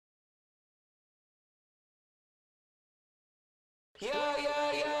Yeah,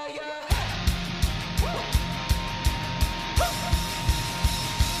 yeah, yeah, yeah.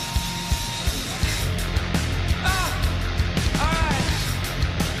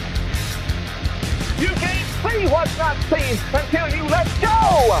 You can't see what's not seen until you let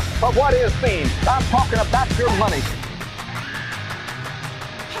go of what is seen. I'm talking about your money.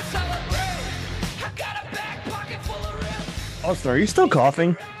 I celebrate. I got a back pocket full of rims. Austin, are you still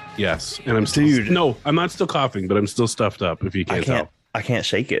coughing? Yes, and I'm still. Dude. No, I'm not still coughing, but I'm still stuffed up. If you can't tell, I can't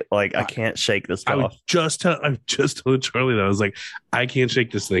shake it. Like I can't shake this I stuff. was just I just told Charlie that I was like, I can't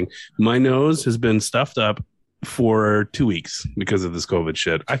shake this thing. My nose has been stuffed up for 2 weeks because of this COVID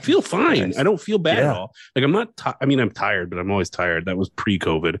shit. I feel fine. Nice. I don't feel bad at Yeah. all. Like I'm not. I mean, I'm tired, but I'm always tired. That was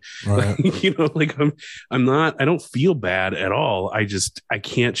pre-COVID. Right. You know, like I'm not. I don't feel bad at all. I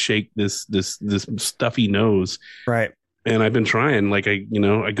can't shake this stuffy nose. Right. And I've been trying, like I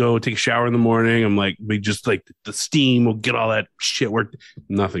go take a shower in the morning. I'm like, we just like the steam will get all that shit worked.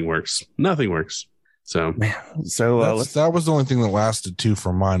 Nothing works. So So That was the only thing that lasted too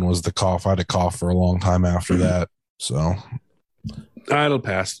for mine was the cough. I had a cough for a long time after that. So it'll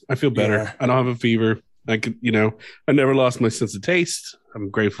pass. I feel better. Yeah. I don't have a fever. I could, I never lost my sense of taste.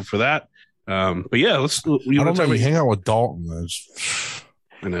 I'm grateful for that. But yeah, let's. I don't know. You hang out with Dalton.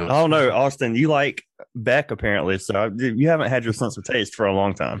 I know. I don't know, Austin. You like Beck apparently, so you haven't had your sense of taste for a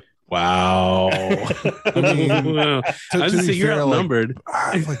long time. Wow. I mean, Wow. I was gonna say you're outnumbered.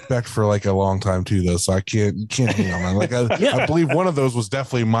 I've liked Beck for like a long time too, though. So you can't hang on. Like I believe one of those was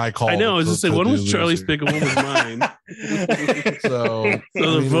definitely my call. I know. I was just saying, one was do Charlie's loser. pick and one was mine. So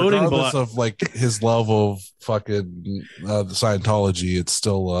the voting regardless block of like his love of fucking the Scientology, it's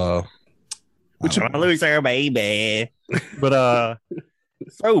still Which I lose our baby. But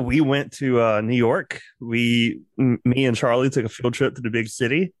so we went to New York. Me and Charlie took a field trip to the big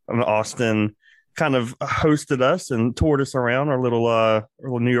city. And Austin kind of hosted us and toured us around, our little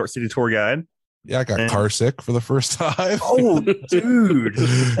New York City tour guide. I got And- car sick for the first time. Oh, dude,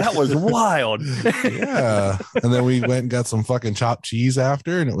 that was wild. Yeah. And then we went and got some fucking chopped cheese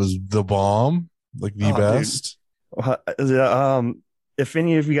after, and it was the bomb, like the Oh, dude. best. If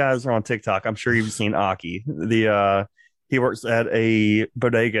any of you guys are on TikTok, I'm sure you've seen Aki. He works at a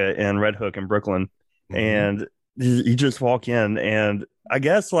bodega in Red Hook in Brooklyn, and you just walk in, and I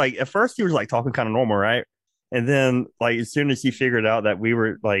guess like at first he was like talking kind of normal, right? And then like as soon as he figured out that we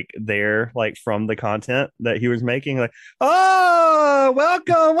were like there, like from the content that he was making, like, oh,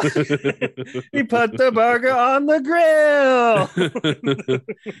 welcome. He put the burger on the grill.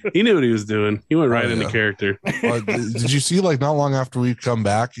 He knew what he was doing. He went right Oh, into yeah. character. Did you see like not long after we come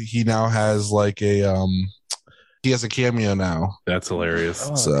back, he now has like he has a cameo now. That's hilarious.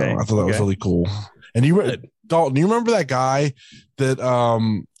 Oh, So okay. I thought that was Okay. really cool. And Dalton, you remember that guy that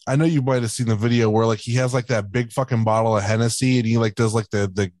I know you might have seen the video where like he has like that big fucking bottle of Hennessy and he like does like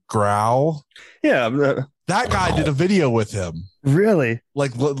the growl. Yeah, That guy did a video with him. really.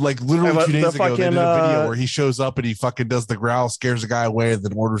 Like literally Yeah, but 2 days the ago, they fucking, did a video where he shows up and he fucking does the growl, scares the guy away, and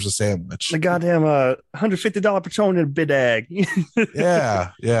then orders a sandwich. The goddamn $150 Patron in a big egg.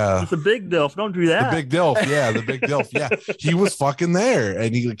 Yeah. It's a big deal. Don't do The that. big Dilf, the big Dilf, yeah. He was fucking there,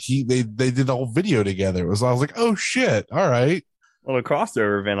 and they did the whole video together. I was like, oh shit, all right, Little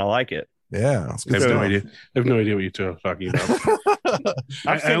crossover event. I like it. yeah. It's I have good no stuff. idea. I have no idea what you're talking about.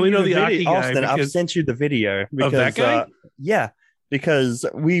 I sent only you know the Aki video, guy Austin. I've because- sent you the video because, that guy? yeah, because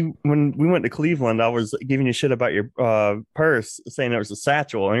when we went to Cleveland, I was giving you shit about your purse, saying it was a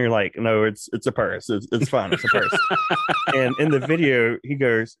satchel, and you're like, no, it's a purse. It's fine. It's a purse. And in the video, he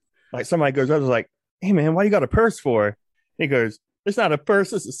goes, like, somebody goes, I was like, hey man, why you got a purse for? He goes, it's not a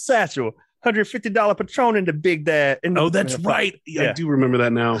purse, it's a satchel. $150 Patron in the big dad. Oh, that's right. I Yeah. do remember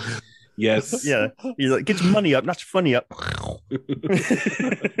that now. Yes. Yeah. He's like, get your money up, not your funny up.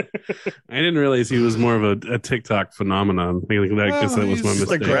 I didn't realize he was more of a TikTok phenomenon. I think that was my he's It's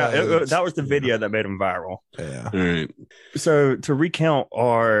mistake. that was the video that made him viral. Yeah. All right. So to recount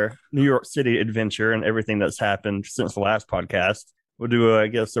our New York City adventure and everything that's happened since the last podcast, we'll do, I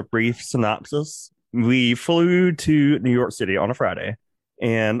guess, a brief synopsis. We flew to New York City on a Friday,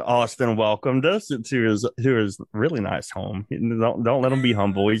 and Austin welcomed us to his really nice home. Don't let him be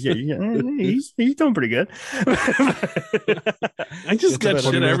humble. He's doing pretty good. I just got It took 20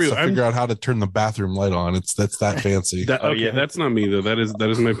 shit minutes everywhere. to figure out how to turn the bathroom light on. That's that fancy. Okay, yeah. that's not me though. That is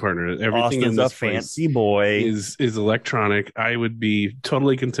my partner. Everything in Austin's a this place fancy boy. is electronic. I would be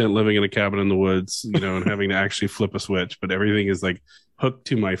totally content living in a cabin in the woods, and having to actually flip a switch. But everything is like hooked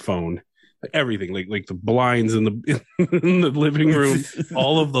to my phone. Everything, like the blinds in the in the living room,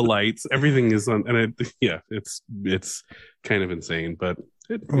 all of the lights, everything is on. And it's kind of insane. But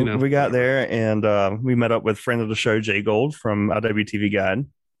We got there and we met up with friend of the show, Jay Gold from IWTV Guide.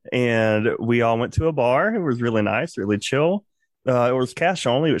 And we all went to a bar. It was really nice, really chill. It was cash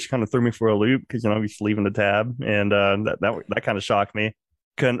only, which kind of threw me for a loop because, I was leaving the tab. And that kind of shocked me.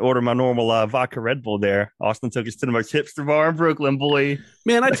 Couldn't order my normal vodka Red Bull there. Austin took us to the most hipster bar in Brooklyn, boy.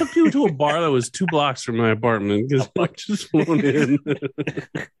 Man, I took you to a bar that was 2 blocks from my apartment because I just went in.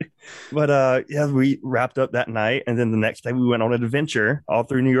 But we wrapped up that night, and then the next day we went on an adventure all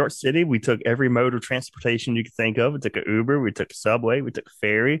through New York City. We took every mode of transportation you could think of. We took an Uber, we took a subway, we took a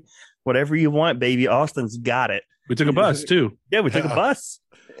ferry, whatever you want, baby. Austin's got it. We took a bus too. Yeah, we took a bus,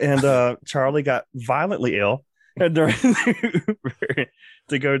 and Charlie got violently ill during the Uber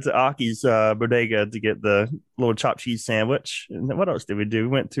to go to Aki's bodega to get the little chopped cheese sandwich. And then what else did we do? We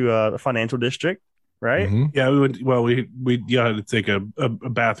went to the financial district, right? Mhm. Yeah, we went. Well, we had to take a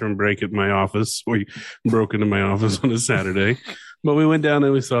bathroom break at my office. We broke into my office on a Saturday, but we went down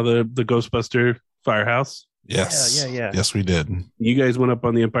and we saw the Ghostbuster firehouse. Yes. Yeah. Yes, we did. You guys went up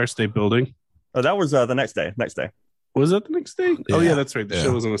on the Empire State Building. Oh, that was the next day. Was that the next day? Oh Yeah. yeah, that's right. The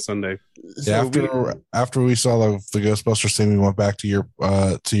show was on a Sunday. Yeah, after we saw the Ghostbusters thing, we went back to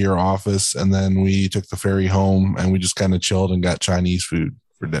your office, and then we took the ferry home, and we just kind of chilled and got Chinese food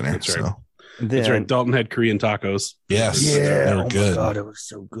for dinner. That's right. So That's right. Dalton had Korean tacos. yes, Yeah, they were oh good. my God, it was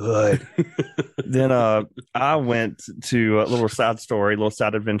so good. Then I went to a little side story, little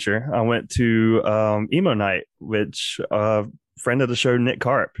side adventure. I went to emo night, which friend of the show Nick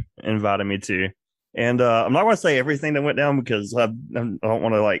Carp invited me to, and I'm not going to say everything that went down because I don't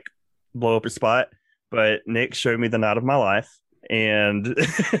want to blow up his spot. But Nick showed me the night of my life, and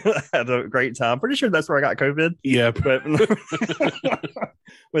had a great time. Pretty sure that's where I got COVID. Yeah,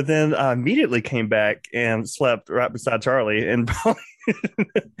 But then I immediately came back and slept right beside Charlie. And probably,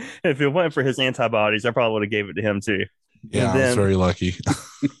 if it wasn't for his antibodies, I probably would have gave it to him too. Yeah, I was very lucky.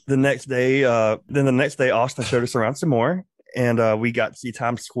 The next day, Austin showed us around some more, and we got to see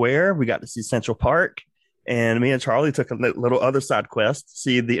Times Square. We got to see Central Park, and me and Charlie took a little other side quest to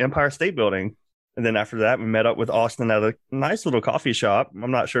see the Empire State Building. And then after that, we met up with Austin at a nice little coffee shop. I'm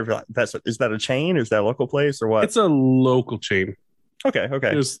not sure if is that a chain? Or is that a local place or what? it's a local chain. Okay.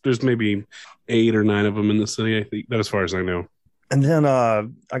 There's maybe 8 or 9 of them in the city. I think that, as far as I know. And then I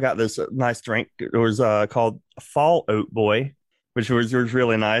got this nice drink. It was called Fall Oat Boy, which was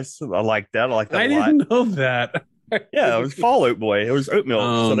really nice. I like that. I like that I a lot. didn't know that. Yeah, it was Fall Oat Boy. It was oat milk,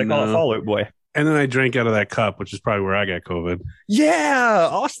 so they call it no. Fall Oat Boy. And then I drank out of that cup, which is probably where I got COVID. Yeah,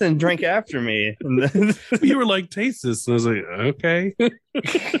 Austin drank after me. And then, You were like, taste this. And I was like, okay.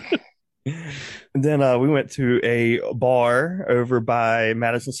 and then we went to a bar over by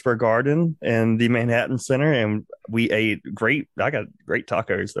Madison Square Garden and the Manhattan Center, and we ate great. I got great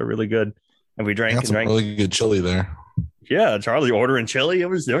tacos. They're really good. And we drank Got and some drank. really good chili there. Yeah, Charlie ordering chili. It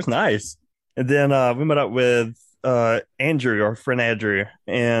was nice. And then we met up with Andrew, our friend Andrew,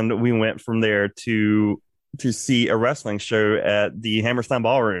 and we went from there to see a wrestling show at the Hammerstein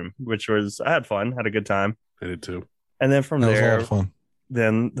Ballroom, which was I had fun, had a good time. I did too. And then from That was a lot there, of fun.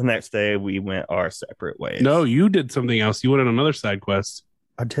 then the next day we went our separate ways. No, you did something else. You went on another side quest.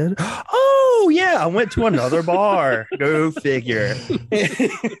 I did. Oh yeah, I went to another bar. Go figure.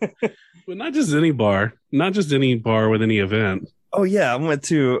 But not just any bar. Not just any bar with any event. Oh yeah, I went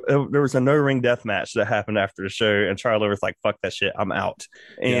to. There was a no ring death match that happened after the show, and Charlie was like, "Fuck that shit, I'm out."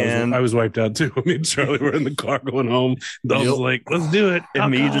 Yeah, And I was wiped out too. Me and Charlie were in the car going home. Dalton was Yep. like, let's do it.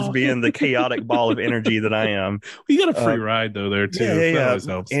 and me I'll just go. being the chaotic ball of energy that I am. You got a free ride though there too. That always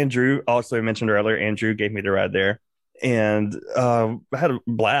helps. Andrew also mentioned earlier. Andrew gave me the ride there, and I had a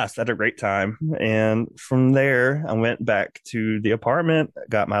blast. I had a great time. And from there, I went back to the apartment,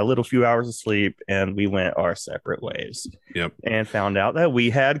 got my little few hours of sleep, and we went our separate ways. Yep. And found out that we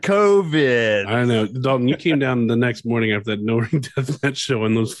had COVID. I know, Dalton. You came down the next morning after that no ring death match show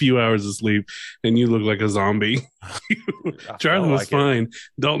and those few hours of sleep, and you looked like a zombie. Charlie was fine.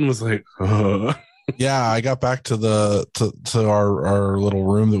 Dalton was like, Yeah, I got back to to our little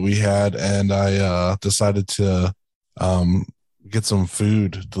room that we had, and I decided to get some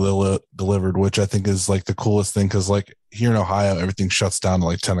food delivered, which I think is like the coolest thing because like here in Ohio, everything shuts down at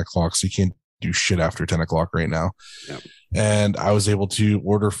like 10 o'clock, so you can't do shit after 10 o'clock right now. Yep. And I was able to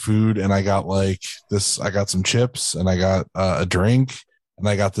order food, and I got like this. I got some chips, and I got a drink, and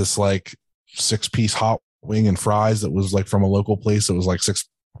I got this like 6-piece hot wing and fries that was like from a local place that was like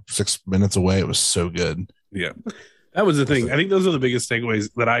six minutes away. It was so good. yeah. That was the thing. I think those are the biggest takeaways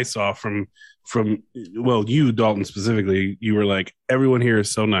that I saw from well, you, Dalton, specifically. You were like, everyone here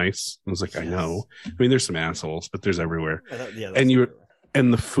is so nice. I was like, I know. I mean, there's some assholes, but there's everywhere.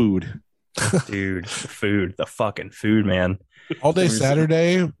 And the food. Dude, the fucking food, man. All day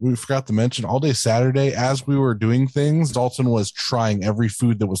Saturday, we forgot to mention, all day Saturday, as we were doing things, Dalton was trying every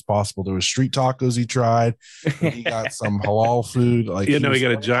food that was possible. There was street tacos he tried. He got some halal food. Like, he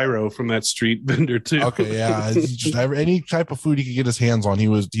got a gyro from that street vendor too. Okay, yeah. Just any type of food he could get his hands on, he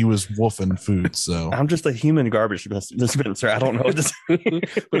was woofing food. So I'm just a human garbage dispenser. I don't know what to say.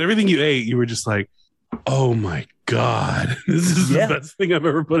 But everything you ate, you were just like, oh my God, this is the best thing I've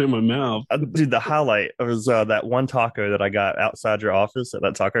ever put in my mouth. Dude, the highlight was that one taco that I got outside your office at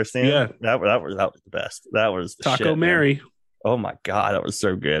that taco stand. Yeah, that was the best. That was the Taco shit, Mary. Man. Oh my God, that was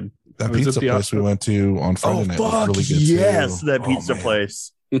so good. That pizza place we went to on Friday night was really good too. Yes, that pizza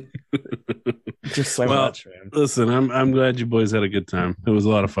place. Just so much, man. Listen, I'm glad you boys had a good time. It was a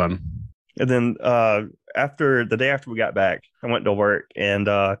lot of fun. And then after the day after we got back, I went to work, and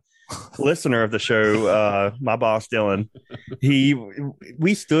listener of the show, my boss Dylan,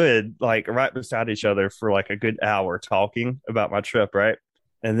 we stood like right beside each other for like a good hour talking about my trip, right?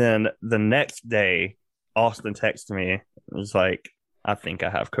 And then the next day, Austin texted me. It was like, I think I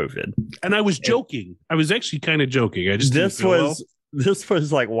have COVID, and I was joking. I was actually kind of joking. I just this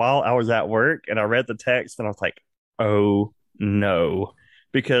was like while I was at work, and I read the text, and I was like, oh no.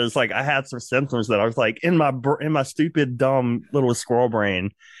 Because like I had some symptoms that I was like in my stupid dumb little squirrel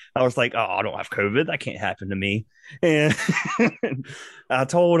brain, I was like, oh, I don't have COVID. That can't happen to me. And I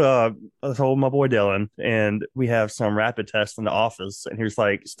told my boy Dylan, and we have some rapid tests in the office, and he was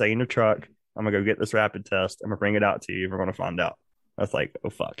like, stay in the truck. I'm gonna go get this rapid test. I'm gonna bring it out to you. We're gonna find out. I was like, oh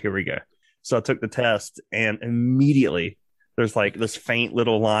fuck, here we go. So I took the test, and immediately there's like this faint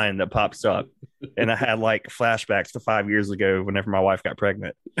little line that pops up, and I had like flashbacks to 5 years ago whenever my wife got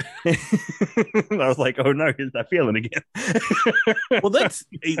pregnant. And I was like, oh no, here's that feeling again. Well, that's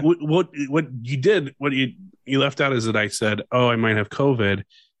what you did. What you left out is that I said, oh, I might have COVID,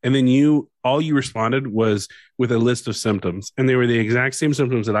 and then all you responded was with a list of symptoms, and they were the exact same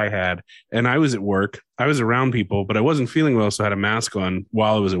symptoms that I had. And I was at work, I was around people, but I wasn't feeling well, so I had a mask on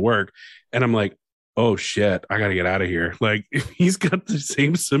while I was at work, and I'm like, oh shit, I gotta get out of here. Like, if he's got the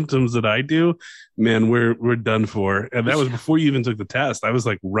same symptoms that I do, man, we're done for. And that was before you even took the test. I was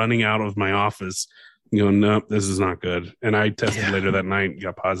like running out of my office, nope, this is not good. And I tested later that night,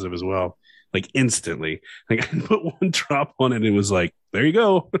 got positive as well, like instantly. Like, I put one drop on it, and it was like, there you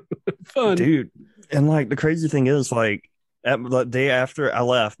go. Fun, dude. And like the crazy thing is, like, at the day after I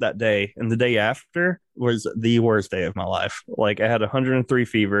left that day, and the day after was the worst day of my life. Like, I had 103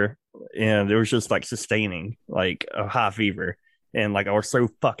 fever, and it was just like sustaining like a high fever, and like I was so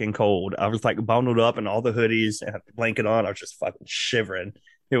fucking cold. I was like bundled up in all the hoodies and had the blanket on. I was just fucking shivering.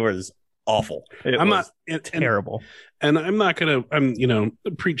 It was awful. Terrible. And I'm not gonna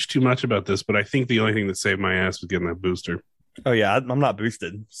preach too much about this, but I think the only thing that saved my ass was getting that booster. Oh yeah, I'm not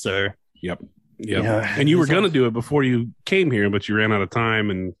boosted, so yep. Yeah, and you were going to do it before you came here, but you ran out of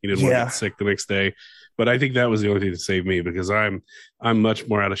time, and you didn't want to get sick the next day. But I think that was the only thing that saved me, because I'm much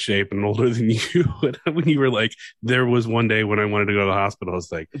more out of shape and older than you. When you were like, there was one day when I wanted to go to the hospital, I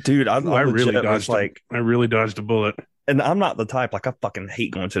was like, dude, I really dodged a bullet. And I'm not the type, like, I fucking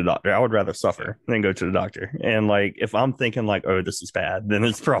hate going to the doctor. I would rather suffer than go to the doctor. And like, if I'm thinking like, oh, this is bad, then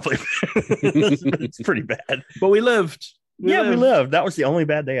it's probably it's pretty bad. But we lived. We lived. That was the only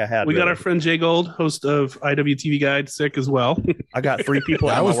bad day I had. We got our friend Jay Gold, host of IWTV Guide, sick as well. I got 3 people.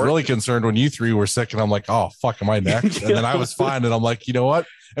 I was really concerned when you 3 were sick, and I'm like, oh, fuck, am I next? And then I was fine, and I'm like, you know what?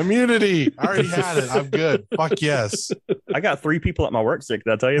 Immunity. I already had it. I'm good. Fuck yes. I got 3 people at my work sick.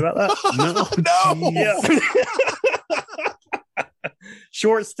 Did I tell you about that? No. Yeah.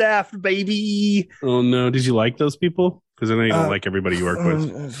 Short staffed, baby. Oh, no. Did you like those people? Because I know you don't like everybody you work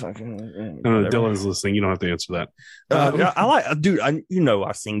with. Dylan's listening. You don't have to answer that. I like, dude. I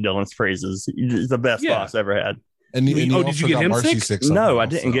sing Dylan's praises. He's the best boss I ever had. And did you get him sick? No, I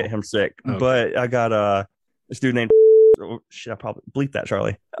didn't get him sick. Okay. But I got this dude named. Oh, shit, I probably bleep that,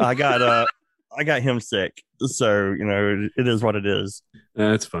 Charlie. I got him sick. So it is what it is.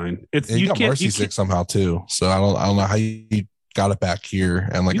 That's fine. You got Marcy sick somehow too. So I don't know how you got it back here,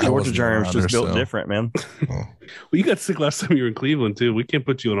 and like Georgia germs just built different, man. Well, you got sick last time you were in Cleveland too. We can't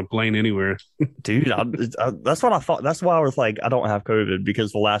put you on a plane anywhere, dude. That's what I thought. That's why I was like, I don't have COVID,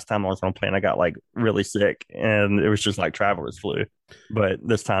 because the last time I was on a plane, I got like really sick, and it was just like traveler's flu. But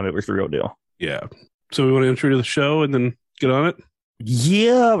this time it was the real deal. Yeah. So we want to intro the show and then get on it.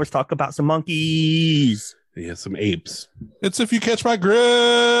 Yeah, let's talk about some monkeys. Yeah, some apes. It's If You Catch My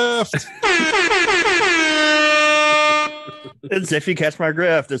Grift. It's If You Catch My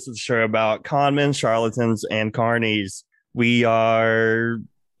Grift. This is a show about conmen, charlatans, and carnies. We are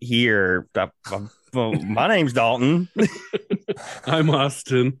here. Well, my name's Dalton, I'm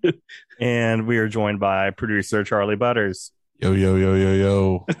Austin. and we are joined by producer Charlie Butters. Yo, yo, yo, yo,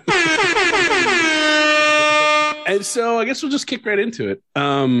 yo. And so I guess we'll just kick right into it.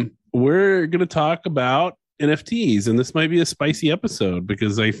 We're going to talk about NFTs, and this might be a spicy episode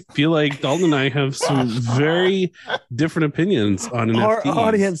because I feel like Dalton and I have some very different opinions on NFTs. Our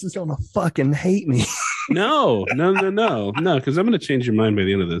audience is gonna fucking hate me. No, because I'm going to change your mind by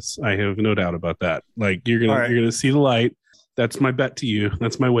the end of this. I have no doubt about that. Like you're gonna see the light. That's my bet to you.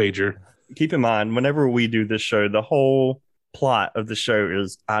 That's my wager. Keep in mind, whenever we do this show, the whole plot of the show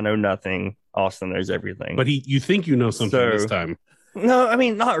is I know nothing, Austin knows everything. But you think you know something this time. No, I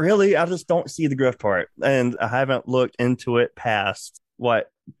mean, not really. I just don't see the grift part, and I haven't looked into it past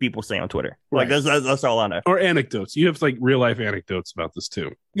what people say on Twitter. Like that's all I know. Or anecdotes. You have like real life anecdotes about this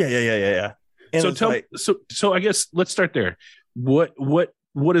too. Yeah. And so I guess let's start there. What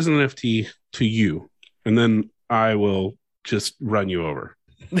is an NFT to you? And then I will just run you over.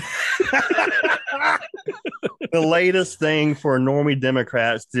 The latest thing for normie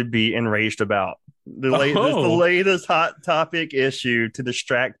Democrats to be enraged about. The latest hot topic issue to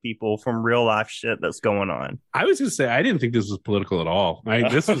distract people from real life shit that's going on. I was going to say, I didn't think this was political at all.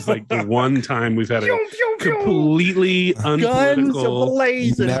 This was like the one time we've had a completely unpolitical.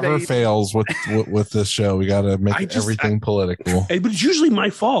 Never fails with this show. We got to make everything political. But it's usually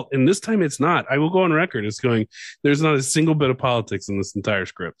my fault. And this time it's not. I will go on record as going, there's not a single bit of politics in this entire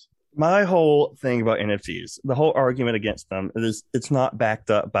script. My whole thing about NFTs, the whole argument against them is it's not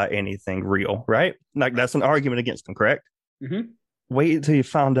backed up by anything real, right? Like that's an argument against them, correct? Mm-hmm. Wait until you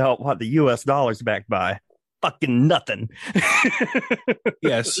found out what the US dollar is backed by. Fucking nothing.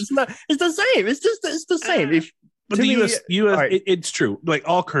 Yes. It's the same. It's the same. But the US, right. It's true. Like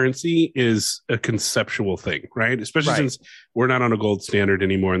all currency is a conceptual thing, right? Especially since we're not on a gold standard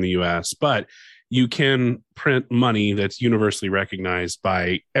anymore in the US, but you can print money that's universally recognized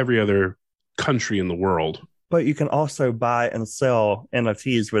by every other country in the world. But you can also buy and sell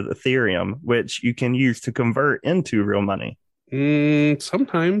NFTs with Ethereum, which you can use to convert into real money.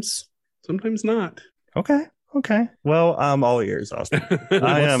 Sometimes not. Okay. Well, I'm all ears, Austin. What's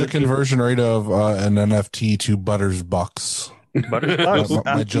the conversion rate of an NFT to Butters bucks?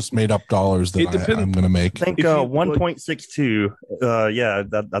 I just made up dollars that I'm going to make. I think 1.62.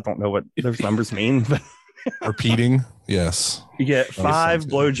 I don't know what those numbers mean. But repeating, yes. You get 5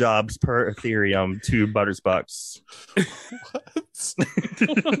 blowjobs per Ethereum to Butters bucks. I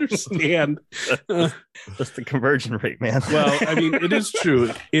don't understand. Just the conversion rate, man. Well, I mean, it is true.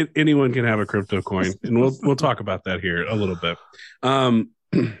 Anyone can have a crypto coin, and we'll talk about that here a little bit.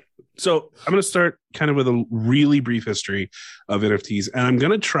 So I'm going to start kind of with a really brief history of NFTs, and I'm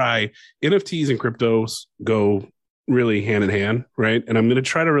going to try NFTs and cryptos go really hand in hand, right? And I'm going to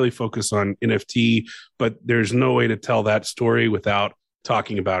try to really focus on NFT, but there's no way to tell that story without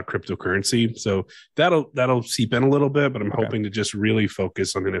talking about cryptocurrency. So that'll seep in a little bit, but I'm hoping to just really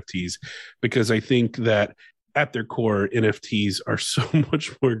focus on NFTs because I think that at their core, NFTs are so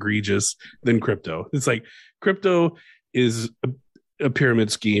much more egregious than crypto. It's like crypto is a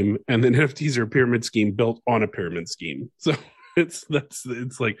pyramid scheme, and then NFTs are a pyramid scheme built on a pyramid scheme. So it's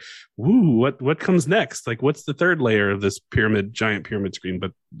like, woo, what comes next? Like, what's the third layer of this giant pyramid scheme?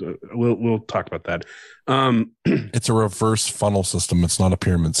 But we'll talk about that. It's a reverse funnel system. It's not a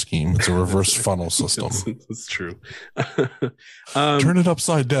pyramid scheme. It's a reverse funnel system. It's true. Turn it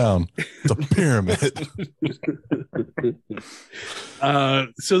upside down. It's a pyramid.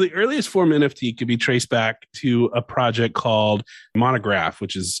 So the earliest form of NFT could be traced back to a project called Monograph,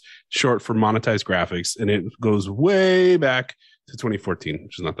 which is short for monetized graphics, and it goes way back to 2014,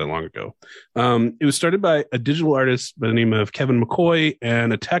 which is not that long ago. It was started by a digital artist by the name of Kevin McCoy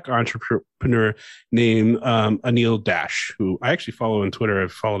and a tech entrepreneur named Anil Dash, who I actually follow on Twitter.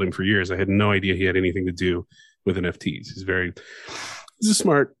 I've followed him for years. I had no idea he had anything to do with NFTs. He's a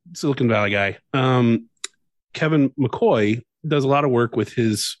smart Silicon Valley guy. Kevin McCoy does a lot of work with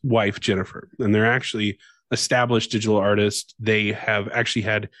his wife, Jennifer, and they're actually established digital artists. They have actually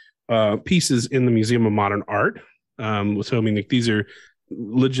had pieces in the Museum of Modern Art. So, I mean, like, these are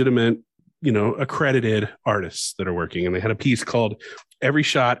legitimate, accredited artists that are working. And they had a piece called Every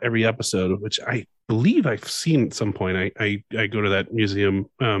Shot, Every Episode, which I believe I've seen at some point. I go to that museum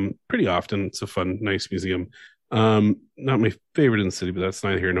pretty often. It's a fun, nice museum. Not my favorite in the city, but that's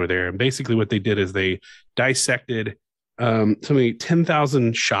neither here nor there. And basically what they did is they dissected something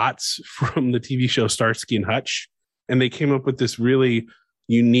 10,000 shots from the TV show Starsky and Hutch. And they came up with this really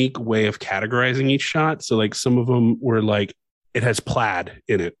unique way of categorizing each shot. So like some of them were like, it has plaid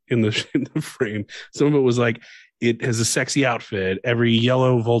in it in the frame. Some of it was like, it has a sexy outfit, every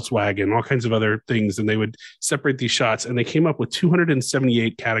yellow Volkswagen, all kinds of other things. And they would separate these shots, and they came up with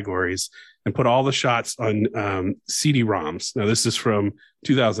 278 categories and put all the shots on CD-ROMs. Now, this is from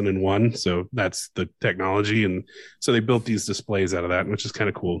 2001, so that's the technology. And so they built these displays out of that, which is kind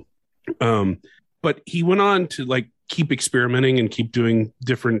of cool. But he went on to like keep experimenting and keep doing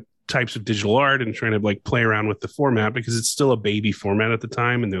different types of digital art and trying to like play around with the format, because it's still a baby format at the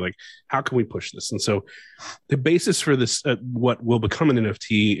time. And they're like, how can we push this? And so the basis for this, what will become an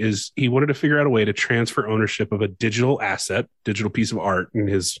NFT, is he wanted to figure out a way to transfer ownership of a digital asset, digital piece of art in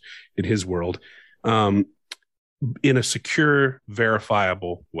his world, in a secure,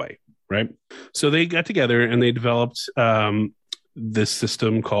 verifiable way. Right. So they got together and they developed this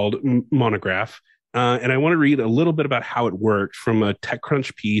system called Monograph. And I want to read a little bit about how it worked from a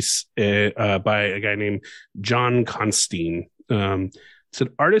TechCrunch piece by a guy named John Constine. It said,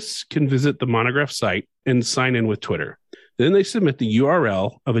 artists can visit the Monograph site and sign in with Twitter. Then they submit the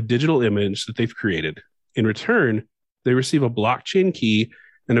URL of a digital image that they've created. In return, they receive a blockchain key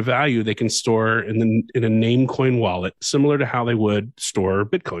and a value they can store in a Namecoin wallet, similar to how they would store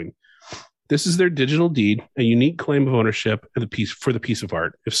Bitcoin. This is their digital deed, a unique claim of ownership of the piece of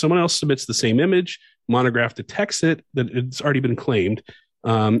art. If someone else submits the same image, Monograph detects it, that it's already been claimed.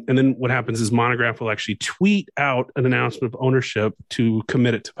 And then what happens is Monograph will actually tweet out an announcement of ownership to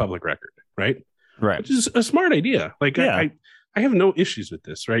commit it to public record, right? Right. Which is a smart idea. Like, Yeah. I have no issues with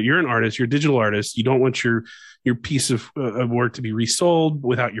this, right? You're an artist, you're a digital artist. You don't want your piece of work to be resold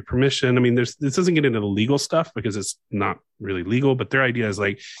without your permission. I mean, this doesn't get into the legal stuff because it's not really legal, but their idea is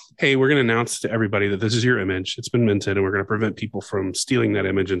like, hey, we're going to announce to everybody that this is your image. It's been minted, and we're going to prevent people from stealing that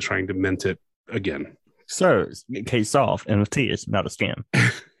image and trying to mint it again. So, case off, NFT is not a scam.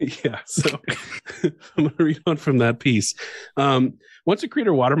 Yeah, so I'm going to read on from that piece. Once a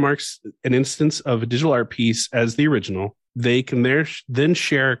creator watermarks an instance of a digital art piece as the original, they can then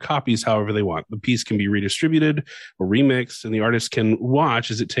share copies however they want. The piece can be redistributed or remixed, and the artist can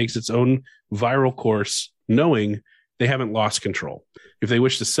watch as it takes its own viral course, knowing they haven't lost control. If they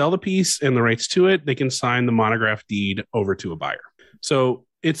wish to sell the piece and the rights to it, they can sign the Monograph deed over to a buyer. So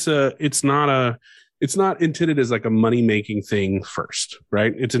it's not intended as like a money-making thing first,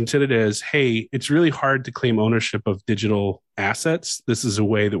 right? It's intended as, hey, it's really hard to claim ownership of digital assets. This is a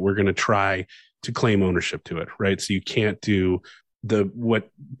way that we're going to try to claim ownership to it, right? So you can't do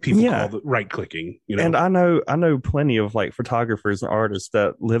what people call the right clicking, you know. And I know plenty of like photographers and artists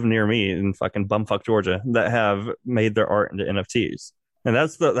that live near me in fucking bumfuck Georgia that have made their art into NFTs. And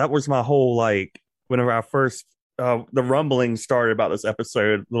that was my whole, like, whenever I first the rumbling started about this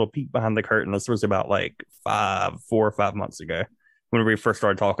episode, little peek behind the curtain. This was about like 4 or 5 months ago when we first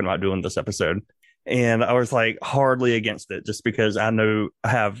started talking about doing this episode. And I was like hardly against it, just because I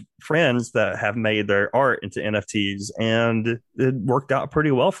have friends that have made their art into NFTs, and it worked out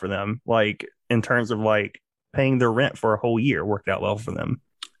pretty well for them. Like, in terms of like paying their rent for a whole year, worked out well for them.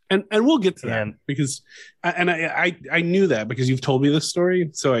 And we'll get to that, because I knew that because you've told me this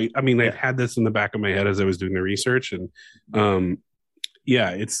story. So I had this in the back of my head as I was doing the research, and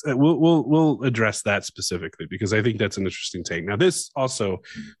it's we'll address that specifically, because I think that's an interesting take. Now, this also,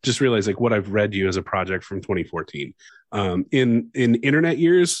 just realized, like, what I've read you as a project from 2014. In internet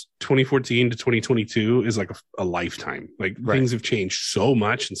years, 2014 to 2022 is like a lifetime. Like, things have changed so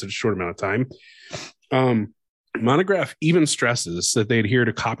much in such a short amount of time. Monograph even stresses that they adhere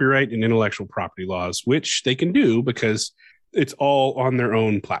to copyright and intellectual property laws, which they can do because it's all on their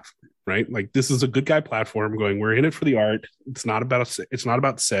own platform, right? Like, this is a good guy platform going, we're in it for the art. It's not about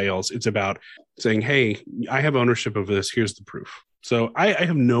sales. It's about saying, hey, I have ownership of this. Here's the proof. So I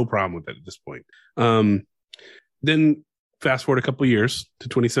have no problem with it at this point. Then fast forward a couple of years to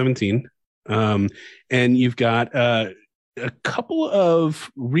 2017. And you've got a couple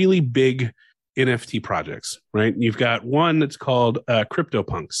of really big NFT projects, right? You've got one that's called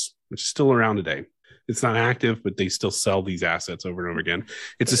CryptoPunks, which is still around today. It's not active, but they still sell these assets over and over again.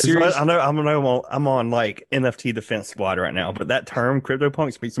 It's a series. I'm on like NFT defense squad right now, but that term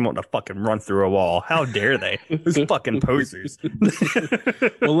CryptoPunks makes me want to fucking run through a wall. How dare they? Those fucking posers.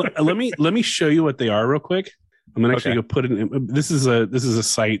 Well, let me show you what they are real quick. I'm gonna actually go put it in. This is a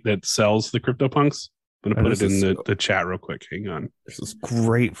site that sells the CryptoPunks. I'm gonna put it in the chat real quick. Hang on. This is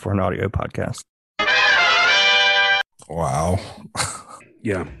great for an audio podcast. Wow.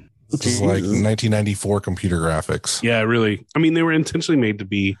 Yeah. This is like 1994 computer graphics. Yeah, really. I mean, they were intentionally made to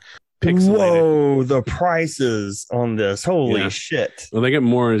be pixelated. Whoa, the prices on this. Holy shit. Well, they get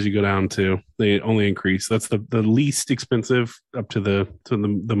more as you go down too. They only increase. That's the least expensive up to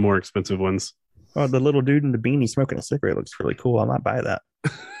the more expensive ones. Oh, the little dude in the beanie smoking a cigarette looks really cool. I might buy that.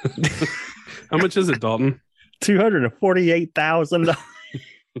 How much is it, Dalton? $248,000.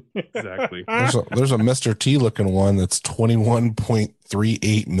 Exactly. There's a Mr. T looking one that's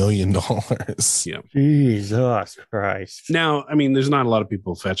 $21.38 million. Yeah. Jesus Christ. Now, I mean, there's not a lot of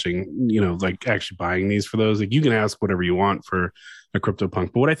people fetching, like actually buying these for those. Like, you can ask whatever you want for a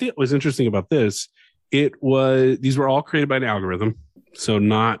CryptoPunk. But what I think was interesting about this, these were all created by an algorithm. So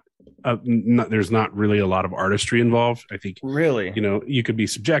there's not really a lot of artistry involved. I think, Really? you could be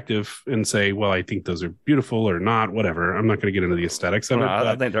subjective and say, well, I think those are beautiful or not, whatever. I'm not going to get into the aesthetics of it.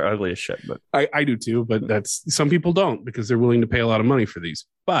 I think they're ugly as shit, but I do too, but some people don't because they're willing to pay a lot of money for these.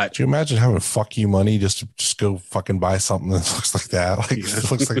 But Could you imagine having fuck you money just to go fucking buy something that looks like that? Like,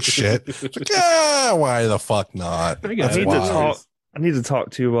 it looks like shit. It's like, yeah, why the fuck not? I guess That's wild. I need to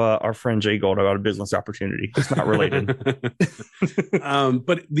talk to our friend Jay Gold about a business opportunity. It's not related.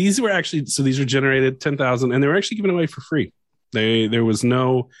 But these were generated 10,000 and they were actually given away for free. There was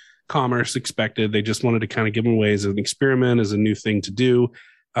no commerce expected. They just wanted to kind of give them away as an experiment, as a new thing to do.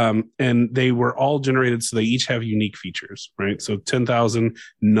 And they were all generated, so they each have unique features, right? So 10,000,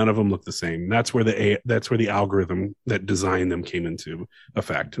 none of them look the same. That's where the algorithm that designed them came into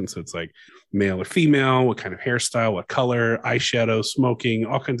effect. And so it's like male or female, what kind of hairstyle, what color, eyeshadow, smoking,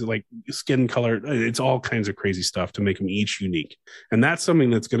 all kinds of like skin color. It's all kinds of crazy stuff to make them each unique. And that's something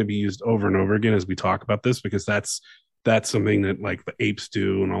that's going to be used over and over again as we talk about this, because that's something that like the apes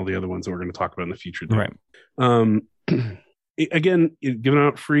do and all the other ones that we're going to talk about in the future do. Right. Again, given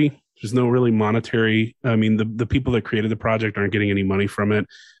out free. There's no really monetary. I mean, the people that created the project aren't getting any money from it.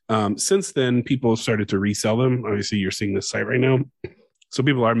 Since then, people have started to resell them. Obviously, you're seeing this site right now. So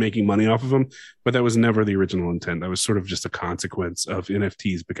people are making money off of them, but that was never the original intent. That was sort of just a consequence of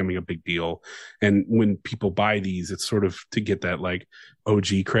NFTs becoming a big deal. And when people buy these, it's sort of to get that like OG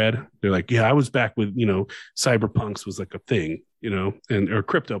cred. They're like, yeah, I was back with, Cyberpunks was like a thing, or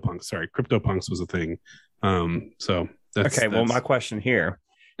CryptoPunks was a thing. So that's Okay, well, my question here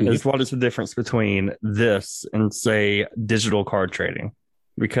is what is the difference between this and, say, digital card trading?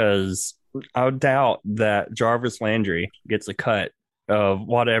 Because I would doubt that Jarvis Landry gets a cut of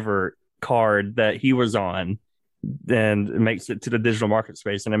whatever card that he was on and makes it to the digital market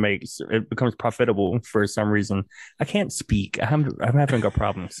space, and it becomes profitable for some reason. I can't speak. I'm having a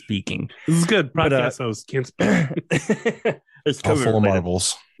problem speaking. This is good. But, Podcast host can't speak. It's All COVID full of related.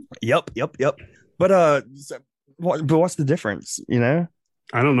 marbles. Yep. But what's the difference?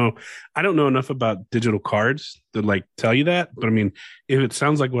 I don't know. I don't know enough about digital cards to like tell you that. But I mean, if it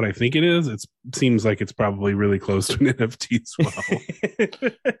sounds like what I think it is, it seems like it's probably really close to an NFT as well.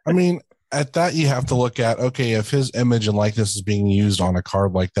 I mean, at that, you have to look at, okay, if his image and likeness is being used on a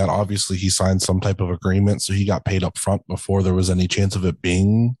card like that, obviously he signed some type of agreement. So he got paid up front before there was any chance of it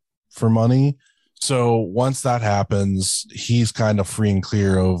being for money. So once that happens, he's kind of free and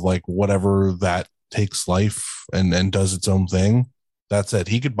clear of like whatever that takes life and does its own thing. That's it.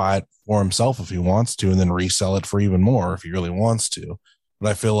 He could buy it for himself if he wants to, and then resell it for even more if he really wants to.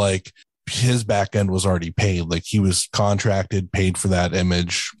 But I feel like his back end was already paid. Like he was contracted, paid for that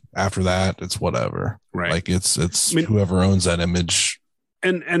image. After that, it's whatever. Right. Like it's whoever owns that image.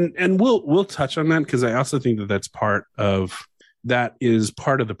 And we'll touch on that, because I also think that is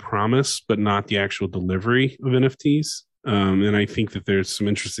part of the promise, but not the actual delivery of NFTs. And I think that there's some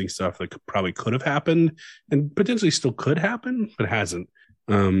interesting stuff that probably could have happened and potentially still could happen, but hasn't.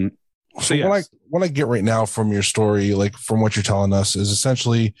 So yes. What I get right now from your story, like from what you're telling us, is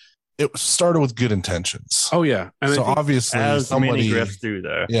essentially it started with good intentions. Oh yeah. And so obviously as somebody many grifts do,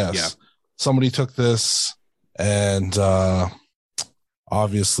 though. Yes. Yeah. Somebody took this and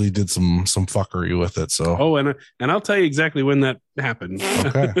obviously did some fuckery with it. So and I'll tell you exactly when that happened.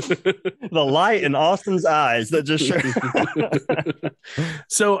 Okay. The light in Austin's eyes that just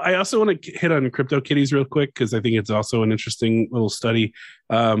So I also want to hit on CryptoKitties real quick, because I think it's also an interesting little study.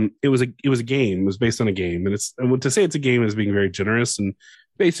 It was a game. It was based on a game, and to say it's a game is being very generous. And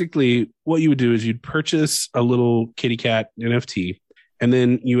basically, what you would do is you'd purchase a little kitty cat NFT, and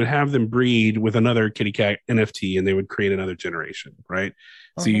then you would have them breed with another kitty cat NFT, and they would create another generation, right?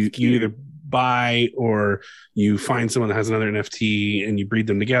 So you either buy or you find someone that has another NFT and you breed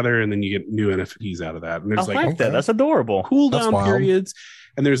them together, and then you get new NFTs out of that. And there's like that. That's adorable. Cooldown periods.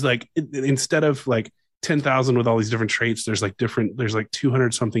 And there's like, instead of like 10,000 with all these different traits, there's like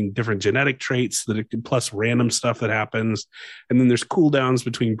 200 something different genetic traits plus random stuff that happens. And then there's cooldowns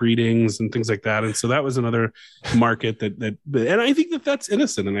between breedings and things like that. And so that was another market that and I think that's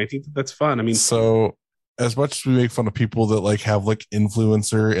innocent, and I think that's fun. I mean, so as much as we make fun of people that like have like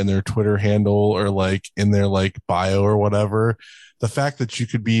influencer in their Twitter handle or like in their like bio or whatever, the fact that you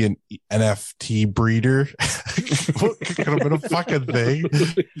could be an NFT breeder could have been a fucking thing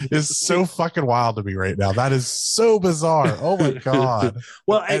is so fucking wild to me right now. That is so bizarre. Oh my God.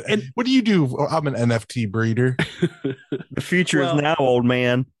 Well, and what do you do? I'm an NFT breeder. The future Well, is now, old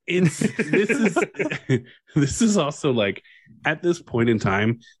man. this is also like at this point in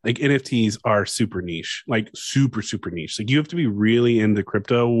time, like NFTs are super niche, like super niche. Like you have to be really in the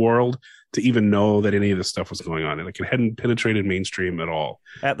crypto world to even know that any of this stuff was going on, and like it hadn't penetrated mainstream at all.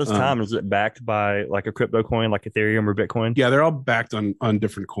 At this time, is it backed by like a crypto coin, like Ethereum or Bitcoin? Yeah, they're all backed on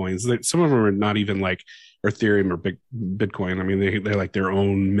different coins. Some of them are not even like Ethereum or Bitcoin. I mean, they're like their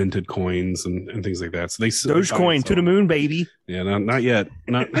own minted coins and things like that. So they Dogecoin to the moon, baby. Yeah, not yet.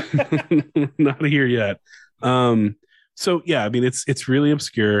 Not not here yet. So yeah, I mean it's really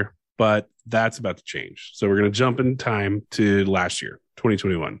obscure, but that's about to change. So we're gonna jump in time to last year,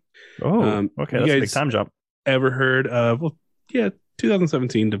 2021. Oh, okay, that's a big time jump. Ever heard of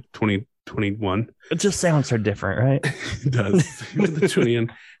 2017 to 2021? It just sounds so different, right? It does. The 20.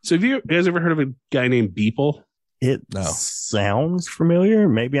 So have you guys ever heard of a guy named Beeple? It No. sounds familiar.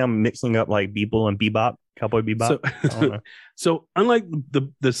 Maybe I'm mixing up like Beeple and Bebop, Cowboy Bebop. I don't know. So unlike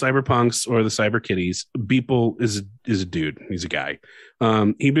the cyberpunks or the cyber kitties, Beeple is a dude. He's a guy.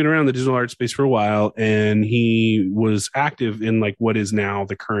 He'd been around the digital art space for a while, and he was active in like what is now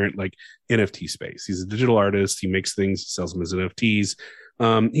the current like NFT space. He's a digital artist. He makes things, sells them as NFTs.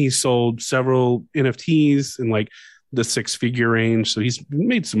 He sold several NFTs in like the 6-figure range. So he's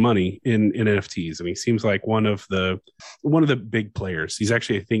made some money in NFTs, and he seems like one of the big players. He's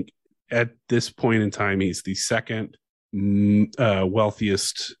actually, I think, at this point in time, he's the second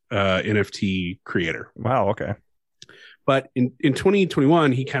wealthiest NFT creator. Wow. Okay. But in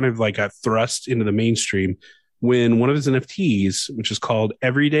 2021, he kind of like got thrust into the mainstream when one of his NFTs, which is called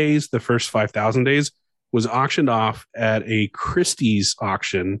Every Days, the first 5,000 days, was auctioned off at a Christie's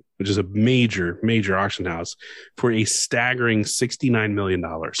auction, which is a major auction house, for a staggering $69 million.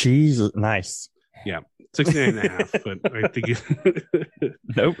 Jesus, nice. 69 and a half, but I think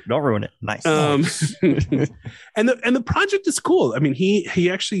Nope, don't ruin it. Nice. and the project is cool. I mean, he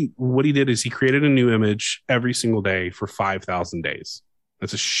actually, what he did is he created a new image every single day for 5,000 days.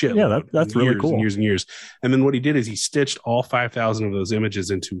 That's a shit. Yeah, that's really cool. And years and years. And then what he did is he stitched all 5,000 of those images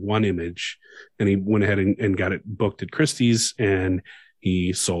into one image, and he went ahead and got it booked at Christie's, and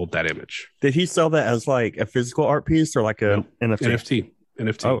he sold that image. Did he sell that as like a physical art piece or like a NFT?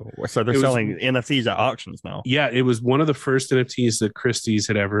 Oh, so they're selling NFTs at auctions now. Yeah, it was one of the first NFTs that Christie's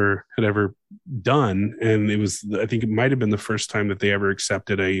had ever done, and it was, I think it might have been the first time that they ever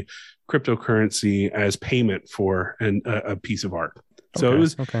accepted a cryptocurrency as payment for a piece of art. So Okay, it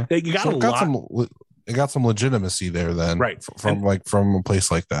was okay. It got some legitimacy there then, Right. From a place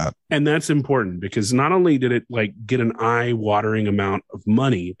like that. And that's important because not only did it like get an eye-watering amount of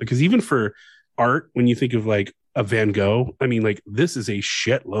money, because even for art, when you think of like a Van Gogh, I mean, like this is a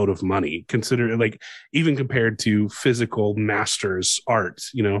shitload of money, consider like even compared to physical masters art,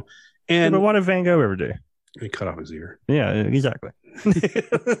 you know. And But what did Van Gogh ever do? he cut off his ear. Yeah, exactly.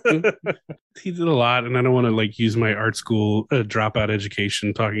 He did a lot, and I don't want to like use my art school dropout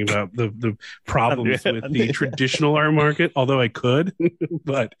education talking about the problems with the traditional art market, although I could.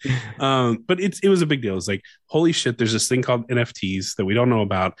 but it was a big deal. It's like, holy shit, there's this thing called NFTs that we don't know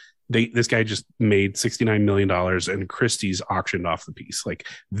about. This guy just made $69 million, and Christie's auctioned off the piece. Like,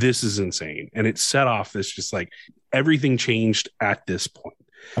 this is insane. And it set off this just like everything changed at this point.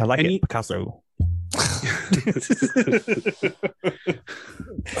 I like And it, he- Picasso.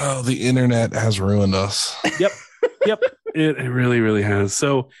 Oh, the internet has ruined us. Yep. It really, really has.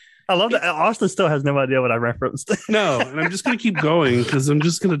 So I love that Austin still has no idea what I referenced. no, and I'm just going to keep going because I'm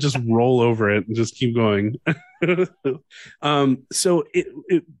just going to just roll over it and just keep going. So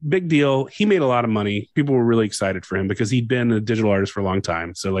big deal. He made a lot of money. People were really excited for him because he'd been a digital artist for a long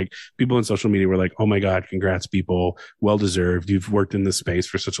time. So like people in social media were like, "Oh my God, congrats, people. Well deserved. You've worked in this space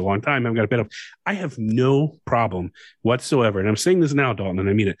for such a long time. I've got a bit of." I have no problem whatsoever, and I'm saying this now, Dalton, and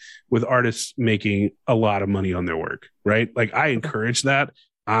I mean it, with artists making a lot of money on their work. Right? Like I encourage that.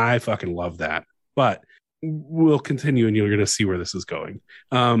 I fucking love that. But we'll continue, and you're going to see where this is going.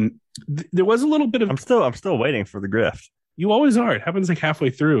 There was a little bit of. I'm still waiting for the grift. You always are. It happens like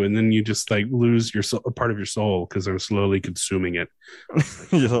halfway through, and then you just like lose your a part of your soul because I'm slowly consuming it.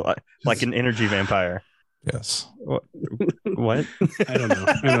 Just like an energy vampire. Yes. What? I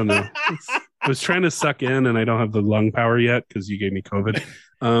don't know. I was trying to suck in, and I don't have the lung power yet because you gave me COVID.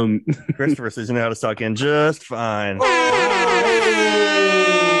 Christopher says you know how to suck in just fine.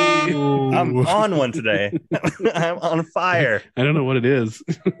 I'm on one today. I'm on fire. I don't know what it is,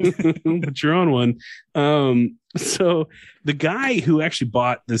 but you're on one. So the guy who actually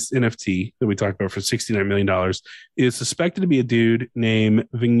bought this NFT that we talked about for $69 million is suspected to be a dude named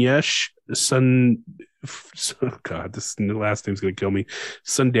Vignesh oh God, this last name's going to kill me.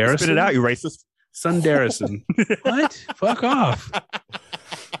 Sundararajan. Spit it out, you racist. Sundararajan. What? Fuck off.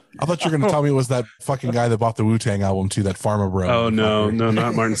 I thought you were going to tell me it was that fucking guy that bought the Wu-Tang album too, that farmer bro. Oh, no,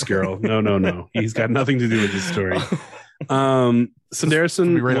 not Martin Skrull. No. He's got nothing to do with this story.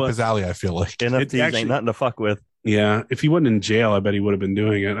 Sundararajan. Be right up his alley, I feel like. NFTs ain't nothing to fuck with. Yeah, if he wasn't in jail, I bet he would have been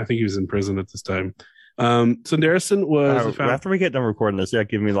doing it. I think he was in prison at this time. Sundararajan was after we get done recording this,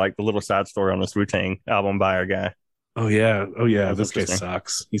 give me like the little side story on this Wu-Tang album buyer guy. Oh yeah. This guy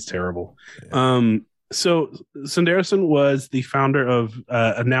sucks. He's terrible. Yeah. So Sundararajan was the founder of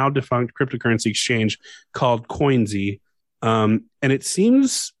a now defunct cryptocurrency exchange called Coinsy, and it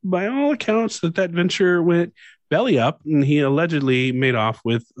seems by all accounts that venture went belly up, and he allegedly made off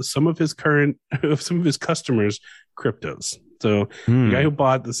with some of his customers' cryptos. So the guy who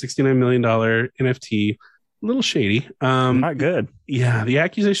bought the $69 million NFT, a little shady. Not good. Yeah, the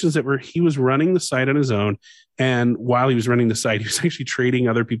accusations that he was running the site on his own, and while he was running the site, he was actually trading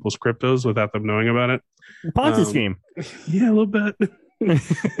other people's cryptos without them knowing about it. Ponzi scheme. Yeah, a little bit. A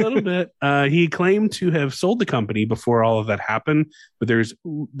little bit. He claimed to have sold the company before all of that happened, but there's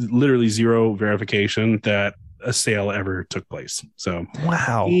literally zero verification that a sale ever took place. So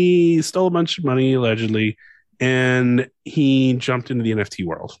wow, he stole a bunch of money allegedly, and he jumped into the NFT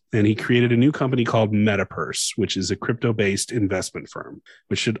world, and he created a new company called MetaPurse, which is a crypto-based investment firm,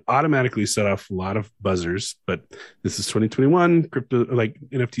 which should automatically set off a lot of buzzers. But this is 2021. Crypto, like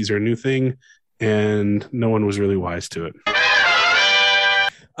NFTs, are a new thing, and no one was really wise to it.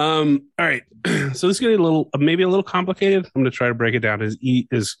 All right, so this is getting maybe a little complicated. I'm going to try to break it down as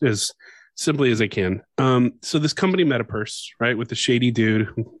simply as I can. So this company MetaPurse, right, with the shady dude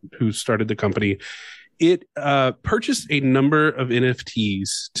who started the company, it purchased a number of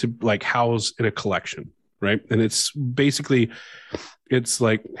NFTs to like house in a collection, right? And it's basically, it's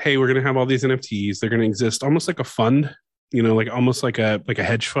like, hey, we're going to have all these NFTs. They're going to exist almost like a fund, like almost like a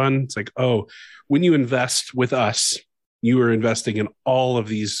hedge fund. It's like, oh, when you invest with us, you are investing in all of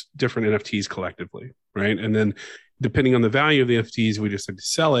these different NFTs collectively, right? And then depending on the value of the NFTs, we decide to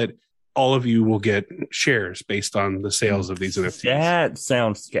sell it. All of you will get shares based on the sales of these NFTs. That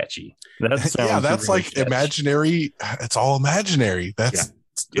sounds sketchy. That's really like sketchy. Imaginary. It's all imaginary. That's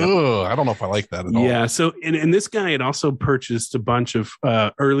I don't know if I like that at all. Yeah. So, and this guy had also purchased a bunch of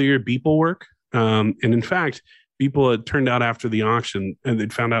earlier Beeple work. And in fact, Beeple had turned out after the auction, and they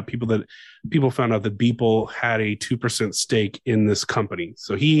found out people found out that Beeple had a 2% stake in this company.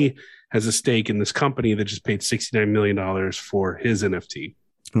 So he has a stake in this company that just paid $69 million for his NFT.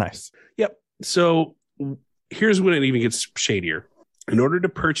 Nice. Yep. So here's when it even gets shadier. In order to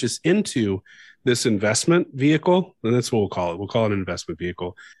purchase into this investment vehicle, and that's what we'll call it. We'll call it an investment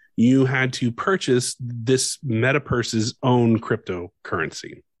vehicle. You had to purchase this MetaPurse's own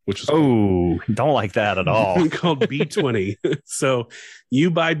cryptocurrency, which is don't like that at all. called B20. So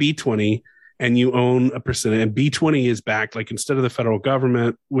you buy B20 and you own a percentage, and B20 is backed, like instead of the federal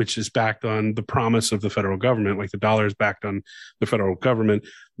government, which is backed on the promise of the federal government, like the dollar is backed on the federal government,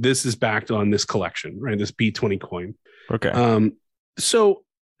 this is backed on this collection, right? This B20 coin. Okay. So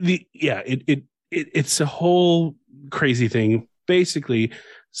it's a whole crazy thing. Basically,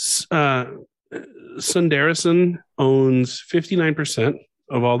 Sundararajan owns 59%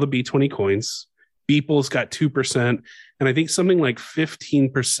 of all the B20 coins. Beeple's got 2%, and I think something like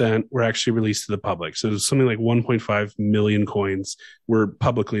 15% were actually released to the public. So there's something like 1.5 million coins were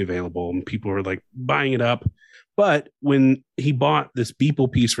publicly available, and people were like buying it up. But when he bought this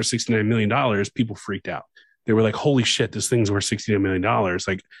Beeple piece for $69 million, people freaked out. They were like, holy shit, this thing's worth $69 million.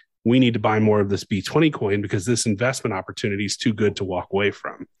 Like, we need to buy more of this B20 coin because this investment opportunity is too good to walk away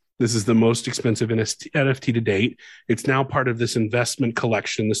from. This is the most expensive NFT to date. It's now part of this investment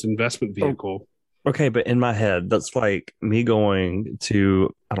collection, this investment vehicle. Okay, but in my head, that's like me going to,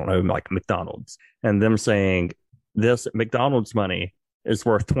 I don't know, like McDonald's and them saying this McDonald's money is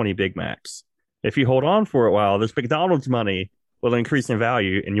worth 20 Big Macs. If you hold on for a while, this McDonald's money will increase in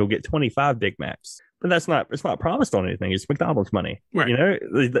value and you'll get 25 Big Macs. But it's not promised on anything. It's McDonald's money. Right.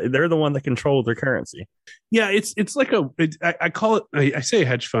 They're the one that controls their currency. Yeah, it's like I call it, I say a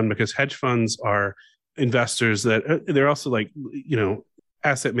hedge fund because hedge funds are investors that they're also like,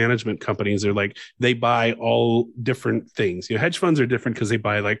 asset management companies are like, they buy all different things. Hedge funds are different because they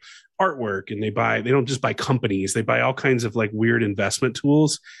buy like artwork, and they don't just buy companies. They buy all kinds of like weird investment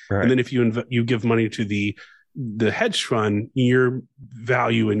tools. Right. And then if you give money to the The hedge fund, your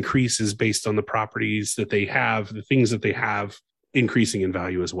value increases based on the properties that they have, the things that they have increasing in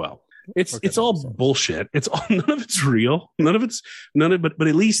value as well. It's all bullshit. It's all, none of it's real. But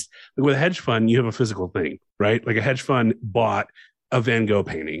at least with a hedge fund, you have a physical thing, right? Like a hedge fund bought a Van Gogh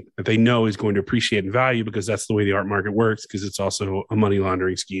painting that they know is going to appreciate in value because that's the way the art market works, because it's also a money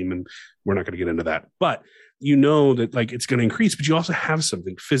laundering scheme. And we're not going to get into that. But you know that like it's going to increase, but you also have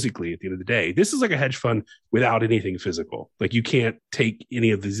something physically at the end of the day. This is like a hedge fund without anything physical. Like you can't take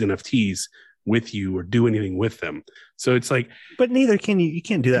any of these NFTs with you or do anything with them. So it's like, but neither can you. You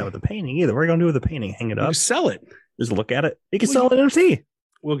can't do that with a painting either. What are you going to do with a painting? Hang it up? sell it. Just look at it. You can sell an NFT.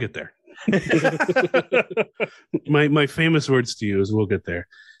 We'll get there. my famous words to you is we'll get there.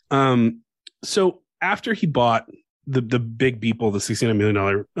 So after he bought the big Beeple, the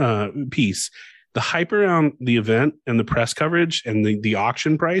 $69 million piece, the hype around the event and the press coverage and the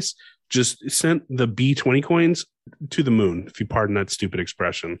auction price just sent the B20 coins to the moon, if you pardon that stupid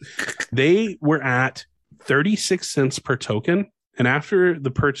expression. They were at 36 cents per token. And after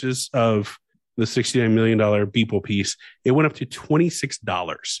the purchase of the $69 million Beeple piece, it went up to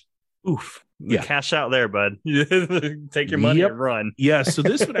 $26. Oof. Yeah. Cash out there, bud. Take your money and run. Yeah. So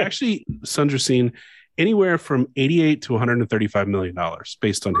this would actually, Sunderseen, anywhere from $88 to $135 million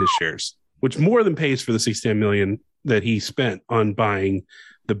based on his shares, which more than pays for the $69 million that he spent on buying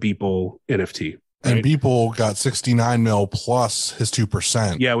the Beeple NFT. Right? And Beeple got 69 mil plus his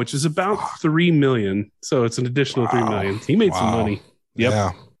 2%. Yeah, which is about 3 million. So it's an additional 3 million. He made some money. Yep.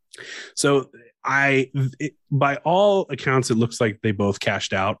 Yeah. So by all accounts, it looks like they both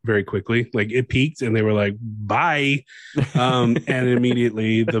cashed out very quickly. Like it peaked and they were like, bye. And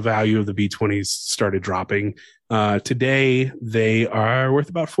immediately the value of the B20s started dropping. Today, they are worth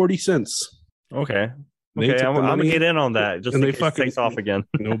about 40 cents. Okay. Okay, I'm gonna get in on that. Just and they fucking takes off again.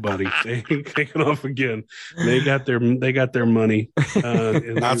 Nobody, they take it off again. They got their money.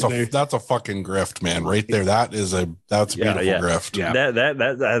 That's a fucking grift, man. Right there. That's a beautiful grift. Yeah,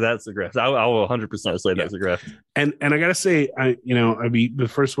 that's a grift. I will 100% say that's a grift. And I gotta say, I'd be the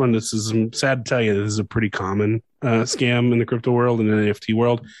first one. This is sad to tell you. This is a pretty common scam in the crypto world and in the NFT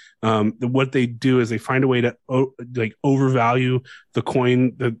world. What they do is they find a way to overvalue the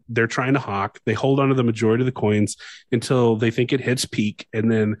coin that they're trying to hawk. They hold on to the majority of the coins until they think it hits peak,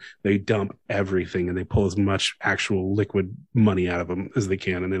 and then they dump everything and they pull as much actual liquid money out of them as they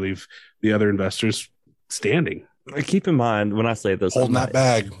can, and they leave the other investors standing. Keep in mind when I say this, holding that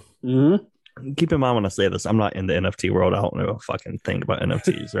bag. Mm-hmm. Keep in mind when I say this, I'm not in the NFT world. I don't know a fucking thing about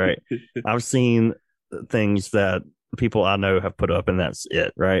NFTs, right? I've seen things that people I know have put up, and that's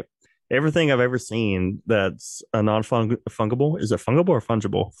it, right? Everything I've ever seen that's a non-fungible, is it fungible or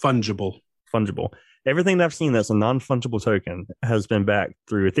fungible? Fungible. Everything that I've seen that's a non-fungible token has been backed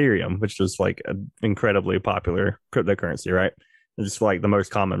through Ethereum, which is like an incredibly popular cryptocurrency, right? It's like the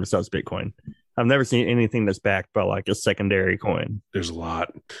most common besides Bitcoin. I've never seen anything that's backed by like a secondary coin. There's a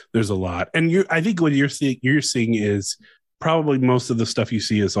lot. And I think what you're seeing is probably most of the stuff you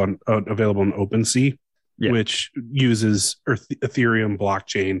see is on available on OpenSea. Yeah. Which uses Ethereum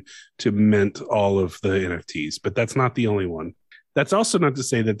blockchain to mint all of the NFTs. But that's not the only one. That's also not to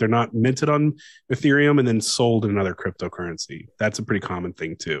say that they're not minted on Ethereum and then sold in another cryptocurrency. That's a pretty common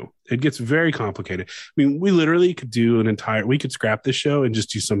thing too. It gets very complicated. I mean, we literally could do we could scrap this show and just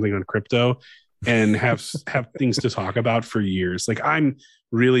do something on crypto and have things to talk about for years. Like I'm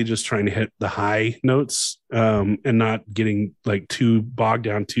really just trying to hit the high notes and not getting like too bogged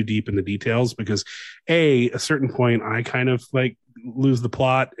down too deep in the details, because a certain point I kind of like lose the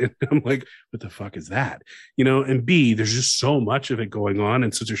plot and I'm like, what the fuck is that? And B, there's just so much of it going on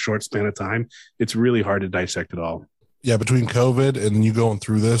in such a short span of time. It's really hard to dissect it all. Yeah, between COVID and you going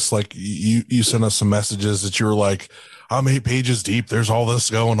through this, like you sent us some messages that you were like, I'm 8 pages deep. There's all this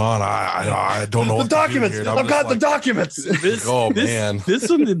going on. I don't know the documents. I've got the documents. Man, this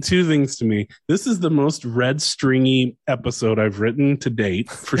one did two things to me. This is the most red stringy episode I've written to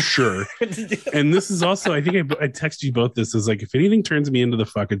date for sure. And this is also, I think I texted you both. This is like, if anything turns me into the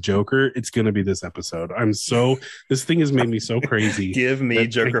fucking Joker, it's gonna be this episode. This thing has made me so crazy. Give me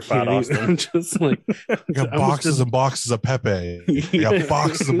Joker-fied Austin. I'm just like, I got boxes and boxes of Pepe. I got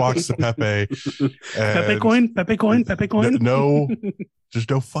boxes and boxes of Pepe. Pepe coin. No, there's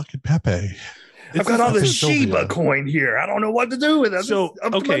no fucking Pepe. I've got all this Shiba coin here. I don't know what to do with it. So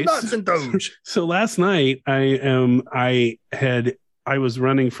okay, nuts and Doge. So last night I was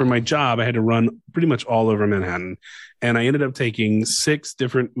running for my job. I had to run pretty much all over Manhattan, and I ended up taking 6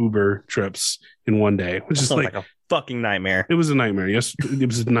 different Uber trips in one day, which is like a fucking nightmare. It was a nightmare. Yes, it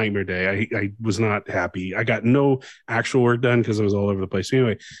was a nightmare day. I was not happy. I got no actual work done because I was all over the place.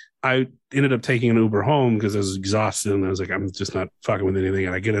 Anyway, I ended up taking an Uber home because I was exhausted and I was like, I'm just not fucking with anything.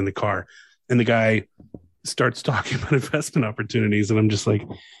 And I get in the car and the guy starts talking about investment opportunities. And I'm just like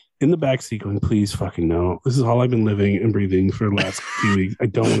in the backseat going, please fucking no. This is all I've been living and breathing for the last few weeks. I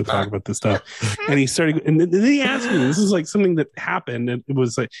don't want to talk about this stuff. And he started, and then he asked me, this is like something that happened. And it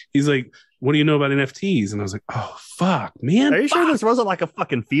was like, he's like, what do you know about NFTs? And I was like, oh, fuck, man. Are you sure this wasn't like a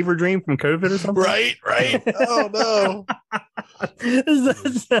fucking fever dream from COVID or something? Right. Oh no.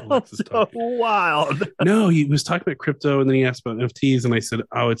 This sounds so wild. No, he was talking about crypto and then he asked about NFTs. And I said,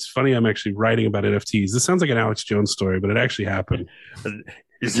 oh, it's funny. I'm actually writing about NFTs. This sounds like an Alex Jones story, but it actually happened.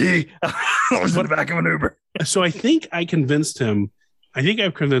 You see, I was in the back of an Uber. So I think I convinced him. I think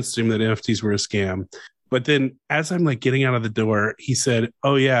I've convinced him that NFTs were a scam. But then as I'm like getting out of the door, he said,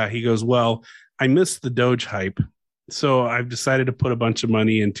 oh, yeah. He goes, well, I missed the Doge hype. So I've decided to put a bunch of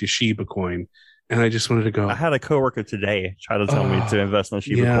money into Shiba coin. And I just wanted to go. I had a coworker today try to tell me to invest in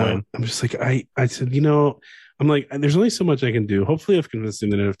Shiba coin. I'm just like, I said, I'm like, there's only so much I can do. Hopefully I've convinced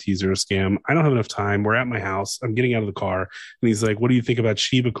him that NFTs are a scam. I don't have enough time. We're at my house. I'm getting out of the car. And he's like, what do you think about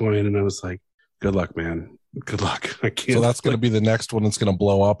Shiba coin? And I was like, good luck, man. Good luck. I can't. So that's going to be the next one that's going to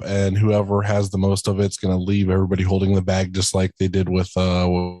blow up, and whoever has the most of it's going to leave everybody holding the bag, just like they did with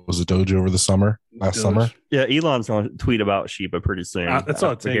what was it, Doge over the last summer. Yeah, Elon's going to tweet about Shiba pretty soon. That's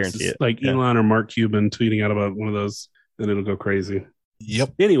all it takes. Guarantee it. Like Elon or Mark Cuban tweeting out about one of those, then it'll go crazy.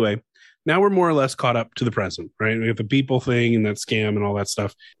 Yep. Anyway, now we're more or less caught up to the present, right? We have the people thing and that scam and all that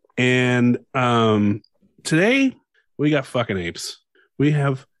stuff. And today we got fucking apes. We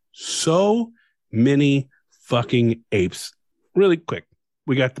have so many fucking apes. Really quick,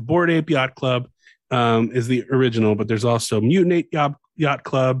 we got the Bored Ape Yacht Club is the original, but there's also Mutant Ape Yacht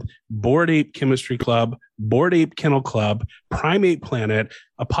Club, Bored Ape Chemistry Club, Bored Ape Kennel Club, Primate Planet,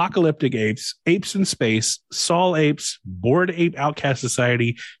 Apocalyptic Apes, Apes in Space, Sol Apes, Bored Ape Outcast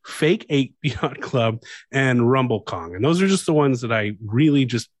Society, Fake Ape Yacht Club, and Rumble Kong. And those are just the ones that I really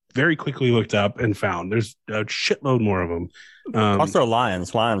just very quickly looked up and found. There's a shitload more of them. Also,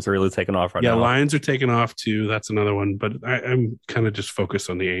 lions are really taking off right now. Yeah, lions are taking off too. That's another one. But I'm kind of just focused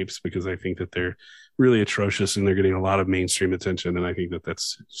on the apes because I think that they're really atrocious and they're getting a lot of mainstream attention. And I think that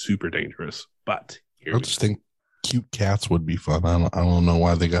that's super dangerous. But I just think cute cats would be fun. I don't know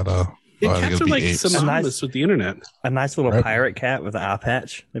why they gotta. Cats are like synonymous with the internet. A nice little pirate cat with an eye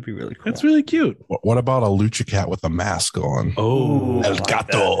patch. That'd be really cool. That's really cute. What about a lucha cat with a mask on? Oh, El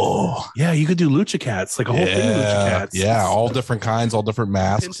Gato. Yeah, you could do lucha cats, like a whole thing of lucha cats. Yeah, all different kinds, all different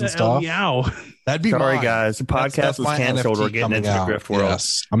masks and stuff. Meow. That'd be sorry, mine. guys. The podcast was canceled. We're getting into the Grift world.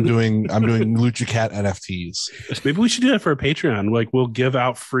 Yes, I'm doing lucha cat NFTs. Maybe we should do that for a Patreon. Like we'll give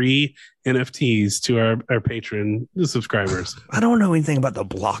out free NFTs to our patron subscribers. I don't know anything about the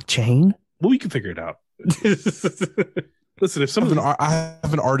blockchain. Well, we can figure it out. Listen, if I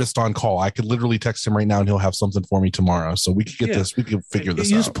have an artist on call, I could literally text him right now and he'll have something for me tomorrow. So we could get this. We could figure this out.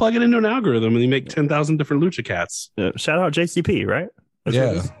 You just plug it into an algorithm and you make 10,000 different lucha cats. Shout out JCP, right?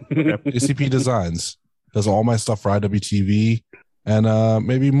 That's JCP Designs does all my stuff for IWTV and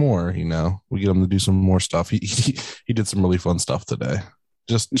maybe more. We get him to do some more stuff. He did some really fun stuff today,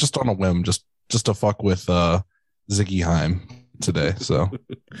 just on a whim, just to fuck with Ziggy Heim today. So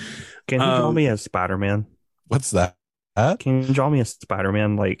can you draw me as Spider-Man? What's that? Can you draw me a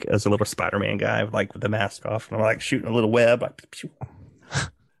Spider-Man, like as a little Spider-Man guy, like with the mask off, and I'm like shooting a little web? Like,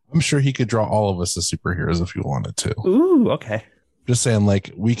 I'm sure he could draw all of us as superheroes if he wanted to. Ooh, okay. Just saying,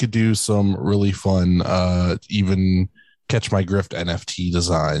 like we could do some really fun, even Catch My Grift NFT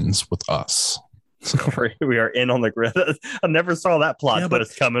designs with us. So. We are in on the grid. I never saw that plot, but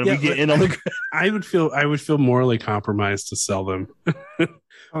it's coming. We get in on the grid. I would feel morally compromised to sell them.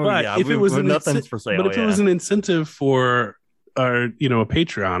 But if it was nothing's for sale, but if it was an incentive for a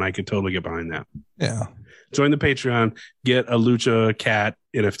Patreon, I could totally get behind that. Yeah, join the Patreon, get a Lucha Cat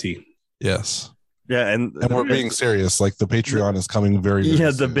NFT. Yes. Yeah, and we're being serious. Like the Patreon is coming very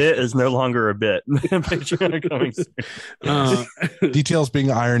the soon. bit is no longer a bit. Patreon coming soon. Details being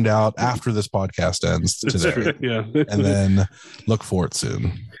ironed out after this podcast ends today. Yeah, and then look for it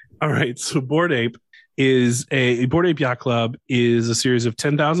soon. All right, so Bored Ape Yacht Club is a series of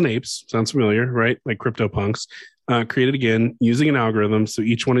 10,000 apes. Sounds familiar, right? Like CryptoPunks. Created again using an algorithm, so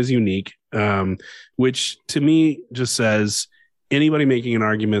each one is unique. Which to me just says anybody making an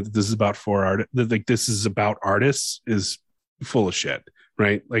argument that this is about this is about artists is full of shit,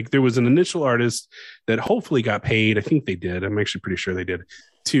 right? Like there was an initial artist that hopefully got paid. I think they did. I'm actually pretty sure they did,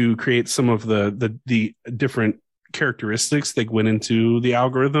 to create some of the different characteristics that went into the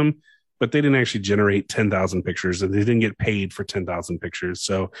algorithm, but they didn't actually generate 10,000 pictures and they didn't get paid for 10,000 pictures.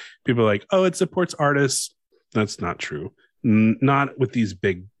 So people are like, oh, it supports artists. That's not true. not with these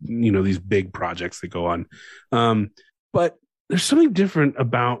big, these big projects that go on. But there's something different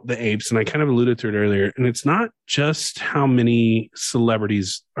about the apes, and I kind of alluded to it earlier, and it's not just how many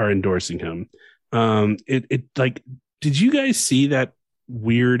celebrities are endorsing him. It like, did you guys see that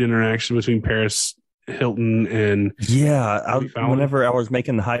weird interaction between Paris Hilton and whenever I was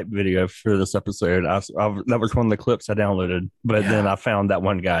making the hype video for this episode, that was one of the clips I downloaded, but then I found that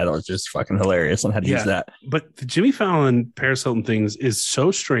one guy that was just fucking hilarious and had to use that. But the Jimmy Fallon Paris Hilton things is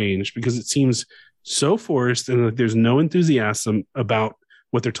so strange because it seems so forced and like there's no enthusiasm about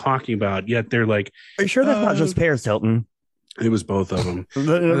what they're talking about, yet they're like, are you sure that's not just Paris Hilton? It was both of them.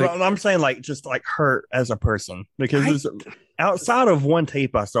 I'm saying like just like her as a person, because outside of one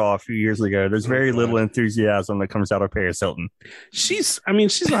tape I saw a few years ago, there's very little enthusiasm that comes out of Paris Hilton. She's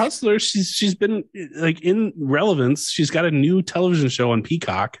a hustler. She's been like in relevance. She's got a new television show on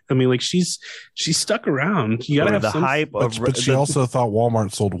Peacock. I mean, like she's stuck around. You gotta have the hype of, but she also thought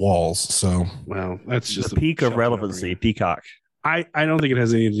Walmart sold walls. So well, that's just the peak of relevancy. Peacock. I don't think it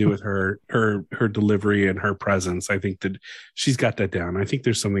has anything to do with her delivery and her presence. I think that she's got that down. I think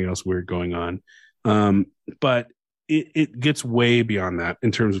there's something else weird going on. But it gets way beyond that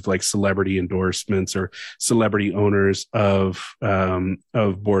in terms of like celebrity endorsements or celebrity owners of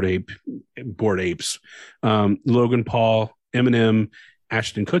Bored Apes. Logan Paul, Eminem,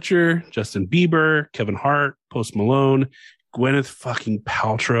 Ashton Kutcher, Justin Bieber, Kevin Hart, Post Malone, Gwyneth fucking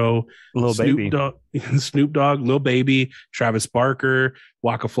Paltrow, Snoop Dogg, Lil Baby, Travis Barker,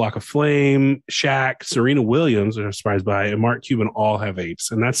 Waka Flocka Flame, Shaq, Serena Williams, which I'm surprised by, and Mark Cuban all have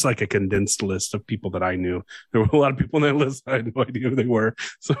apes. And that's like a condensed list of people that I knew. There were a lot of people on that list. I had no idea who they were.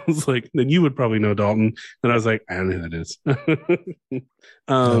 So I was like, then you would probably know Dalton. And I was like, I don't know who that is.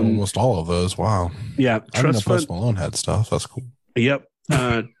 Almost all of those. Wow. Yeah. I didn't know Post Malone had stuff. That's cool. Yep.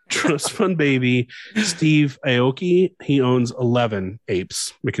 Trust Fund Baby, Steve Aoki, he owns 11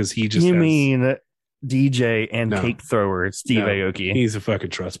 apes because he just mean DJ and cake thrower Steve Aoki? He's a fucking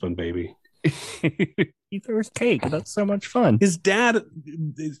Trust Fund Baby. He throws cake. That's so much fun. His dad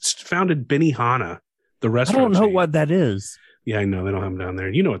founded Benihana, the restaurant. I don't know chain. What that is. Yeah, I know they don't have them down there.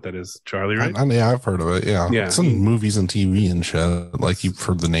 You know what that is, Charlie, right? Yeah, I've heard of it. Yeah, it's in movies and TV and shit. Like you've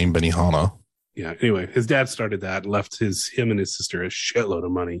heard the name Benihana. Yeah. Anyway, his dad started that, left him and his sister a shitload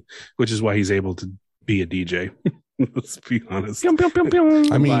of money, which is why he's able to be a DJ. Let's be honest. Pew, pew, pew,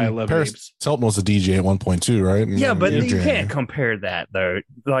 pew. I mean, Paris Hilton was a DJ at one point too, right? Yeah, but you can't compare that though.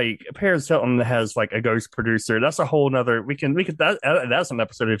 Like Paris Hilton has like a ghost producer. That's a whole nother. We could. That's an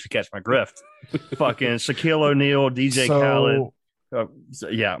episode if you catch my grift. Fucking Shaquille O'Neal, DJ Khaled.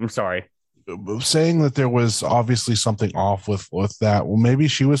 Yeah, I'm sorry. Saying that there was obviously something off with that. Well, maybe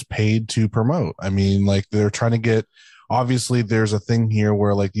she was paid to promote. I mean, like they're trying to get. Obviously, there's a thing here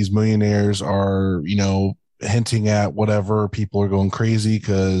where like these millionaires are, hinting at whatever. People are going crazy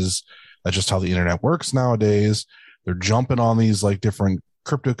because that's just how the internet works nowadays. They're jumping on these like different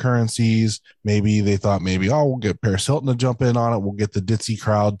cryptocurrencies. Maybe they thought we'll get Paris Hilton to jump in on it. We'll get the ditzy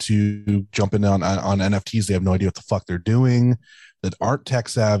crowd to jump in on NFTs. They have no idea what the fuck they're doing, that aren't tech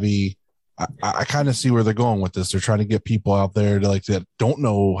savvy. I kind of see where they're going with this. They're trying to get people out there to like that don't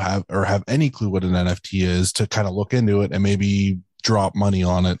know have any clue what an NFT is to kind of look into it and maybe drop money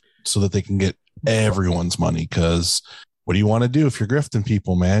on it so that they can get everyone's money. Because what do you want to do if you're grifting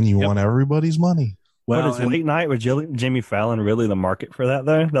people, man? You want everybody's money. Well, is late night with Jimmy Fallon really the market for that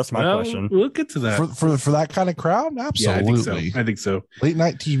though? That's my question. We'll get to that for that kind of crowd. Absolutely, yeah, I think so. Late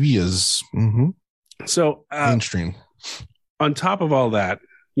night TV is so mainstream. On top of all that,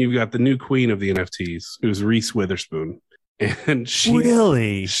 you've got the new queen of the NFTs, who's Reese Witherspoon. And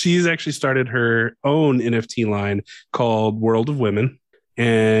she's actually started her own NFT line called World of Women.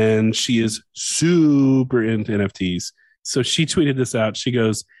 And she is super into NFTs. So she tweeted this out. She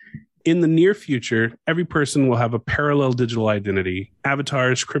goes, in the near future, every person will have a parallel digital identity.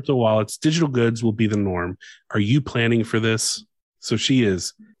 Avatars, crypto wallets, digital goods will be the norm. Are you planning for this? So she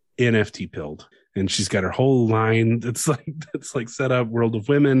is NFT pilled. And she's got her whole line that's like set up. World of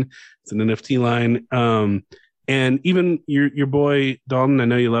Women. It's an NFT line. And even your boy Dalton, I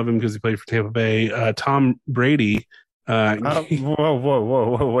know you love him because he played for Tampa Bay. Tom Brady.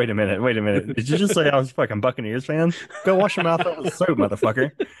 Whoa! Wait a minute! Did you just say I was a fucking Buccaneers fan? Go wash your mouth out with soap,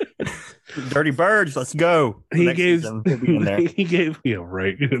 motherfucker! Dirty Birds, let's go. He gave, yeah,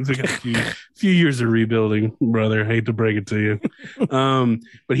 right. It's like a few years of rebuilding, brother. I hate to break it to you,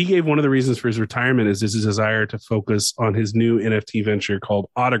 but he gave one of the reasons for his retirement is his desire to focus on his new NFT venture called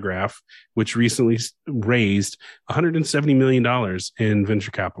Autograph, which recently raised $170 million in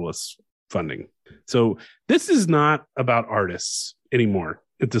venture capitalist funding. So this is not about artists anymore.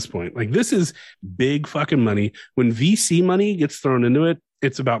 at this point. Like, this is big fucking money. When VC money gets thrown into it,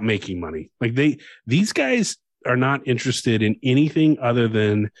 it's about making money. Like, these guys are not interested in anything other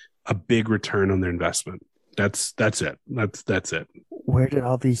than a big return on their investment. That's it. That's it. Where did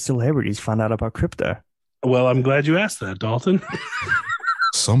all these celebrities find out about crypto? Well, I'm glad you asked that, Dalton.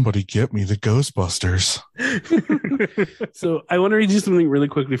 Somebody get me the Ghostbusters. So I want to read you something really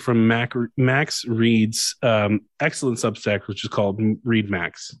quickly from Max Reed's excellent Substack, which is called Read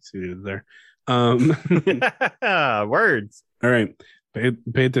Max. See there. Words. All right.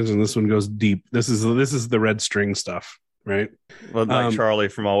 Pay attention. This one goes deep. This is the red string stuff, right? Well, like Charlie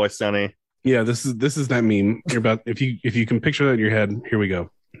from Always Sunny. Yeah, this is that meme. You're about if you can picture that in your head, here we go.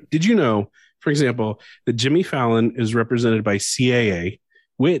 Did you know, for example, that Jimmy Fallon is represented by CAA,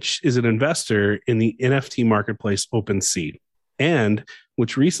 which is an investor in the NFT marketplace OpenSea, and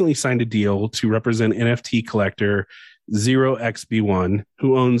which recently signed a deal to represent NFT collector 0xB1,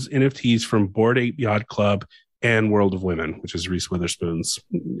 who owns NFTs from Bored Ape Yacht Club and World of Women, which is Reese Witherspoon's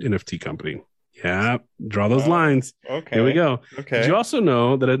NFT company. Yeah, draw those lines. Okay. Here we go. Okay. Did you also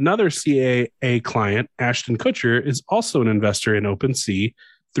know that another CAA client, Ashton Kutcher, is also an investor in OpenSea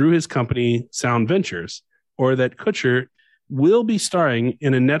through his company Sound Ventures, or that Kutcher will be starring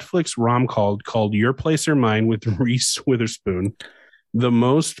in a Netflix rom-com called Your Place or Mine with Reese Witherspoon, the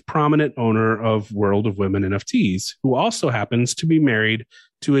most prominent owner of World of Women NFTs, who also happens to be married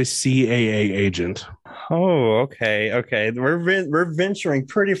to a CAA agent. Oh, okay. We're venturing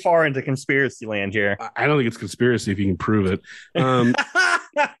pretty far into conspiracy land here. I don't think it's conspiracy if you can prove it.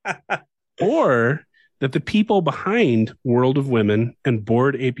 Or that the people behind World of Women and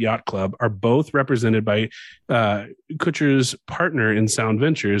Bored Ape Yacht Club are both represented by Kutcher's partner in Sound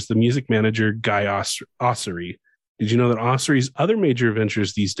Ventures, the music manager Guy Ossery. Did you know that Ossery's other major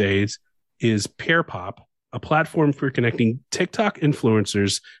ventures these days is Pear Pop, a platform for connecting TikTok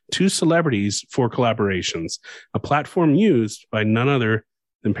influencers to celebrities for collaborations, a platform used by none other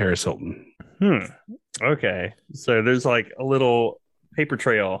than Paris Hilton. Okay. So there's like a little paper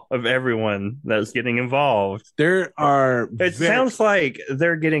trail of everyone that's getting involved. There are... Sounds like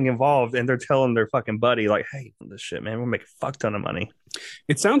they're getting involved and they're telling their fucking buddy, like, hey, this shit, man, we'll make a fuck ton of money.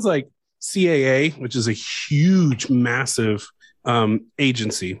 It sounds like CAA, which is a huge, massive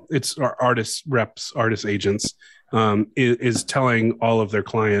agency. It's our artist agents, is telling all of their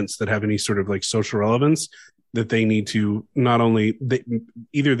clients that have any sort of like social relevance that they need to not only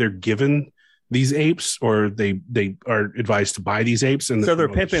either they're given these apes or they are advised to buy these apes, and so they're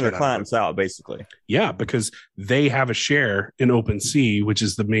pimping their clients out basically. Yeah, because they have a share in OpenSea, which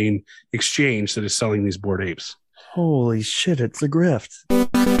is the main exchange that is selling these Bored Apes. Holy shit, it's a grift.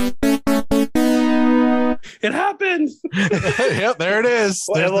 It happened. Yep, there it is.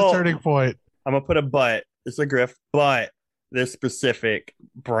 There's the turning point. I'm gonna put a but. It's a grift, but this specific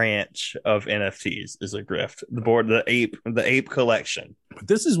branch of NFTs is a grift. The ape collection. But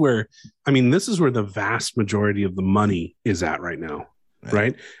this is where the vast majority of the money is at right now,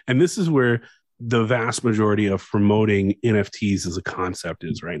 right? And this is where the vast majority of promoting NFTs as a concept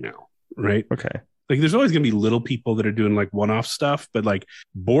is right now, right? Okay. Like, there's always going to be little people that are doing like one-off stuff, but like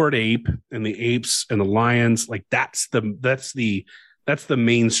Bored Ape and the apes and the lions, like that's the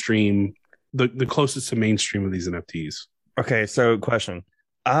mainstream, the closest to mainstream of these NFTs. Okay, so question.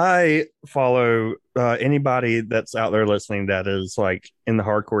 I follow anybody that's out there listening that is like in the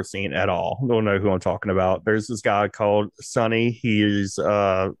hardcore scene at all. They'll know who I'm talking about. There's this guy called Sonny. He's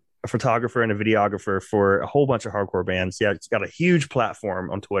a photographer and a videographer for a whole bunch of hardcore bands. Yeah, he's got a huge platform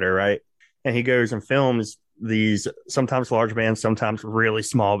on Twitter, right? And he goes and films these sometimes large bands, sometimes really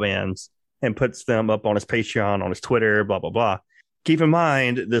small bands, and puts them up on his Patreon, on his Twitter, blah, blah, blah. Keep in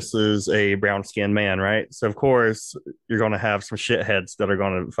mind, this is a brown-skinned man, right? So, of course, you're going to have some shitheads that are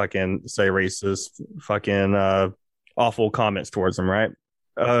going to fucking say racist, fucking awful comments towards him, right?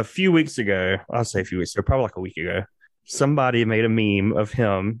 A few weeks ago, I'll say a few weeks ago, probably like a week ago, somebody made a meme of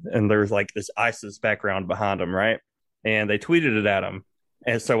him, and there's like this ISIS background behind him, right? And they tweeted it at him.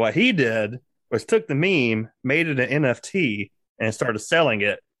 And so what he did was took the meme, made it an NFT, and started selling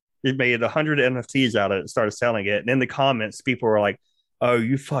it. He made 100 NFTs out of it and started selling it. And in the comments, people were like, oh,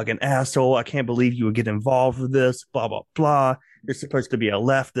 you fucking asshole. I can't believe you would get involved with this, blah, blah, blah. You're supposed to be a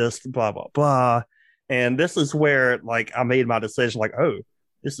leftist, blah, blah, blah. And this is where, like, I made my decision, like, oh,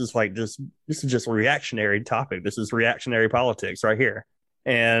 this is just a reactionary topic. This is reactionary politics right here.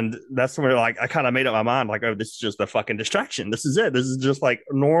 And that's where, like, I kind of made up my mind, like, oh, this is just a fucking distraction. This is it. This is just like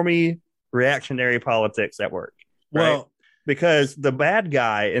normie reactionary politics at work. Right? Well, because the bad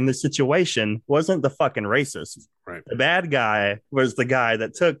guy in the situation wasn't the fucking racist. Right. The bad guy was the guy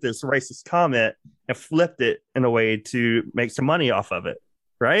that took this racist comment and flipped it in a way to make some money off of it.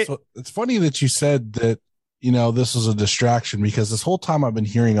 right? So it's funny that you said that, this was a distraction, because this whole time I've been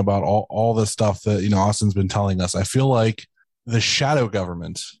hearing about all this stuff that, Austin's been telling us. I feel like the shadow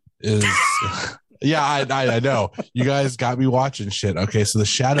government is, yeah, I know. You guys got me watching shit. Okay. So the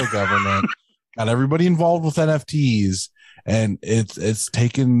shadow government got everybody involved with NFTs, and it's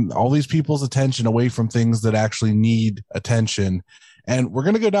taken all these people's attention away from things that actually need attention. And we're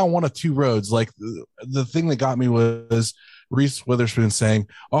going to go down one of two roads. Like the thing that got me was Reese Witherspoon saying,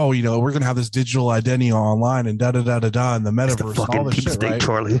 "Oh, we're going to have this digital identity online and da da da da da in the metaverse and all this shit." Right?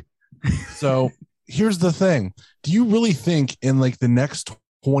 Charlie. So here's the thing: do you really think in like the next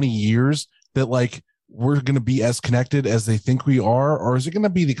 20 years that like we're going to be as connected as they think we are, or is it going to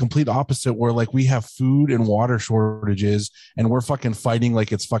be the complete opposite, where like we have food and water shortages and we're fucking fighting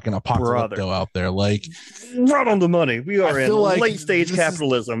like it's fucking apocalypto out there? Like, right on the money. We are in like late stage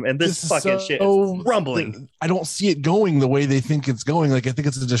capitalism, and this fucking shit so is rumbling. I don't see it going the way they think it's going. Like, I think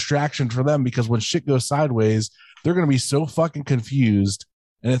it's a distraction for them, because when shit goes sideways, they're going to be so fucking confused.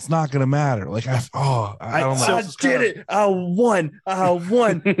 And it's not going to matter. Like, I don't know. I did it. I won. I'm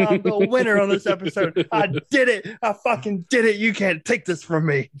the winner on this episode. I did it. I fucking did it. You can't take this from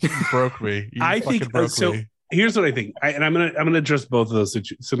me. You broke me. I think so. Here's what I think, and I'm gonna address both of those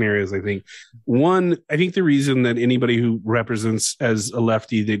scenarios. I think I think the reason that anybody who represents as a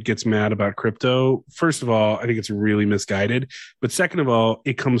lefty that gets mad about crypto, first of all, I think it's really misguided. But second of all,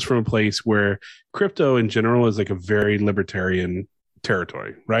 it comes from a place where crypto in general is like a very libertarian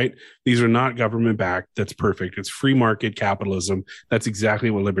territory, right? These are not government backed. That's perfect. It's free market capitalism. That's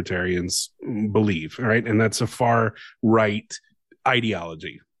exactly what libertarians believe, right? And that's a far right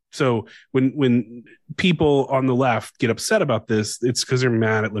ideology. So when people on the left get upset about this, it's because they're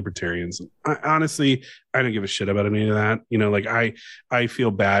mad at libertarians. Honestly, I don't give a shit about any of that. Like I feel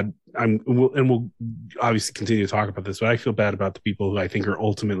bad. We'll obviously continue to talk about this, but I feel bad about the people who I think are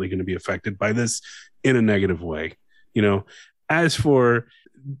ultimately going to be affected by this in a negative way. As for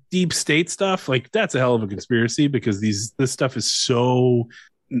deep state stuff, like that's a hell of a conspiracy, because this stuff is so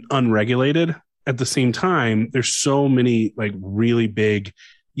unregulated. At the same time, there's so many like really big,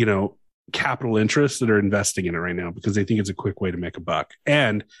 capital interests that are investing in it right now because they think it's a quick way to make a buck.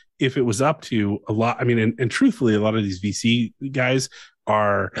 And if it was up to a lot, and truthfully, a lot of these VC guys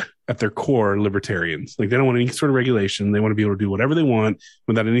are at their core libertarians. Like they don't want any sort of regulation. They want to be able to do whatever they want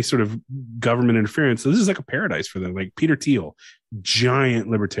without any sort of government interference. So this is like a paradise for them. Like Peter Thiel, giant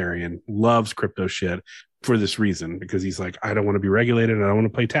libertarian, loves crypto shit for this reason, because he's like, I don't want to be regulated. I don't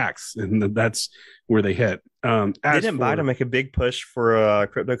want to pay tax. And that's where they hit. Didn't Biden make a big push for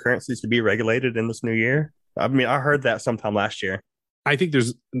cryptocurrencies to be regulated in this new year? I heard that sometime last year. I think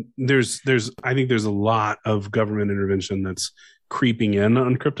there's a lot of government intervention that's creeping in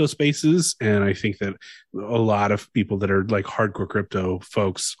on crypto spaces, and I think that a lot of people that are like hardcore crypto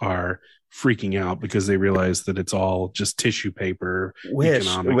folks are freaking out because they realize that it's all just tissue paper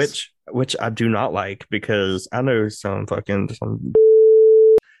economics. Which I do not like, because I know some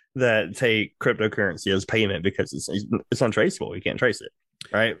that take cryptocurrency as payment because it's untraceable. You can't trace it,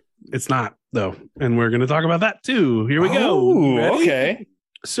 right? It's not, though, and we're going to talk about that too. Here we go. Ready? Okay.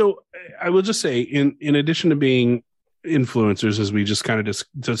 So I will just say, in addition to being influencers, as we just kind of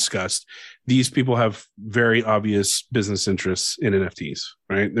discussed, these people have very obvious business interests in NFTs,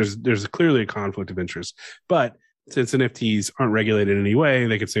 right? There's clearly a conflict of interest, but since NFTs aren't regulated in any way,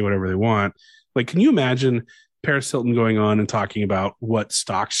 they can say whatever they want. Like, can you imagine Paris Hilton going on and talking about what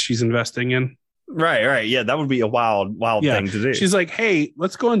stocks she's investing in? Right. Yeah, that would be a wild thing to do. She's like, hey,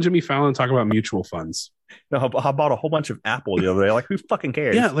 let's go on Jimmy Fallon and talk about mutual funds. No, I bought a whole bunch of Apple the other day. Like, who fucking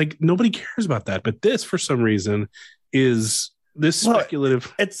cares? Yeah, like nobody cares about that. But this, for some reason, is this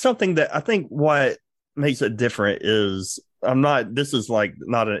speculative. It's something that I think what makes it different is this is like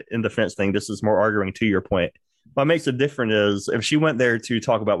not an in defense thing. This is more arguing to your point. What makes it different is if she went there to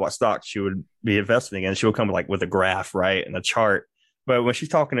talk about what stocks she would be investing in, she would come like with a graph, right, and a chart. But when she's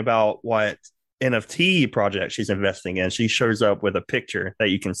talking about what NFT project she's investing in, she shows up with a picture that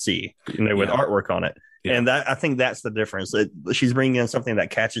you can see, with artwork on it. Yeah. And I think that's the difference. She's bringing in something that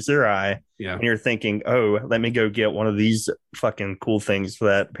catches their eye. Yeah. And you're thinking, oh, let me go get one of these fucking cool things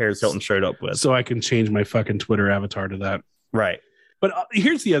that Paris Hilton showed up with. So I can change my fucking Twitter avatar to that. Right. But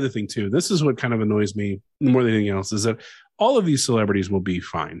here's the other thing, too. This is what kind of annoys me more than anything else, is that all of these celebrities will be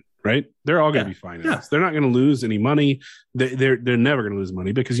fine, right? They're all going to be fine. Yeah. They're not going to lose any money. They're never going to lose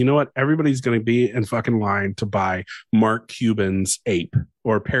money, because you know what? Everybody's going to be in fucking line to buy Mark Cuban's ape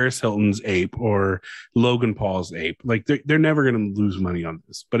or Paris Hilton's ape or Logan Paul's ape. Like they're never going to lose money on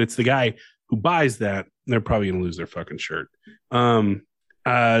this. But it's the guy who buys that, they're probably going to lose their fucking shirt. So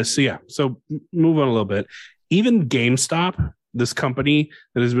move on a little bit. Even GameStop this company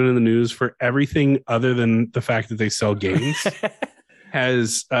that has been in the news for everything other than the fact that they sell games,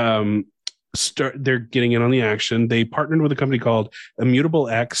 has they're getting in on the action. They partnered with a company called Immutable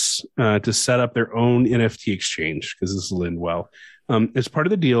X to set up their own NFT exchange, because this is Lindwell. As part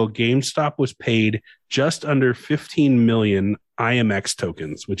of the deal, GameStop was paid just under 15 million IMX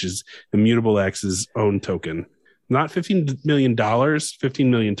tokens, which is Immutable X's own token. Not $15 million,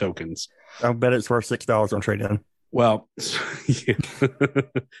 15 million tokens. I bet it's worth $6 on trade-in. Well, yeah.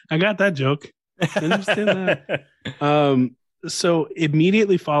 I got that joke. I understand that. So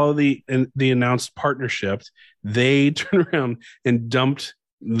immediately follow the announced partnership, they turned around and dumped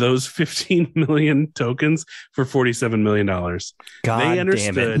those 15 million tokens for $47 million. They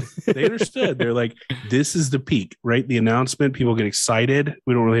understood. They understood. They're like, this is the peak, right? The announcement, people get excited.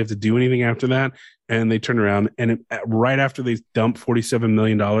 We don't really have to do anything after that. And they turn around, and right after they dump $47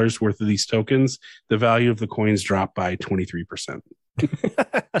 million worth of these tokens, the value of the coins dropped by 23%.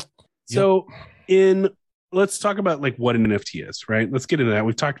 So let's talk about like what an NFT is, right? Let's get into that.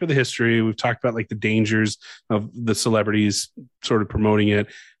 We've talked about the history. We've talked about like the dangers of the celebrities sort of promoting it.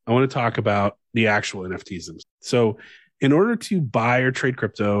 I want to talk about the actual NFTs. So in order to buy or trade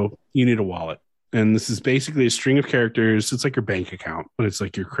crypto, you need a wallet. And this is basically a string of characters. It's like your bank account, but it's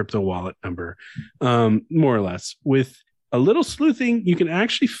like your crypto wallet number, more or less. With a little sleuthing, you can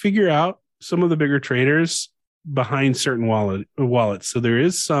actually figure out some of the bigger traders behind certain wallets. So there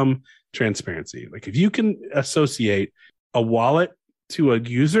is some transparency. Like if you can associate a wallet to a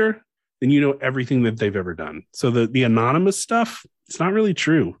user, then you know everything that they've ever done. So the anonymous stuff, it's not really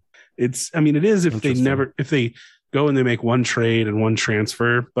true. It is if they go and they make one trade and one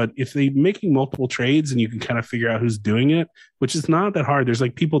transfer, but if they're making multiple trades and you can kind of figure out who's doing it, which is not that hard. There's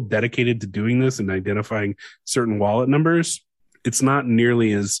like people dedicated to doing this and identifying certain wallet numbers. It's not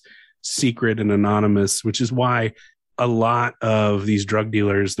nearly as secret and anonymous, which is why a lot of these drug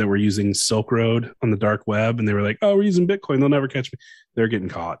dealers that were using Silk Road on the dark web, and they were like, oh, we're using Bitcoin, they'll never catch me. They're getting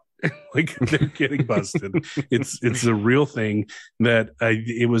caught. Like they're getting busted. It's a real thing that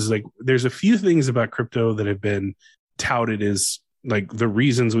it was like, there's a few things about crypto that have been touted as like the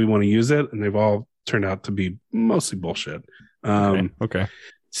reasons we want to use it, and they've all turned out to be mostly bullshit. Okay.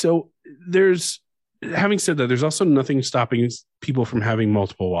 So having said that, there's also nothing stopping people from having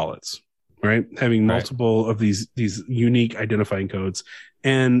multiple wallets, right? Having multiple of these unique identifying codes.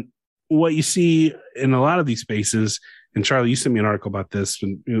 And what you see in a lot of these spaces, and Charlie, you sent me an article about this,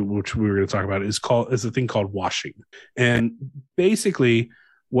 which we were going to talk about, is a thing called washing. And basically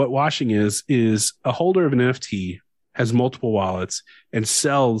what washing is a holder of an NFT has multiple wallets and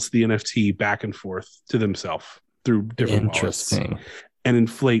sells the NFT back and forth to themselves through different wallets and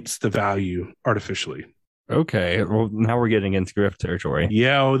inflates the value artificially. Okay. Well, now we're getting into grift territory.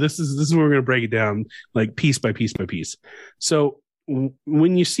 Yeah. This is where we're going to break it down like piece by piece by piece. So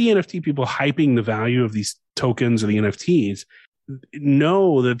when you see NFT people hyping the value of these tokens or the NFTs,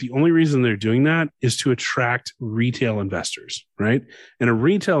 know that the only reason they're doing that is to attract retail investors, right? And a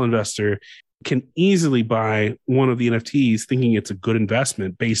retail investor can easily buy one of the NFTs thinking it's a good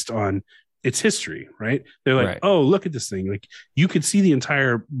investment based on its history, right? They're like, oh, look at this thing. Like you could see the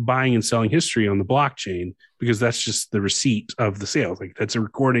entire buying and selling history on the blockchain because that's just the receipt of the sales. Like that's a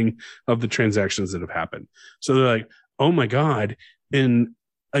recording of the transactions that have happened. So they're like, oh my God, in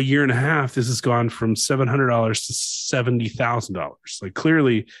a year and a half, this has gone from $700 to $70,000. Like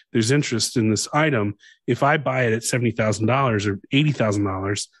clearly there's interest in this item. If I buy it at $70,000 or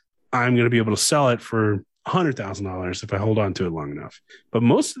 $80,000, I'm going to be able to sell it for $100,000 if I hold on to it long enough. But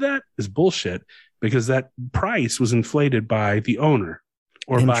most of that is bullshit because that price was inflated by the owner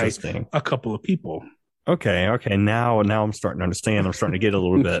or by a couple of people. Okay. Now I'm starting to understand. I'm starting to get a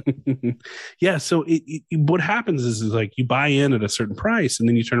little bit. Yeah. So what happens is like you buy in at a certain price and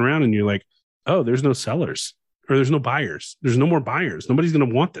then you turn around and you're like, oh, there's no sellers or there's no buyers. There's no more buyers. Nobody's going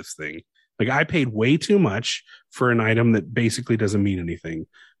to want this thing. Like I paid way too much for an item that basically doesn't mean anything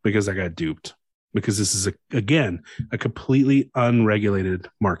because I got duped. Because this is, again, a completely unregulated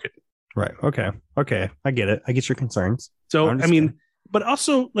market. Right. Okay. I get it. I get your concerns. So, I mean, but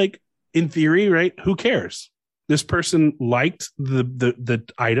also, like, in theory, right, who cares? This person liked the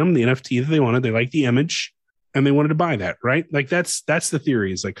item, the NFT that they wanted. They liked the image, and they wanted to buy that, right? Like, that's the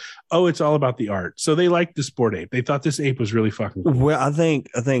theory. It's like, oh, it's all about the art. So they liked this Bored Ape. They thought this ape was really fucking cool. Well, I think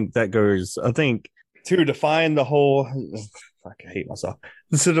to define the whole... I hate myself.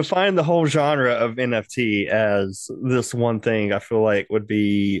 To define the whole genre of NFT as this one thing, I feel like would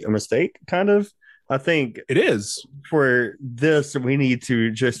be a mistake, kind of. I think it is. For this, we need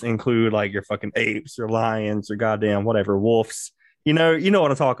to just include like your fucking apes or lions or goddamn whatever, wolves You know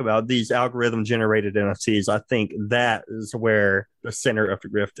what I talk about, these algorithm generated NFTs. I think that is where the center of the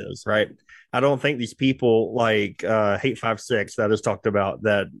grift is, right? I don't think these people like Hate56 that has talked about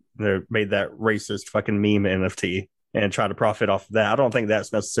that, made that racist fucking meme NFT and try to profit off of that. I don't think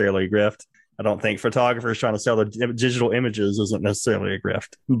that's necessarily a grift. I don't think photographers trying to sell the digital images isn't necessarily a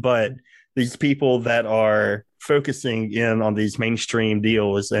grift. But these people that are focusing in on these mainstream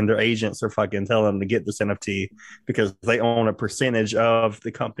deals and their agents are fucking telling them to get this NFT because they own a percentage of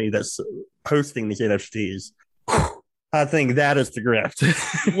the company that's hosting these NFTs. I think that is the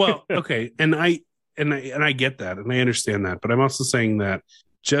grift. Well, okay, and I get that, and I understand that, but I'm also saying that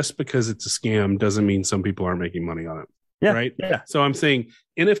just because it's a scam doesn't mean some people aren't making money on it. Yeah, right. Yeah. So I'm saying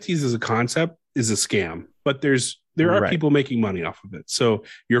NFTs as a concept is a scam, but there are people making money off of it. So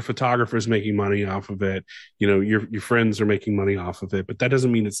your photographer's making money off of it. You know, your friends are making money off of it, but that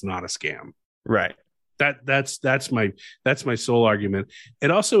doesn't mean it's not a scam. Right. That's my sole argument. It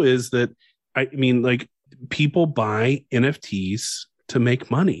also is that, I mean, like, people buy NFTs to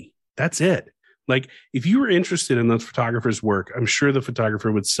make money. That's it. Like, if you were interested in those photographers' work, I'm sure the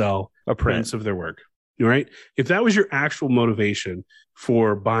photographer would sell A print. prints of their work. Right? If that was your actual motivation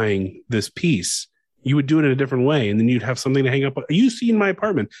for buying this piece, you would do it in a different way, and then you'd have something to hang up. You see in my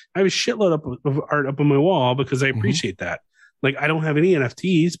apartment, I have a shitload of art up on my wall because I appreciate that. Like, I don't have any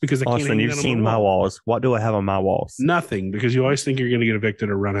NFTs because I can't. Austin, you've seen my walls. What do I have on my walls? Nothing, because you always think you're going to get evicted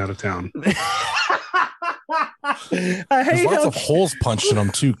or run out of town. I There's hate lots how- of holes punched in them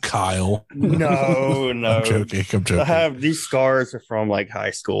too, Kyle. No. I'm joking. I have these scars are from like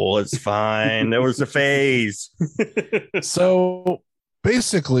high school. It's fine. It was a phase. So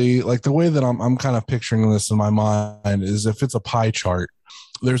basically, like, the way that I'm kind of picturing this in my mind is, if it's a pie chart,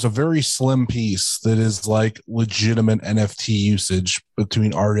 there's a very slim piece that is like legitimate NFT usage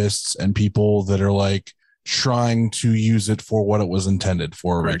between artists and people that are like trying to use it for what it was intended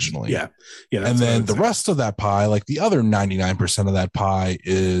for originally. Yeah. And then the rest of that pie, like the other 99% of that pie,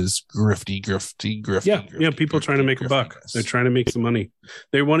 is grifty. Yeah. People trying to make a buck. They're trying to make some money.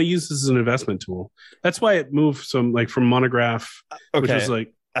 They want to use this as an investment tool. That's why it moved from Monograph, which Okay. was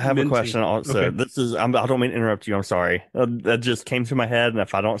like, I have minty. a question also. Okay. This is I don't mean to interrupt you. I'm sorry. That just came to my head, and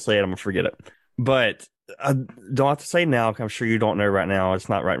if I don't say it, I'm gonna forget it. But I don't have to say now, 'cause I'm sure you don't know right now. It's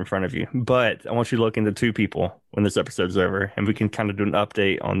not right in front of you. But I want you to look into two people when this episode's over, and we can kind of do an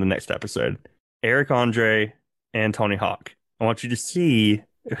update on the next episode. Eric Andre and Tony Hawk. I want you to see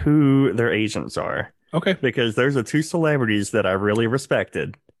who their agents are, Okay. because those are two celebrities that I really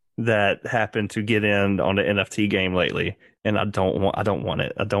respected that happened to get in on the NFT game lately. And I don't want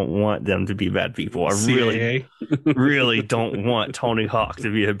it. I don't want them to be bad people. I really, CAA. really don't want Tony Hawk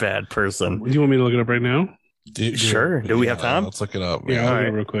to be a bad person. Do you want me to look it up right now? Sure. Do we have time? Let's look it up. Yeah, man. I'll All do it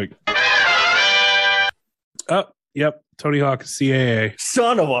right. real quick. Oh, yep. Tony Hawk, CAA.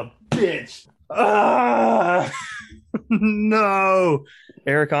 Son of a bitch. Ah, no.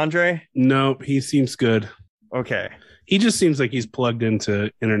 Eric Andre? Nope, he seems good. Okay. He just seems like he's plugged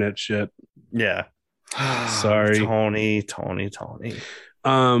into internet shit. Yeah. Sorry. Tony.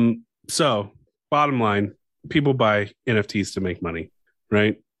 So bottom line, people buy NFTs to make money,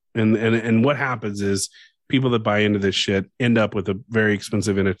 right? And what happens is people that buy into this shit end up with a very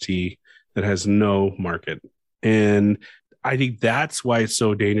expensive NFT that has no market. And I think that's why it's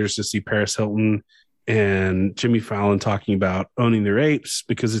so dangerous to see Paris Hilton and Jimmy Fallon talking about owning their apes,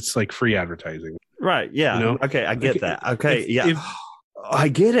 because it's like free advertising, Right. Yeah. You know? Okay. I get Like, that. Okay. Yeah. if- I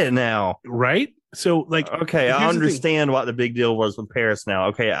get it now. right? So like, Okay. here's I the thing. understand what the big deal was with Paris now.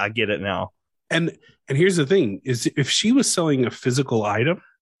 Okay. I get it now. And here's the thing is, if she was selling a physical item,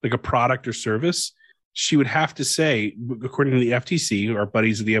 like a product or service, she would have to say, according to the FTC, or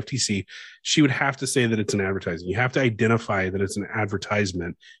buddies of the FTC, she would have to say that it's an advertising. You have to identify that it's an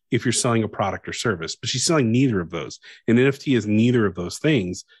advertisement if you're selling a product or service. But she's selling neither of those. An NFT is neither of those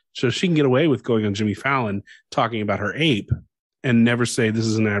things. So she can get away with going on Jimmy Fallon talking about her ape and never say this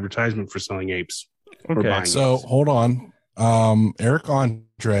is an advertisement for selling apes. Or Okay. buying So apes. hold on. Eric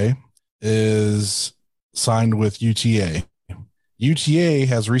Andre is signed with UTA. UTA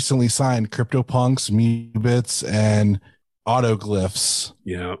has recently signed CryptoPunks, Meebits, and Autoglyphs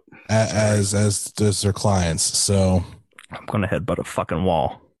Yeah. as their clients. So I'm going to headbutt a fucking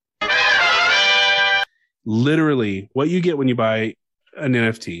wall. Literally, what you get when you buy an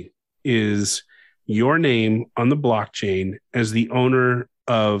NFT is your name on the blockchain as the owner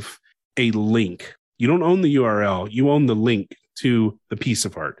of a link. You don't own the URL, you own the link to the piece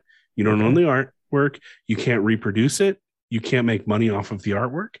of art. You don't Okay. own the artwork. You can't reproduce it. You can't make money off of the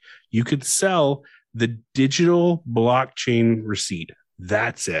artwork. You could sell the digital blockchain receipt.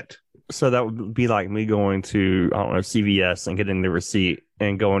 That's it. So that would be like me going to, I don't know, CVS and getting the receipt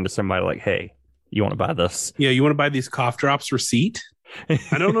and going to somebody like, hey, you want to buy this? Yeah, you want to buy these cough drops receipt?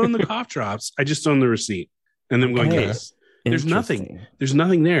 I don't own the cough drops. I just own the receipt. And then going, Okay. yes. There's nothing. Interesting. There's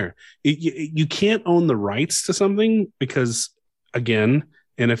nothing there. You can't own the rights to something because, again,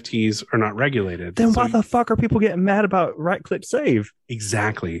 NFTs are not regulated. Then So why the fuck are people getting mad about right click save?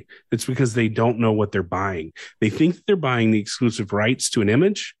 exactly. It's because they don't know what they're buying. They think that they're buying the exclusive rights to an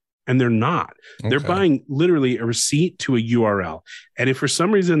image, and they're not. They're Okay. buying literally a receipt to a URL. And if for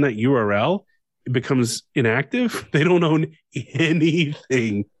some reason that URL becomes inactive, they don't own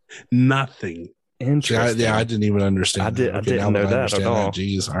anything. Nothing. See, Interesting. I didn't even understand. I didn't now know I that at understand all.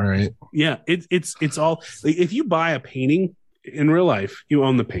 Jeez, all right. Yeah, it's all like, if you buy a painting in real life, you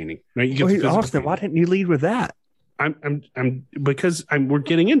own the painting, right? You get the Wait, physical Austin, why painting. didn't you lead with that? We're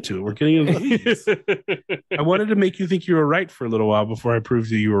getting into it. We're getting into the weeds. I wanted to make you think you were right for a little while before I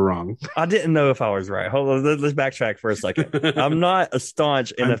proved that you were wrong. I didn't know if I was right. Hold on, let's backtrack for a second. I'm not a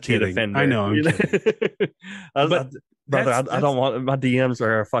staunch I'm NFT kidding. defender. I know, I'm You But brother, I that's- don't want my DMs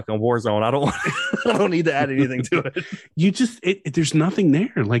are a fucking war zone. I don't want. I don't need to add anything to it. You just there's nothing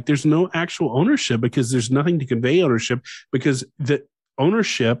there. Like there's no actual ownership because there's nothing to convey ownership because the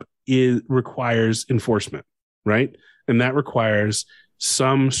ownership requires enforcement, right? And that requires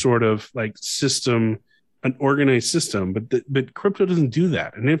some sort of like system, an organized system. But crypto doesn't do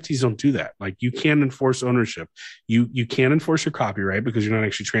that. And NFTs don't do that. Like you can't enforce ownership. You can't enforce your copyright because you're not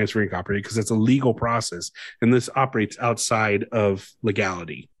actually transferring copyright because it's a legal process. And this operates outside of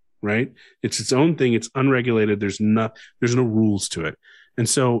legality, right? It's its own thing. It's unregulated. There's no rules to it. And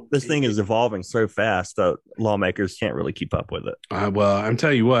so This thing is evolving so fast that lawmakers can't really keep up with it. well, I'm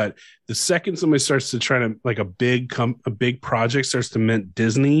telling you what, the second somebody starts to try to like a big project starts to mint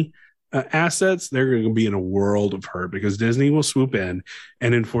Disney assets, they're going to be in a world of hurt because Disney will swoop in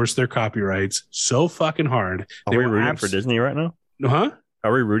and enforce their copyrights so fucking hard. Are we rooting for Disney right now? Huh?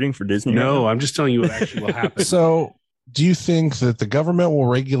 Are we rooting for Disney? right No, now? I'm just telling you what actually will happen. So, do you think that the government will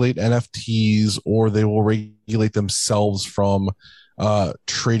regulate NFTs or they will regulate themselves from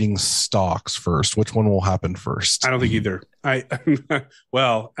trading stocks first? Which one will happen first? I don't think either.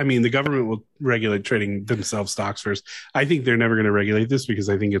 Well, I mean, the government will regulate trading themselves stocks first. I think they're never going to regulate this because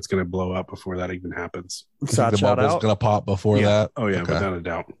I think it's going to blow up before that even happens. You think Side the shout bubble's out. going to pop before Yeah. that? Oh yeah, Okay. without a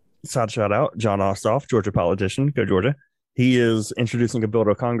doubt. Side shout out. John Ossoff, Georgia politician. Go Georgia. He is introducing a bill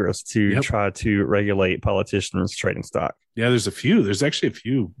to Congress to Yep. try to regulate politicians trading stock. Yeah, there's actually a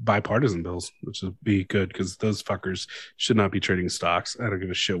few bipartisan bills, which would be good because those fuckers should not be trading stocks. I don't give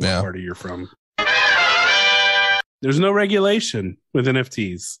a shit what Yeah. party you're from. There's no regulation with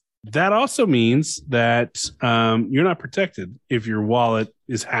NFTs. That also means that you're not protected if your wallet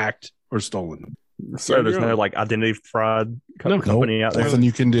is hacked or stolen. So You're there's your no own. like identity fraud No. company out there. Nothing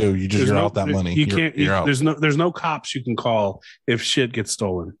you can do. You just you're out that money. You You're- can't. You're out. There's no cops you can call if shit gets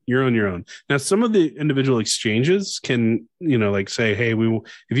stolen. You're on your own. Now, some of the individual exchanges can, like say, hey,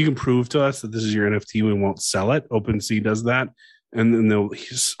 if you can prove to us that this is your NFT, we won't sell it. OpenSea does that, and then they'll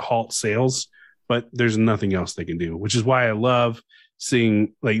halt sales. But there's nothing else they can do, which is why I love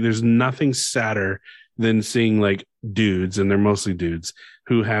seeing like there's nothing sadder than seeing like dudes, and they're mostly dudes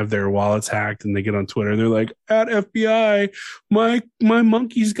who have their wallets hacked and they get on Twitter. They're like, at FBI, my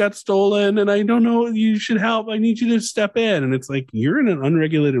monkeys got stolen and I don't know, you should help. I need you to step in. And it's like, you're in an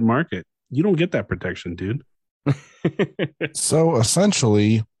unregulated market. You don't get that protection, dude. So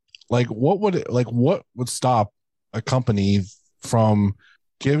essentially, what would stop a company from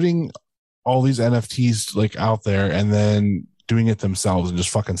giving all these NFTs like out there and then doing it themselves and just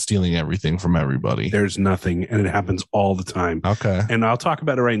fucking stealing everything from everybody? There's nothing, and it happens all the time. Okay. And I'll talk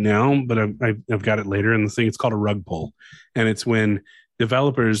about it right now, but I've got it later in the thing. It's called a rug pull. And it's when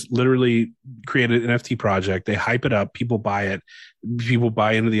developers literally create an NFT project, they hype it up, people buy it, people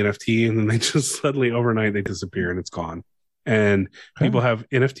buy into the NFT, and then they just suddenly overnight they disappear and it's gone. And people have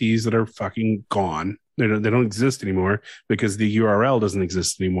NFTs that are fucking gone. They don't exist anymore because the URL doesn't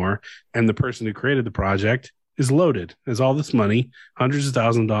exist anymore. And the person who created the project is loaded, has all this money, hundreds of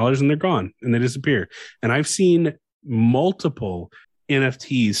thousands of dollars, and they're gone and they disappear. And I've seen multiple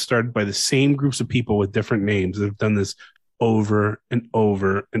NFTs started by the same groups of people with different names that have done this over and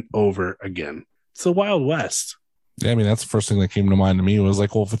over and over again. It's the Wild West. Yeah, I mean that's the first thing that came to mind to me was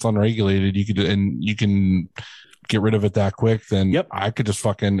like, well, if it's unregulated, you can get rid of it that quick. Then Yep. I could just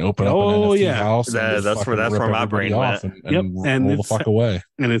fucking open up Oh, an NFT yeah. house. and That- just that's where- fucking that's rip where my everybody brain off went. and Yep, and roll the it's- fuck away.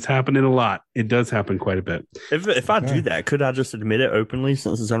 And it's happening a lot. It does happen quite a bit. If I Okay. do that, could I just admit it openly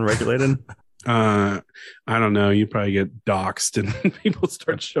since it's unregulated? I don't know. You probably get doxxed and people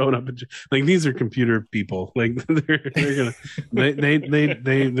start showing up. Like these are computer people. Like they're gonna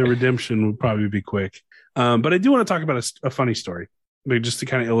the redemption would probably be quick. But I do want to talk about a funny story, like just to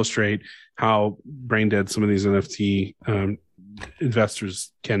kind of illustrate how brain dead some of these NFT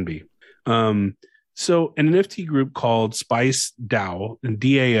investors can be. So an NFT group called Spice DAO, and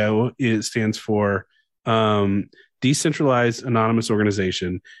DAO stands for Decentralized Anonymous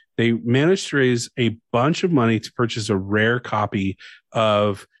Organization. They managed to raise a bunch of money to purchase a rare copy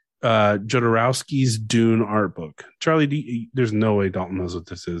of Jodorowsky's Dune art book. Charlie, there's no way Dalton knows what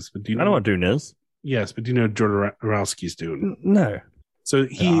this is, but do you know? I know what Dune is. Yes, but do you know Jodorowsky's Dune? No. So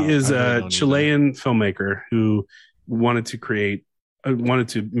he is a Chilean filmmaker who wanted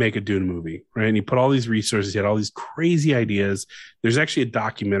to make a Dune movie, right? And he put all these resources, he had all these crazy ideas. There's actually a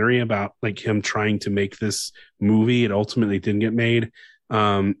documentary about like him trying to make this movie. It ultimately didn't get made.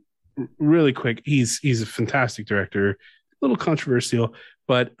 Really quick, he's a fantastic director, a little controversial,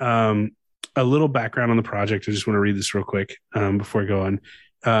 but a little background on the project. I just want to read this real quick before I go on.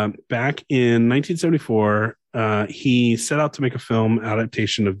 Back in 1974, he set out to make a film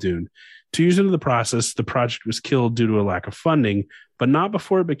adaptation of Dune. 2 years into the process, the project was killed due to a lack of funding, but not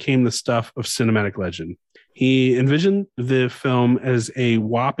before it became the stuff of cinematic legend. He envisioned the film as a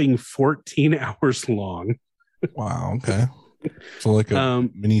whopping 14 hours long. Wow. Okay. So like a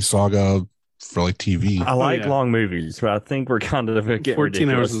mini saga for like TV. I like long movies, but I think we're kind of getting 14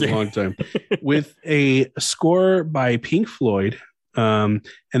 hours is a long time. With a score by Pink Floyd. And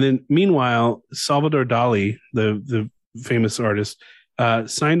then meanwhile, Salvador Dali, the famous artist,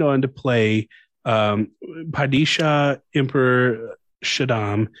 signed on to play Padishah Emperor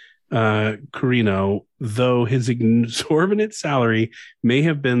Shaddam Corino, though his exorbitant salary may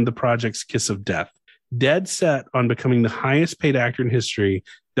have been the project's kiss of death. Dead set on becoming the highest paid actor in history,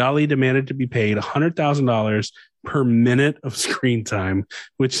 Dali demanded to be paid $100,000 per minute of screen time,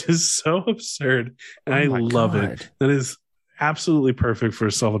 which is so absurd. And I love it. That is absolutely perfect for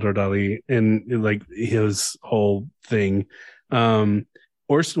Salvador Dali and like his whole thing.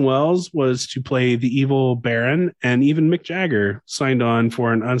 Orson Welles was to play the evil Baron, and even Mick Jagger signed on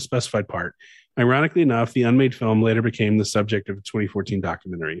for an unspecified part. Ironically enough, the unmade film later became the subject of a 2014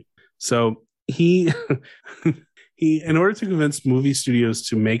 documentary. So he, in order to convince movie studios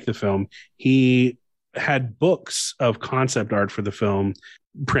to make the film, he had books of concept art for the film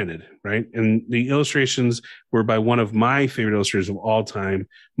printed, right? And the illustrations were by one of my favorite illustrators of all time,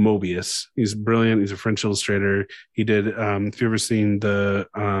 Mobius. He's brilliant. He's a French illustrator. He did, if you've ever seen the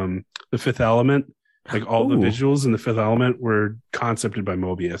Fifth Element, like all the visuals in the Fifth Element were concepted by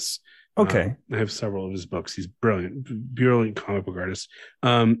Mobius. Okay. I have several of his books. He's brilliant comic book artist.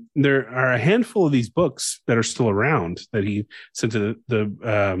 There are a handful of these books that are still around that he sent to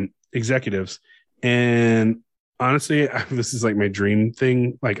the executives. And honestly, this is like my dream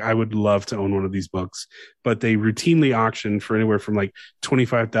thing. Like I would love to own one of these books, but they routinely auction for anywhere from like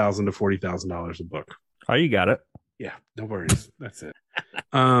 $25,000 to $40,000 a book. Oh, you got it. Yeah, no worries. That's it.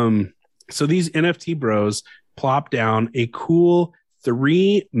 So these NFT bros plop down a cool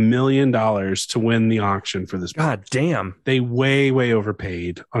 $3 million to win the auction for this book. God damn. They way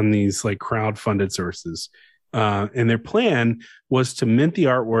overpaid on these like crowd-funded sources. And their plan was to mint the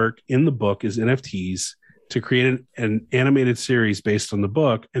artwork in the book as NFTs to create an animated series based on the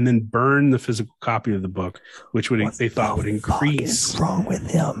book, and then burn the physical copy of the book, which they thought would increase. What is wrong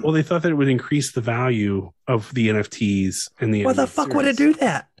with him? Well, they thought that it would increase the value of the NFTs and the. Why the fuck would it do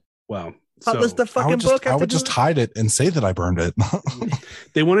that? Well, how does the fucking book? I would just hide it and say that I burned it.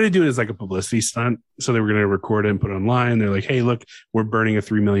 They wanted to do it as like a publicity stunt, so they were going to record it and put it online. They're like, "Hey, look, we're burning a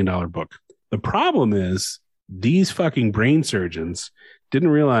 $3 million book." The problem is these fucking brain surgeons didn't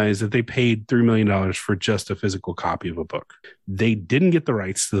realize that they paid $3 million for just a physical copy of a book. They didn't get the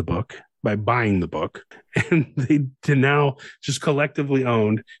rights to the book by buying the book, and they now just collectively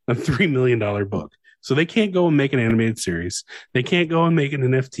owned a $3 million book. So they can't go and make an animated series. They can't go and make an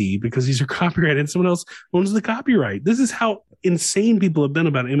NFT because these are copyrighted and someone else owns the copyright. This is how insane people have been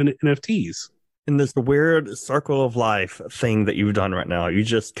about NFTs. In this weird circle of life thing that you've done right now, you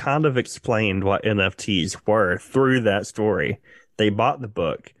just kind of explained what NFTs were through that story. They bought the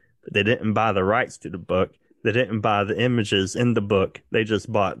book, but they didn't buy the rights to the book. They didn't buy the images in the book. They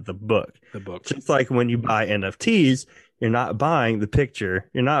just bought the book. The book. Just like when you buy NFTs, you're not buying the picture.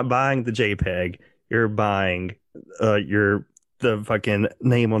 You're not buying the JPEG. You're buying the fucking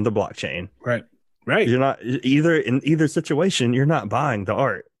name on the blockchain. Right. Right. You're not in either situation. You're not buying the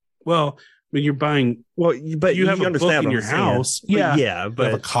art. Well, when you're buying, but you have a understand book in your house. Yeah, you have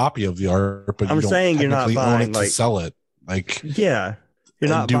a copy of the art, but I'm saying you're not buying to sell it. Like, yeah, You're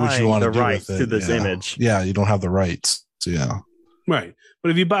not do what you buying want the to do rights with to it. this Yeah. image. Yeah, you don't have the rights. So, yeah. Right.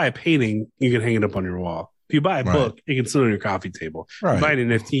 But if you buy a painting, you can hang it up on your wall. If you buy a Right. book, it can sit on your coffee table. If you buy Right. an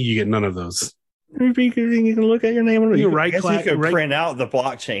NFT, you get none of those. You can look at your name on it. You You right guess you click- could right- print out the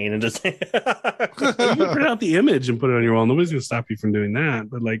blockchain and just. You can print out the image and put it on your wall. Nobody's going to stop you from doing that.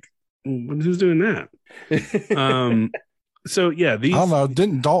 But like, who's doing that? So yeah, these. I don't know.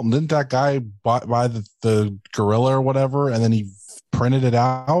 Didn't that guy buy the gorilla or whatever, and then he printed it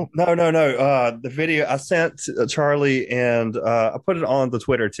out? No. The video I sent to Charlie and I put it on the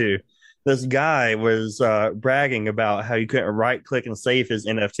Twitter too. This guy was bragging about how you couldn't right click and save his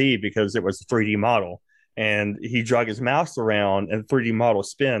NFT because it was a 3D model. And he drug his mouse around and 3D model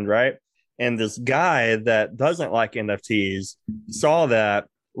spin, right? And this guy that doesn't like NFTs saw that,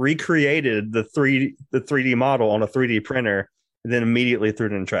 recreated the 3D model on a 3D printer, and then immediately threw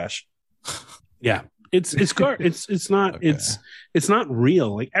it in the trash. Yeah, it's not Okay. it's not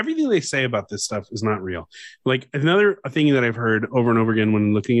real. Like everything they say about this stuff is not real. Like another thing that I've heard over and over again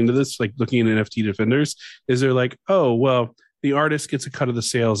when looking into this, like looking at NFT defenders, is they're like, oh well, the artist gets a cut of the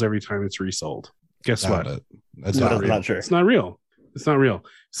sales every time it's resold. Guess Doubt what? it. That's No, not that's real. not true. It's not real. It's not real.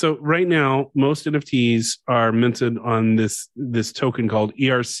 So right now, most NFTs are minted on this token called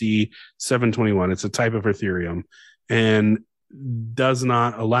ERC 721. It's a type of Ethereum, and does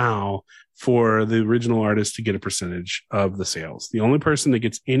not allow for the original artist to get a percentage of the sales. The only person that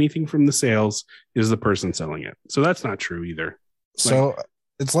gets anything from the sales is the person selling it. So that's not true either. So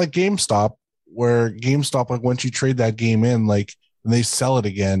it's like GameStop, where GameStop, like once you trade that game in, like when they sell it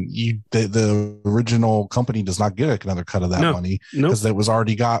again, the original company does not get another cut of that No. money Nope. because it was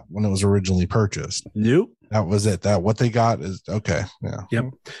already got when it was originally purchased. Nope. That was it. That what they got is okay. Yeah. Yep.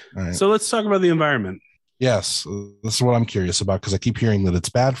 All right. So let's talk about the environment. Yes, this is what I'm curious about because I keep hearing that it's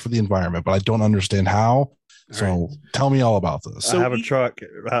bad for the environment, but I don't understand how. So All tell me all about this. So I have a we- truck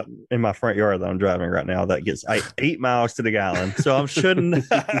out in my front yard that I'm driving right now that gets 8 miles to the gallon. So I shouldn't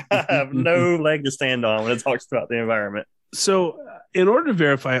have no leg to stand on when it talks about the environment. So in order to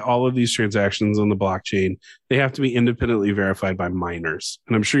verify all of these transactions on the blockchain, they have to be independently verified by miners.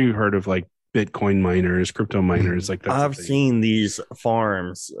 And I'm sure you've heard of like Bitcoin miners, crypto miners, like that. I've seen these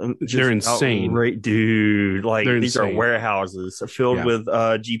farms. They're insane. Outright, dude. Like They're these insane. are warehouses filled Yeah. with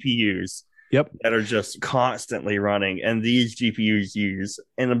GPUs. Yep. That are just constantly running, and these GPUs use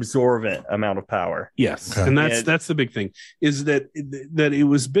an absorbent amount of power. Yes, Okay. and And- that's the big thing is that it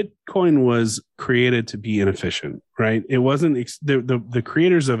was Bitcoin was created to be inefficient, right? It wasn't the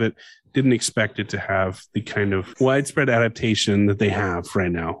creators of it didn't expect it to have the kind of widespread adaptation that they have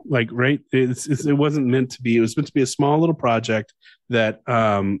right now. Like, right, it wasn't meant to be. It was meant to be a small little project that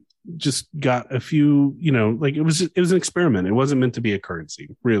just got a few, like it was an experiment. It wasn't meant to be a currency,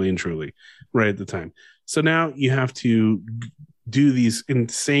 really and truly, right at the time. So now you have to do these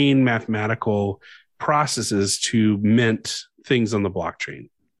insane mathematical processes to mint things on the blockchain.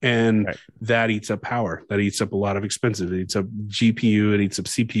 And Right. that eats up power. That eats up a lot of expenses. It eats up GPU. It eats up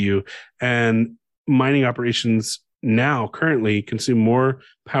CPU. And mining operations now currently consume more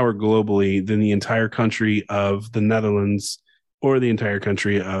power globally than the entire country of the Netherlands or the entire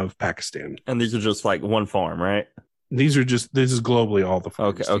country of Pakistan. And these are just like one farm, right? This is globally all the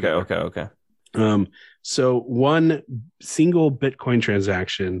farms together. Okay. So one single Bitcoin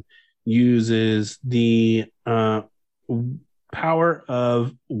transaction uses the power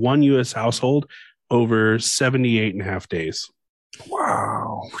of one U.S. household over 78.5 days.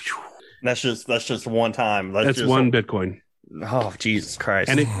 Wow. That's just one time. That's just one Bitcoin, Oh, Jesus Christ!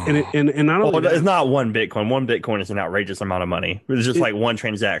 and not only well, that, it's not one Bitcoin. One Bitcoin is an outrageous amount of money. It's just like one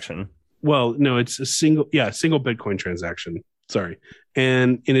transaction. well, no, it's a single Bitcoin transaction. Sorry,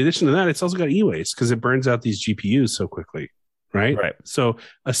 and in addition to that, it's also got e-waste because it burns out these GPUs so quickly. Right. Right. So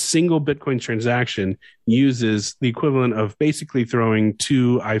a single Bitcoin transaction uses the equivalent of basically throwing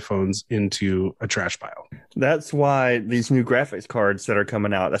 2 iPhones into a trash pile. That's why these new graphics cards that are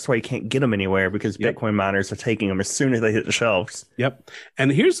coming out. That's why you can't get them anywhere because Yep. Bitcoin miners are taking them as soon as they hit the shelves. Yep.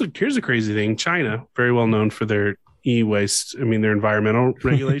 And here's a crazy thing. China, very well known for their e-waste, their environmental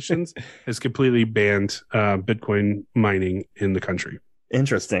regulations, has completely banned Bitcoin mining in the country.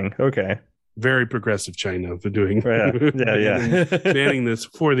 Interesting. Okay. Very progressive China for doing Yeah. banning this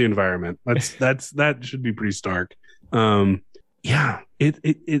for the environment. That should be pretty stark. Yeah,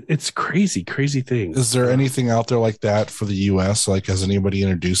 it's crazy thing. Is there anything out there like that for the U.S.? Like, has anybody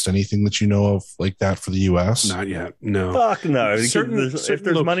introduced anything that you know of like that for the U.S.? Not yet. No. Fuck no. Certain If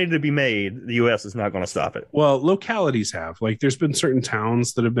there's money to be made, the U.S. is not going to stop it. Well, localities have. Like, there's been certain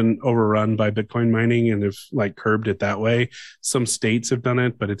towns that have been overrun by Bitcoin mining and have like curbed it that way. Some states have done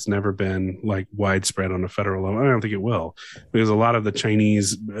it, but it's never been like widespread on a federal level. I don't think it will, because a lot of the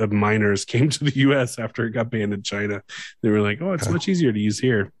Chinese miners came to the U.S. after it got banned in China. They were like, oh, it's much easier to use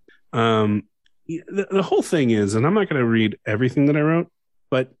here. The whole thing is, and I'm not going to read everything that I wrote,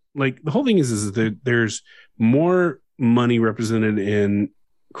 but like the whole thing is that there's more money represented in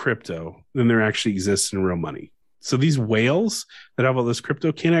crypto than there actually exists in real money. So these whales that have all this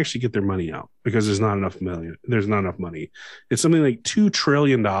crypto can't actually get their money out because there's not enough money. It's something like $2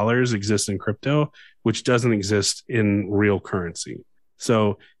 trillion exists in crypto, which doesn't exist in real currency.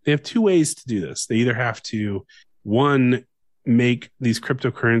 So they have two ways to do this. They either have to, one, make these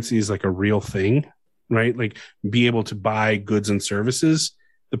cryptocurrencies like a real thing, right? Like be able to buy goods and services.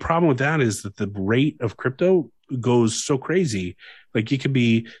 The problem with that is that the rate of crypto goes so crazy. Like you can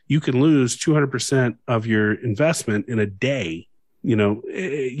lose 200% of your investment in a day. You know,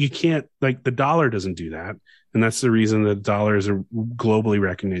 you can't, like, the dollar doesn't do that. And that's the reason that dollar is a globally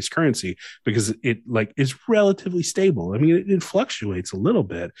recognized currency, because it like is relatively stable. I mean, it fluctuates a little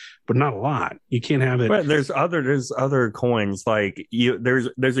bit, but not a lot. You can't have it. But there's other coins like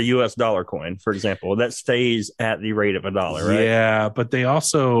there's a US dollar coin, for example, that stays at the rate of $1, right? Yeah, but they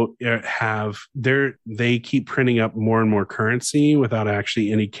also they keep printing up more and more currency without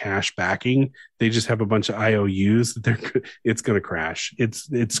actually any cash backing. They just have a bunch of IOUs that it's going to crash.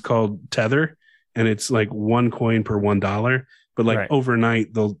 It's called Tether. And it's like one coin per $1, but like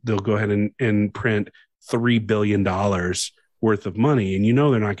overnight they'll go ahead and print $3 billion worth of money, and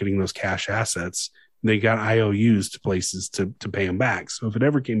they're not getting those cash assets. They got IOUs to places to pay them back. So if it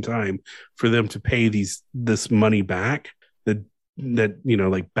ever came time for them to pay this money back, that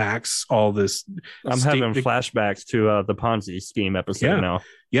like backs all this. I'm having flashbacks to the Ponzi scheme episode now.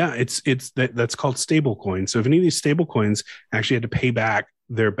 Yeah, that's called stable coins. So if any of these stable coins actually had to pay back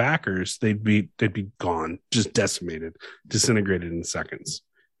their backers, they'd be gone, just decimated, disintegrated in seconds.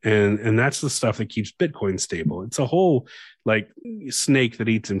 And that's the stuff that keeps Bitcoin stable. It's a whole like snake that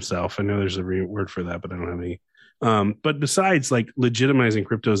eats himself. I know there's a word for that, but I don't have any. But besides like legitimizing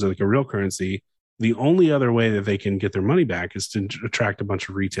crypto as like a real currency, the only other way that they can get their money back is to attract a bunch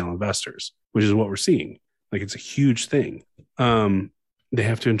of retail investors, which is what we're seeing. Like, it's a huge thing. They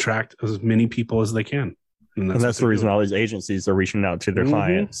have to attract as many people as they can. And that's the reason all these agencies are reaching out to their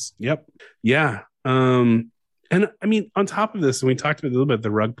clients. Yep. Yeah. And I mean, on top of this, and we talked about a little bit,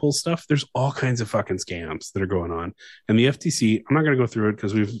 the rug pull stuff, there's all kinds of fucking scams that are going on. And the FTC, I'm not going to go through it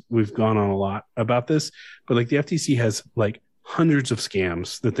because we've gone on a lot about this, but like the FTC has like hundreds of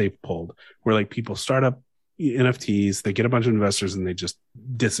scams that they've pulled where like people start up NFTs, they get a bunch of investors and they just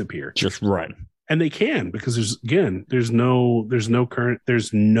disappear. Just run. And they can, because there's no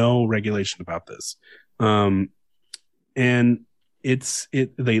regulation about this. And there's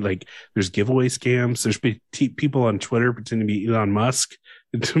giveaway scams. There's people on Twitter pretending to be Elon Musk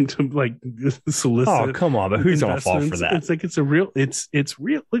to like solicit. Oh, come on, but who's gonna fall for that? It's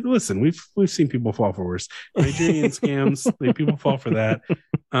real. Like, listen, we've seen people fall for worse. Nigerian scams, people fall for that.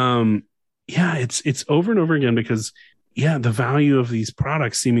 Yeah, it's over and over again because the value of these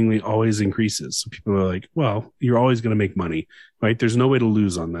products seemingly always increases. So people are like, well, you're always going to make money, right? There's no way to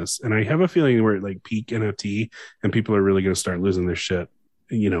lose on this. And I have a feeling we're at like peak NFT and people are really going to start losing their shit,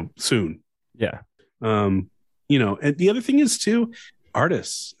 soon. Yeah. And the other thing is too,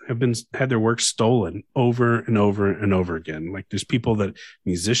 artists have had their work stolen over and over and over again. Like there's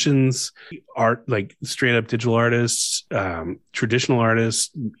musicians, art, like straight up digital artists, traditional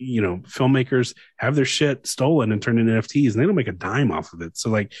artists, filmmakers have their shit stolen and turned into NFTs, and they don't make a dime off of it. So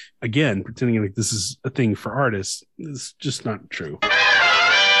like, again, pretending like this is a thing for artists is just not true.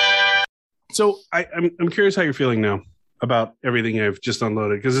 So I'm curious how you're feeling now about everything I've just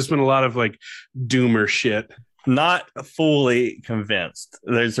unloaded, because there's been a lot of like doomer shit. Not fully convinced.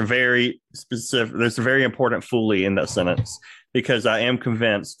 There's a very important fully in that sentence, because I am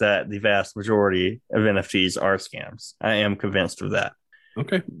convinced that the vast majority of NFTs are scams. I am convinced of that.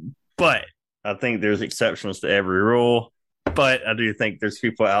 Okay. But I think there's exceptions to every rule. But I do think there's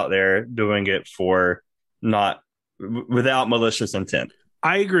people out there doing it without malicious intent.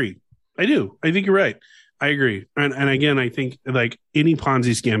 I agree. I do. I think you're right. I agree. And again, I think like any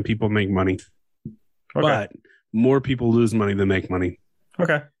Ponzi scam, people make money. Okay. But more people lose money than make money.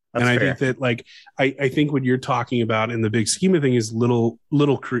 Okay. That's fair. Think that like, I think what you're talking about in the big scheme of things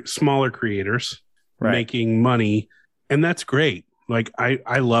is smaller creators making money. And that's great. Like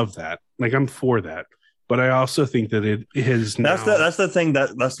I love that. Like I'm for that. But I also think that it is That's the thing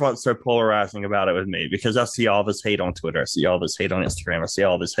that's what's so polarizing about it with me, because I see all this hate on Twitter, I see all this hate on Instagram, I see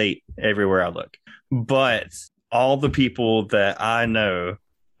all this hate everywhere I look. But all the people that I know,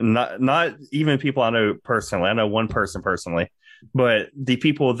 not even people I know personally, I know one person personally, but the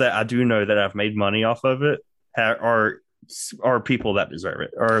people that I do know that have made money off of it are people that deserve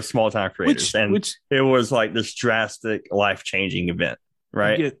it, are small time creators, which it was like this drastic life changing event.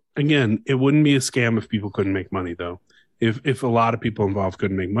 Right. Again, it wouldn't be a scam if people couldn't make money, though. If a lot of people involved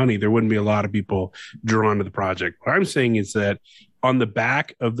couldn't make money, there wouldn't be a lot of people drawn to the project. What I'm saying is that on the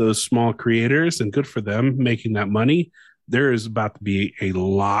back of those small creators, and good for them making that money, there is about to be a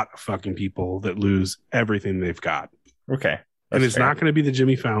lot of fucking people that lose everything they've got. Okay. And it's not going to be the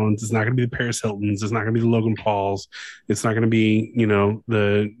Jimmy Fallons. It's not going to be the Paris Hiltons. It's not going to be the Logan Pauls. It's not going to be,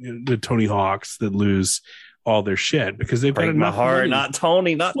 the Tony Hawks that lose all their shit, because they've got enough money. Not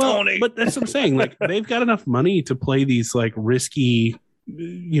Tony. But that's what I'm saying. Like, they've got enough money to play these like risky,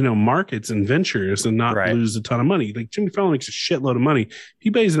 markets and ventures and not lose a ton of money. Like, Jimmy Fallon makes a shitload of money. He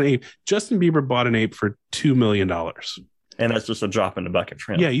buys an ape. Justin Bieber bought an ape for $2 million. And that's just a drop in the bucket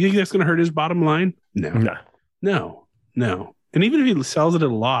for him. Yeah. You think that's going to hurt his bottom line? No. And even if he sells it at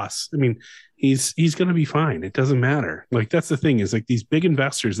a loss, I mean, he's going to be fine. It doesn't matter. Like, that's the thing, is like these big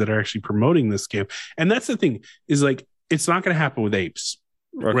investors that are actually promoting this scam. And that's the thing, is like, it's not going to happen with apes,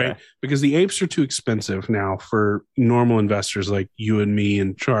 right? Because the apes are too expensive now for normal investors like you and me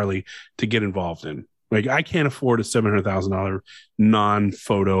and Charlie to get involved in. Like, I can't afford a $700,000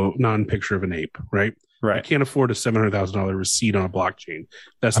 non-picture of an ape, right? Right. I can't afford a $700,000 receipt on a blockchain.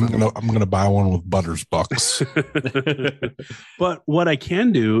 I'm gonna buy one with Butters bucks. But what I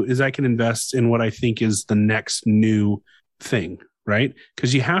can do is I can invest in what I think is the next new thing, right?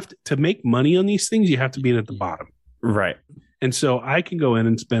 Because you have to make money on these things, you have to be in at the bottom. Right. And so I can go in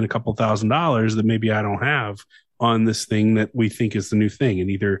and spend a couple $1,000s that maybe I don't have on this thing that we think is the new thing. And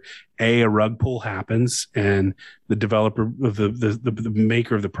either a rug pull happens and the developer of the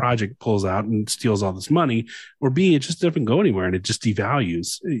maker of the project pulls out and steals all this money, or B, it just doesn't go anywhere and it just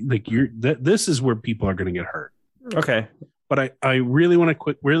devalues. Like, this is where people are going to get hurt. Okay. But I really want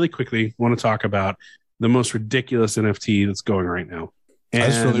to really quickly want to talk about the most ridiculous NFT that's going right now. I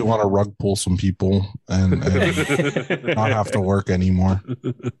just really want to rug pull some people and not have to work anymore.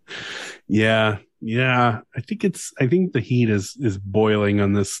 Yeah. I think the heat is boiling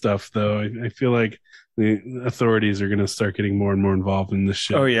on this stuff, though. I feel like the authorities are going to start getting more and more involved in this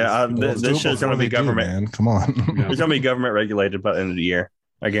shit. Oh yeah, this shit's going to be government. Man. Come on, it's going to be government regulated by the end of the year.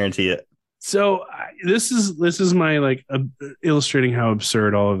 I guarantee it. So this is my illustrating how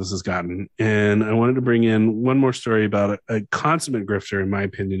absurd all of this has gotten, and I wanted to bring in one more story about a consummate grifter, in my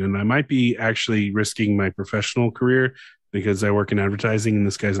opinion, and I might be actually risking my professional career because I work in advertising, and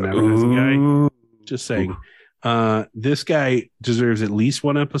this guy's an advertising guy. Just saying. This guy deserves at least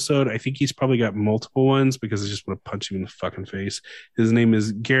one episode. I think he's probably got multiple ones because I just want to punch him in the fucking face. His name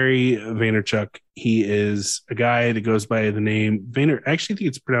is Gary Vaynerchuk. He is a guy that goes by the name Vayner. I actually think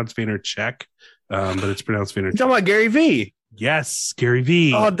it's pronounced Vaynerchuk, but it's pronounced Vaynerchuk. You're talking about Gary V. Yes, Gary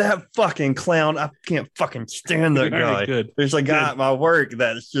V. Oh, that fucking clown. I can't fucking stand that guy. Good. There's a guy at my work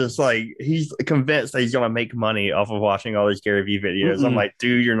that's just like, he's convinced that he's going to make money off of watching all these Gary V videos. I'm like,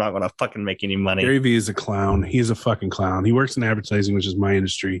 dude, you're not going to fucking make any money. Gary V is a clown. He's a fucking clown. He works in advertising, which is my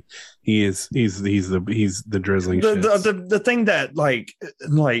industry. He's the drizzling shit. The thing that like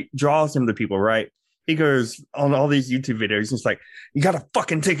draws him to people, right? He goes on all these YouTube videos. It's like, you gotta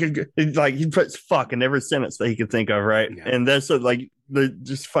fucking take it. Like, he puts fuck in every sentence that he could think of, right? Yeah. And that's like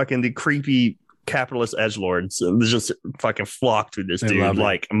the creepy capitalist edgelords just fucking flock to this dude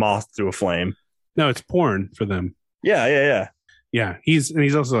like moth to a flame. No, it's porn for them. Yeah.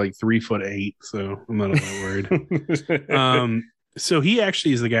 He's also like 3'8", so I'm not all that worried. So he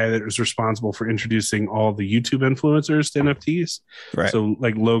actually is the guy that was responsible for introducing all the YouTube influencers to NFTs. Right. So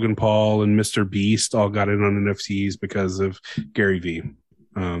like Logan Paul and Mr. Beast all got in on NFTs because of Gary V.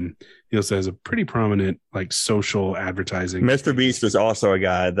 He also has a pretty prominent like social advertising. Mr. Beast is also a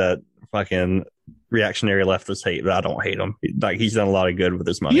guy that fucking reactionary leftist hate, but I don't hate him. Like, he's done a lot of good with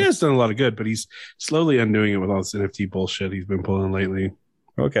his money. He has done a lot of good, but he's slowly undoing it with all this NFT bullshit he's been pulling lately.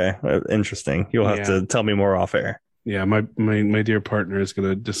 Okay. Interesting. You'll have to tell me more off air. Yeah, my dear partner is going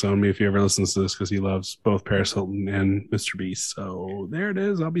to disown me if he ever listens to this because he loves both Paris Hilton and Mr. Beast. So there it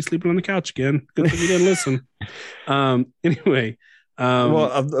is. I'll be sleeping on the couch again. Good thing you didn't listen. Anyway.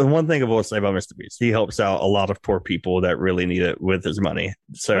 One thing I will say about Mr. Beast, he helps out a lot of poor people that really need it with his money.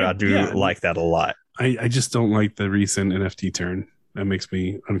 So I do like that a lot. I just don't like the recent NFT turn. That makes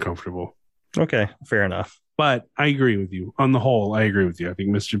me uncomfortable. Okay, fair enough. But I agree with you. On the whole, I agree with you. I think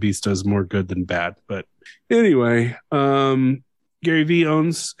Mr. Beast does more good than bad. But anyway, Gary Vee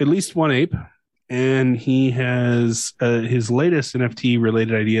owns at least one ape, and he has his latest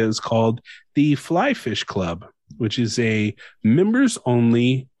NFT-related idea is called the Flyfish Club, which is a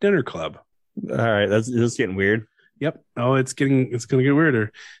members-only dinner club. All right, this is getting weird. Yep. Oh, it's going to get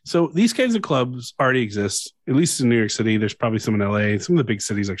weirder. So these kinds of clubs already exist, at least in New York City. There's probably some in LA, some of the big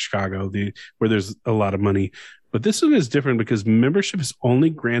cities like Chicago, where there's a lot of money. But this one is different because membership is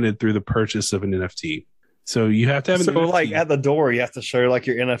only granted through the purchase of an NFT. So you have to have an So, NFT. like at the door, you have to show like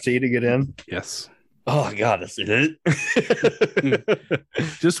your NFT to get in. Yes. Oh my god, this is it.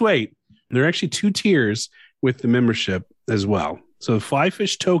 Just wait. There are actually 2 tiers with the membership as well. So the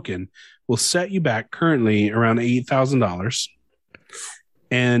Flyfish token will set you back currently around $8,000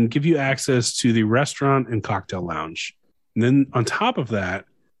 and give you access to the restaurant and cocktail lounge. And then on top of that,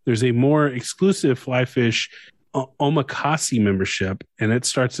 there's a more exclusive Flyfish Omakase membership, and it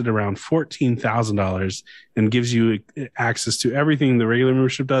starts at around $14,000 and gives you access to everything the regular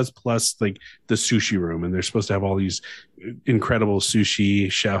membership does, plus like the sushi room. And they're supposed to have all these incredible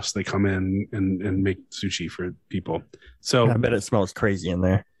sushi chefs that come in and make sushi for people. So I bet it smells crazy in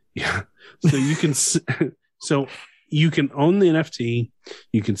there. yeah. So you can own the NFT,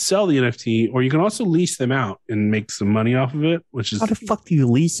 you can sell the NFT, or you can also lease them out and make some money off of it, which is How the fuck do you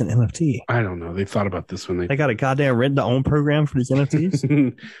lease an NFT? I don't know. They thought about this when They got a goddamn rent to own program for these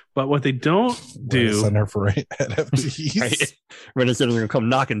NFTs. but what they don't do, Center for NFTs. Right. Rent Center's gonna come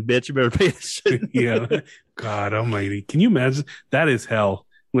knocking, bitch. You better pay this shit. yeah, God Almighty, can you imagine? That is hell.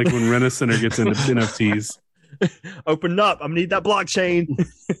 Like when Rent-A-Center gets into NFTs. Open up. I'm gonna need that blockchain.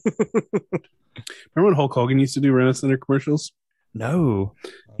 Remember when Hulk Hogan used to do Rent-A-Center commercials? No.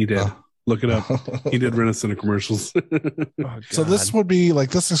 He did. Look it up. He did Rent-A-Center commercials. Oh, So this would be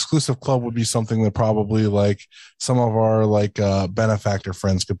like this exclusive club would be something that probably like some of our like benefactor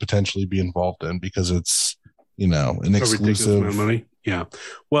friends could potentially be involved in because it's an A ridiculous amount of exclusive. money. Yeah.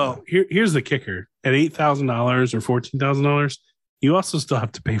 Well, here's the kicker: at $8,000 or $14,000, you also still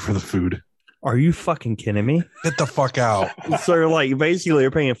have to pay for the food. Are you fucking kidding me? Get the fuck out. So like basically you're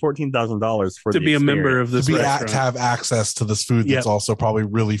paying $14,000 for to the be a member experience. of this To restaurant. have access to this food that's Yep. also probably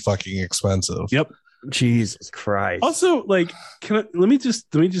really fucking expensive. Yep. Jesus Christ. Also, like, let me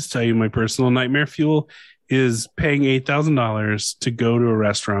just tell you, my personal nightmare fuel is paying $8,000 to go to a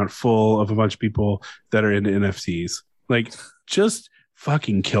restaurant full of a bunch of people that are into NFTs. Like, just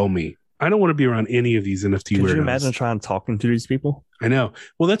fucking kill me. I don't want to be around any of these NFT Could weirdos. you imagine trying talking to these people? I know.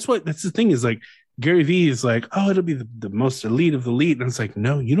 Well, that's the thing is like Gary Vee is like, oh, it'll be the most elite of the elite. And it's like,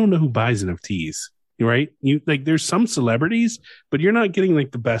 no, you don't know who buys NFTs, right? You like there's some celebrities, but you're not getting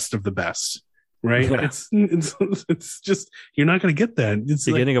like the best of the best, right? Yeah. It's just, you're not going to get that. It's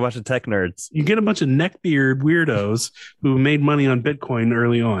You're like, getting a bunch of tech nerds. you get a bunch of neckbeard weirdos who made money on Bitcoin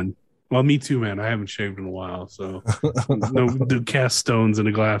early on. Well, me too, man. I haven't shaved in a while, so no do cast stones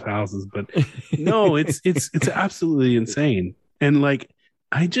into glass houses. But no, it's absolutely insane. And like,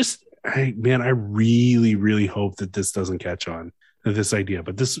 I really, really hope that this doesn't catch on, this idea.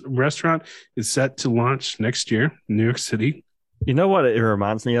 But this restaurant is set to launch next year in New York City. You know what it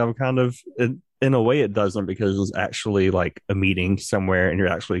reminds me of? Kind of, in a way, it doesn't because it's actually like a meeting somewhere and you're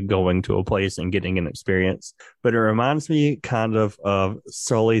actually going to a place and getting an experience. But it reminds me kind of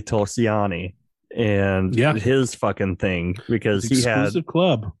Sully Tulsiani and Yeah. his fucking thing because It's he had, exclusive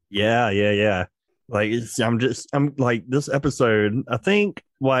club. yeah. Like I'm like this episode. I think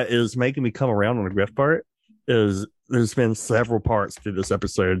what is making me come around on the grift part is there's been several parts through this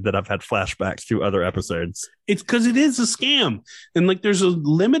episode that I've had flashbacks to other episodes. It's because it is a scam. And like there's a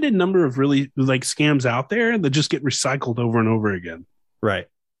limited number of really like scams out there that just get recycled over and over again. Right.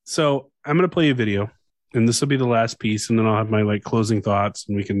 So I'm going to play a video and this will be the last piece. And then I'll have my like closing thoughts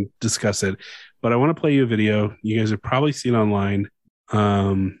and we can discuss it. But I want to play you a video. You guys have probably seen online.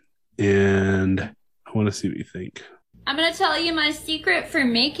 And I want to see what you think. I'm going to tell you my secret for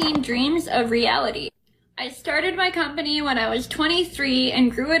making dreams a reality. I started my company when I was 23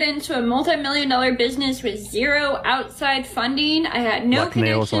 and grew it into a multi-million-dollar business with zero outside funding. I had no Like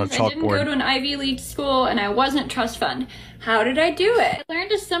nails on a connections. I didn't go chalkboard. to an Ivy League school, and I wasn't trust fund. How did I do it? I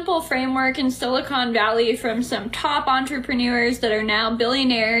learned a simple framework in Silicon Valley from some top entrepreneurs that are now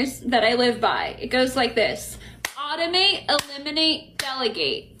billionaires that I live by. It goes like this: automate, eliminate,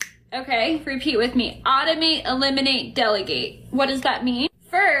 delegate. Okay, repeat with me. Automate, eliminate, delegate. What does that mean?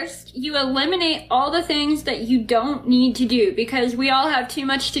 First, you eliminate all the things that you don't need to do because we all have too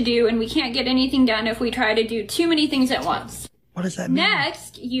much to do and we can't get anything done if we try to do too many things at once. What does that mean?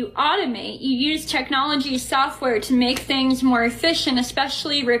 Next, you automate. You use technology software to make things more efficient,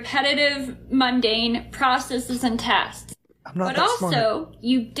 especially repetitive, mundane processes and tasks. I'm not But that also, smart.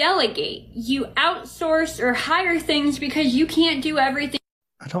 you delegate. You outsource or hire things because you can't do everything.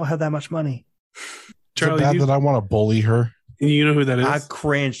 I don't have that much money. Charlie, Is it bad that I want to bully her? you know who that is? I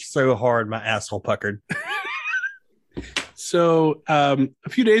cringed so hard, my asshole puckered. So a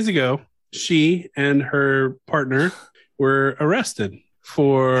few days ago, she and her partner were arrested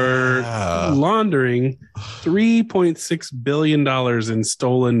for laundering $3.6 billion in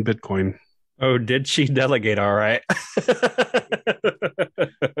stolen Bitcoin. Oh, did she delegate? All right.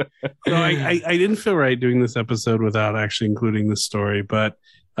 So I didn't feel right doing this episode without actually including this story, but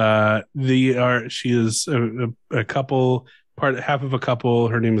she is a couple, half of a couple.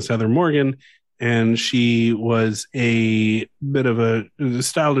 Her name is Heather Morgan, and she was a bit of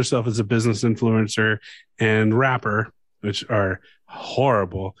styled herself as a business influencer and rapper, which are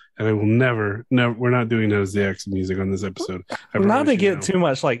horrible. And I will never, we're not doing that as the X music on this episode. Not to get too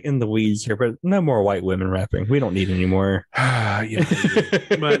much like in the weeds here, but no more white women rapping. We don't need any more. Yeah.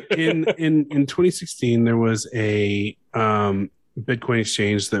 But in 2016, there was a Bitcoin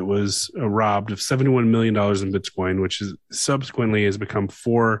exchange that was robbed of $71 million in Bitcoin, which is subsequently has become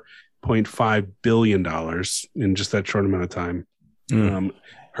 $4.5 billion in just that short amount of time.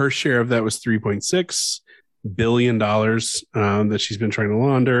 Her share of that was $3.6 billion that she's been trying to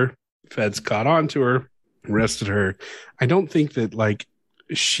launder. Feds caught on to her, arrested her. I don't think that like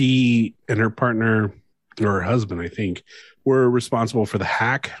she and her partner or her husband, I think, were responsible for the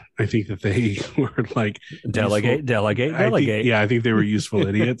hack. I think that they were like Delegate. I think they were useful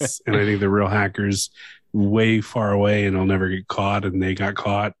idiots, and I think the real hackers way far away and they'll never get caught, and they got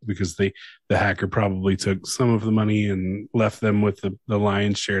caught because the hacker probably took some of the money and left them with the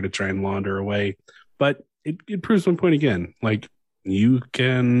lion's share to try and launder away. But it proves one point again, like you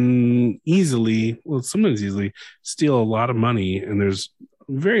can sometimes easily steal a lot of money and there's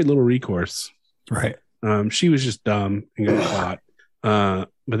very little recourse. Right. She was just dumb and got caught.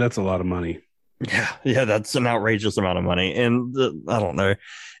 But that's a lot of money. Yeah, that's an outrageous amount of money. And I don't know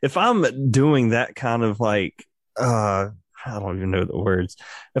if I'm doing that kind of like, I don't even know the words.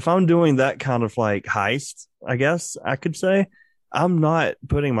 If I'm doing that kind of like heist, I guess I could say, I'm not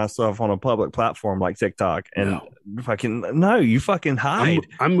putting myself on a public platform like TikTok and you fucking hide.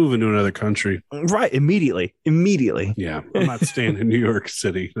 I'm moving to another country. Right. Immediately. Yeah. I'm not staying in New York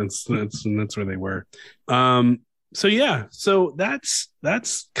City. That's where they were. So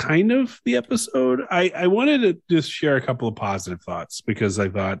that's kind of the episode. I wanted to just share a couple of positive thoughts because I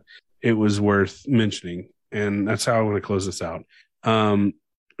thought it was worth mentioning. And that's how I want to close this out.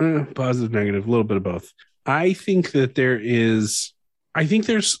 Positive, negative, a little bit of both. I think that there's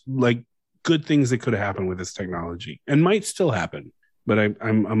like good things that could have happened with this technology and might still happen, but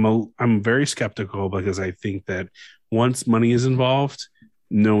I'm very skeptical because I think that once money is involved,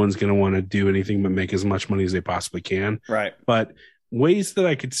 no one's going to want to do anything but make as much money as they possibly can. Right. But ways that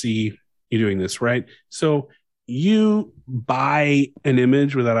I could see you doing this, right? So you buy an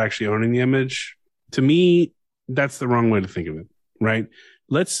image without actually owning the image. To me, that's the wrong way to think of it, right?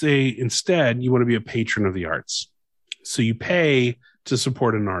 Let's say instead you want to be a patron of the arts. So you pay to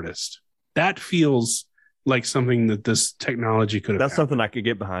support an artist. That feels like something that this technology could have. That's something I could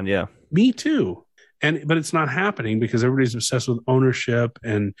get behind. Yeah. Me too. But it's not happening because everybody's obsessed with ownership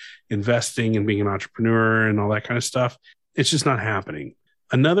and investing and being an entrepreneur and all that kind of stuff. It's just not happening.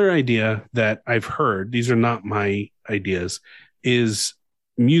 Another idea that I've heard, these are not my ideas, is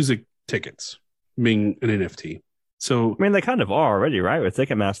music tickets being an NFT. So I mean, they kind of are already, right? With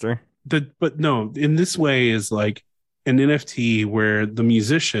Ticketmaster. But no, in this way is like an NFT where the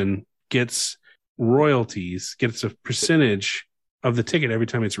musician gets royalties, gets a percentage of the ticket every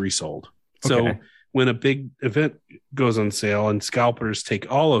time it's resold. So when a big event goes on sale and scalpers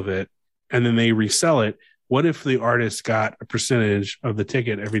take all of it and then they resell it, what if the artist got a percentage of the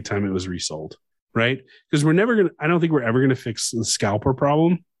ticket every time it was resold? Right? Because I don't think we're ever going to fix the scalper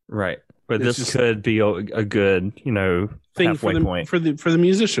problem. Right. But It's this could be a good, thing halfway point for the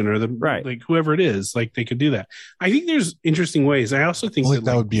musician or like whoever it is, like they could do that. I think there's interesting ways. I also think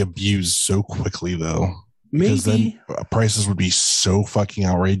that would be abused so quickly though. Because maybe then prices would be so fucking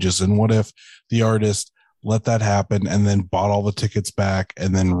outrageous. And what if the artist let that happen and then bought all the tickets back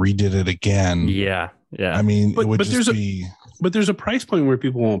and then redid it again? Yeah. I mean, it would just be. But there's a price point where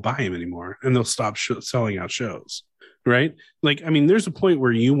people won't buy him anymore and they'll stop selling out shows. Right? Like, I mean, there's a point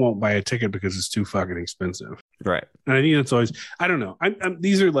where you won't buy a ticket because it's too fucking expensive. Right. And I think that's always, I don't know.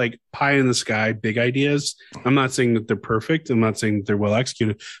 These are like pie in the sky, big ideas. I'm not saying that they're perfect. I'm not saying that they're well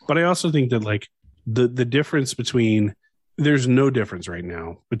executed, but I also think that like the difference between there's no difference right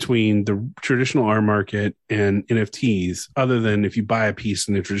now between the traditional art market and NFTs, other than if you buy a piece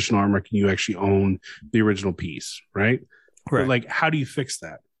in the traditional art market, you actually own the original piece, right? But like, how do you fix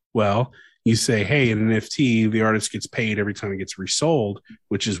that? Well, you say, hey, in an NFT, the artist gets paid every time it gets resold,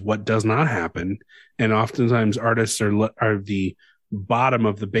 which is what does not happen. And oftentimes artists are the bottom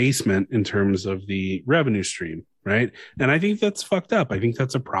of the basement in terms of the revenue stream, right? And I think that's fucked up. I think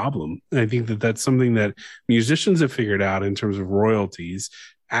that's a problem. And I think that that's something that musicians have figured out in terms of royalties.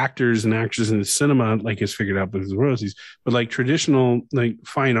 Actors and actresses in the cinema like has figured out because of royalties, but like traditional like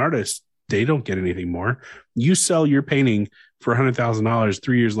fine artists, they don't get anything more. You sell your painting for $100,000,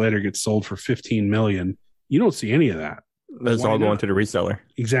 3 years later gets sold for 15 million. You don't see any of that. That's all going to the reseller.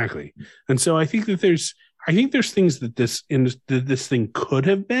 Exactly. And so I think that there's things that this thing could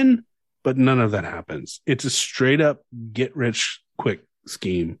have been, but none of that happens. It's a straight up get rich quick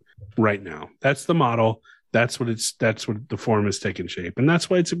scheme right now. That's the model. That's what the form has taken shape. And that's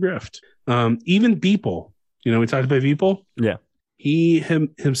why it's a grift. Even Beeple, we talked about Beeple. Yeah.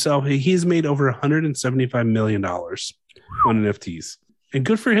 He's made over $175 million on NFTs, and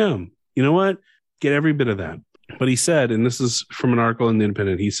good for him. You know what? Get every bit of that. But he said, and this is from an article in The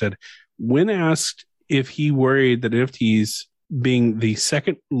Independent, he said, when asked if he worried that NFTs being the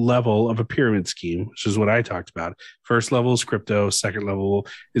second level of a pyramid scheme, which is what I talked about. First level is crypto, second level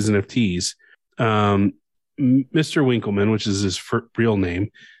is NFTs. Mr. Winkleman, which is his real name,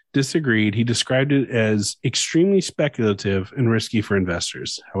 disagreed. He described it as extremely speculative and risky for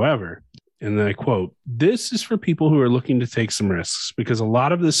investors. However, and then I quote, "This is for people who are looking to take some risks because a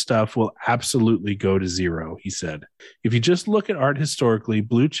lot of this stuff will absolutely go to zero," he said. "If you just look at art historically,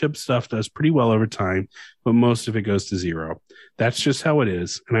 blue chip stuff does pretty well over time, but most of it goes to zero. That's just how it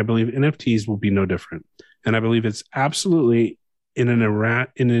is. And I believe NFTs will be no different. And I believe it's absolutely in an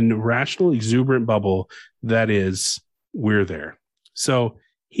irrational, exuberant bubble that is, we're there." So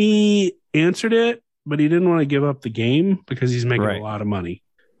he answered it, but he didn't want to give up the game because he's making a lot of money.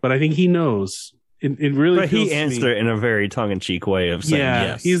 But I think he knows. It really. But he answered it in a very tongue-in-cheek way of saying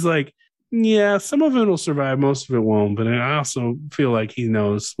yes. He's like, yeah, some of it will survive, most of it won't. But I also feel like he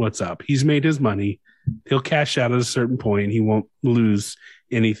knows what's up. He's made his money. He'll cash out at a certain point. He won't lose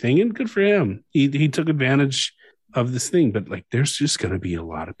anything, and good for him. He took advantage of this thing. But like, there's just going to be a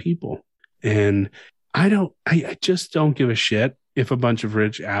lot of people, and I just don't give a shit if a bunch of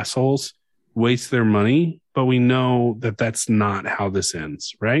rich assholes waste their money. But we know that that's not how this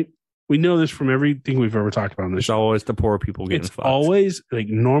ends, right? We know this from everything we've ever talked about on this It's show. always the poor people getting fucked. It's always like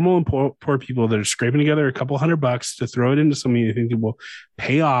normal and poor people that are scraping together a couple $100 to throw it into something they think will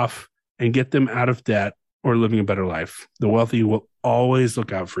pay off and get them out of debt or living a better life. The wealthy will always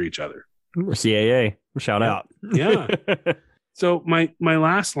look out for each other. CAA, shout out. Yeah. So my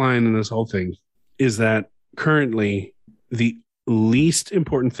last line in this whole thing is that currently the least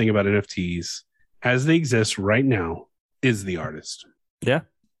important thing about NFTs as they exist right now is the artist. Yeah,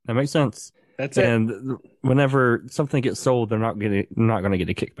 that makes sense. That's it. And whenever something gets sold, they're not going to get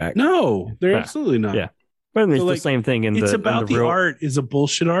a kickback. No, they're absolutely not. Yeah. But I mean, So, it's the same thing It's about the real art is a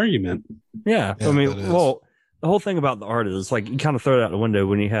bullshit argument. Yeah. Yeah, I mean, that is. well, the whole thing about the art is like you kind of throw it out the window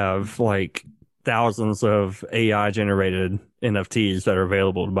when you have like thousands of AI generated NFTs that are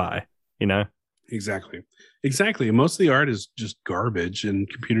available to buy, Exactly. And most of the art is just garbage and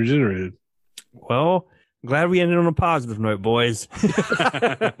computer generated. Well, glad we ended on a positive note, boys.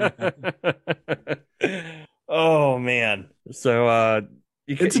 Oh, man. So,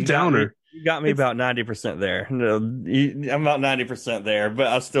 It's a downer. You got me about 90% there. No, I'm about 90% there, but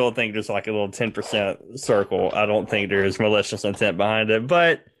I still think there's like a little 10% circle. I don't think there's malicious intent behind it,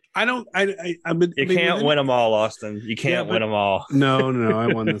 but I don't. you can't win them all, Austin. You can't win them all. No, I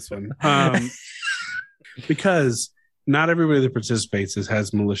won this one. Because not everybody that participates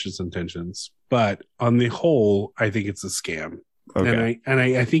has malicious intentions, but on the whole, I think it's a scam. Okay. And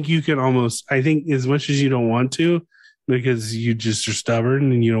I think you can almost. I think as much as you don't want to, because you just are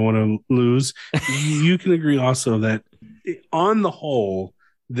stubborn and you don't want to lose, you can agree also that on the whole,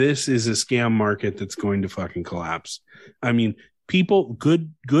 this is a scam market that's going to fucking collapse. I mean, people,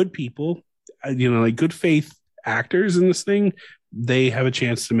 good people, like good faith actors in this thing, they have a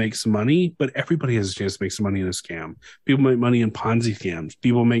chance to make some money, but everybody has a chance to make some money in a scam. People make money in Ponzi scams.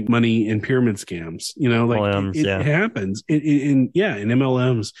 People make money in pyramid scams. MLMs, it happens. In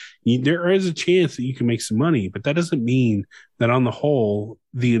MLMs, there is a chance that you can make some money, but that doesn't mean that on the whole,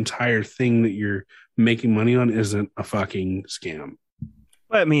 the entire thing that you're making money on isn't a fucking scam.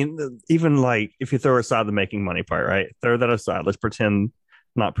 But I mean, even like if you throw aside the making money part, right? Throw that aside. Let's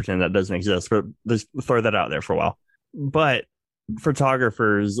not pretend that doesn't exist, but let's throw that out there for a while. But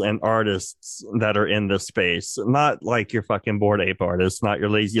photographers and artists that are in this space, not like your fucking Bored Ape artists, not your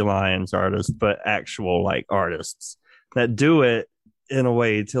Lazy Lions artists, but actual like artists that do it in a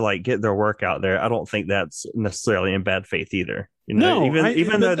way to like get their work out there. I don't think that's necessarily in bad faith either. You know, No,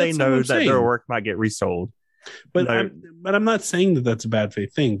 even though they that's what know I'm that their saying. work might get resold. But No. I'm not saying that that's a bad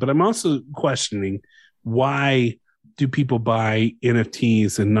faith thing. But I'm also questioning, why do people buy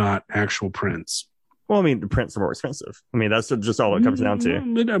NFTs and not actual prints? Well, I mean, the prints are more expensive. I mean, that's just all it comes down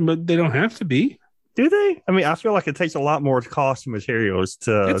to. But they don't have to be. Do they? I mean, I feel like it takes a lot more cost and materials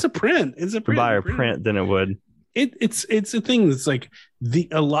to It's a print. It's a to print. buy a print than it would. It's a thing that's like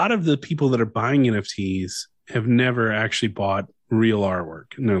a lot of the people that are buying NFTs have never actually bought real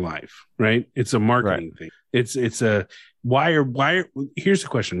artwork in their life, right? It's a marketing thing. It's a why are here's the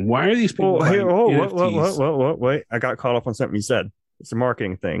question: why are these people Well, buying here, NFTs? wait! I got caught up on something you said. It's a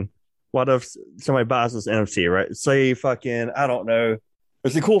marketing thing. What if somebody buys this NFT, right? Say fucking, I don't know.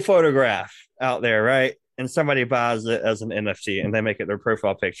 There's a cool photograph out there, right? And somebody buys it as an NFT and they make it their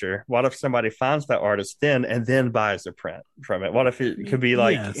profile picture. What if somebody finds that artist then and then buys a print from it? What if it could be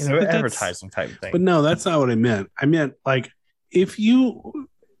like, Yes, you know, but that's- advertising type thing? But no, that's not what I meant. I meant like if you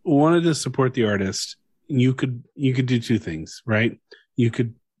wanted to support the artist, you could do two things, right? You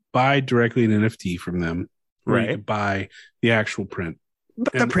could buy directly an NFT from them, or you Right. could buy the actual print.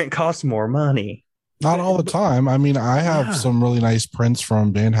 But the and- print costs more money. Not all the time. I mean, I have Yeah. some really nice prints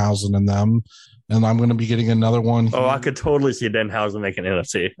from Danhausen and them, and I'm going to be getting another one. Oh, I here. could totally see Denhausen making an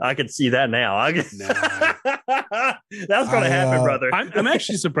NFT. I could see that now. That's going to happen, brother. I'm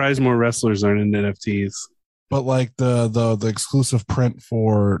actually surprised more wrestlers aren't in NFTs. But like the exclusive print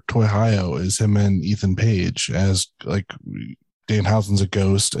for Toy Hio is him and Ethan Page as like Danhausen's a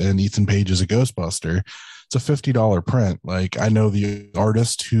ghost and Ethan Page is a Ghostbuster. It's a $50 print. Like I know the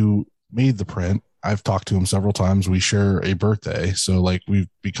artist who made the print. I've talked to him several times. We share a birthday, so like we've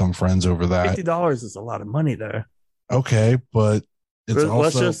become friends over that. $50 is a lot of money, though. Okay, but it's Let's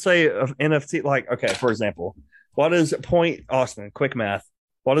also just say of NFT, like, okay, for example, what is Austin, quick math,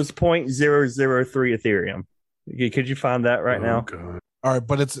 what is 0.003 Ethereum? Could you find that right Oh, now? God. all right,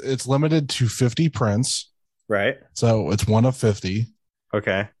 but it's limited to 50 prints, Right. so it's one of 50.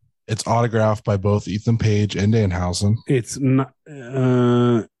 Okay. It's autographed by both Ethan Page and Danhausen. It's not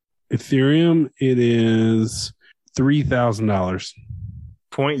Ethereum. It is $3,000.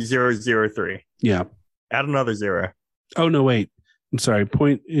 0.003. Yeah. Add another zero. Oh no, wait. I'm sorry.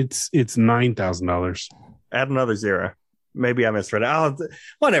 It's $9,000. Add another zero. Maybe I misread it.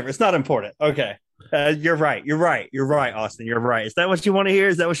 Whatever. It's not important. Okay. You're right. You're right. You're right, Austin. You're right. Is that what you want to hear?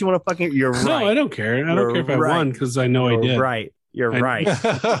 Is that what you want to fucking? You're right. No, I don't care. I don't You're care if I right. won because I know I You're did. right. You're I- right.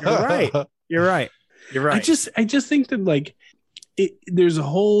 You're right. You're right. You're right. I just think that like there's a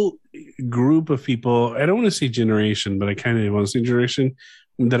whole group of people. I don't want to say generation, but I kind of want to say generation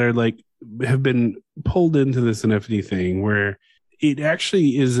that are like have been pulled into this NFT thing where it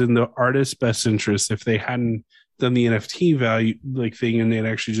actually is in the artist's best interest if they hadn't done the NFT value like thing and they'd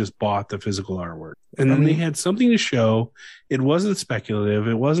actually just bought the physical artwork. And then they had something to show. It wasn't speculative.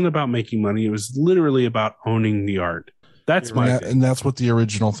 It wasn't about making money. It was literally about owning the art. That's my thing. And that's what the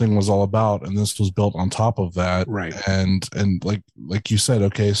original thing was all about, and this was built on top of that. Right. And like you said,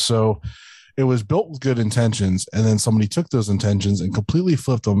 okay, so it was built with good intentions, and then somebody took those intentions and completely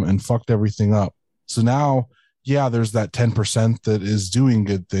flipped them and fucked everything up. So now, yeah, there's that 10% that is doing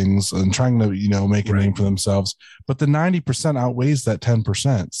good things and trying to, make a name for themselves, but the 90% outweighs that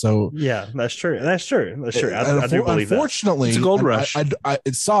 10%. So yeah, that's true. That's true. That's true. I do believe that. unfortunately, It's a gold and rush.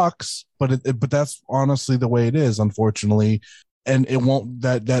 it sucks, but but that's honestly the way it is, unfortunately. And it won't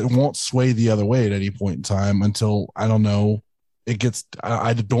that won't sway the other way at any point in time until I don't know. It gets.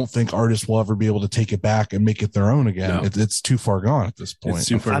 I don't think artists will ever be able to take it back and make it their own again. No. It's too far gone at this point. It's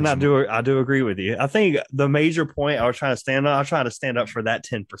too far. I do agree with you. I think the major point I was trying to stand up for that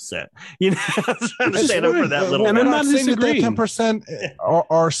 10%. You know, I was trying to Which is stand up for fine. that little. And bit. I'm not saying that disagreeing. 10%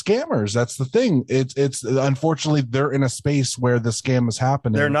 are scammers. That's the thing. It's unfortunately they're in a space where the scam is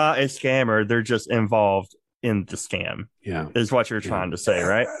happening. They're not a scammer. They're just involved in the scam. Yeah. Is what you're trying to say,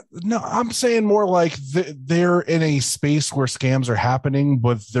 right? No, I'm saying more like they're in a space where scams are happening,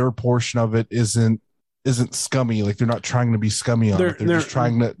 but their portion of it isn't scummy. Like they're not trying to be scummy on it. They're just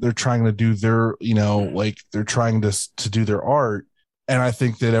trying to do their, like they're trying to do their art. And I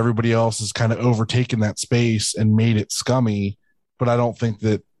think that everybody else has kind of overtaken that space and made it scummy. But I don't think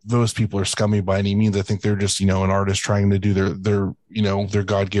that those people are scummy by any means. I think they're just, an artist trying to do their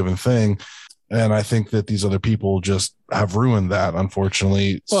God-given thing. And I think that these other people just have ruined that,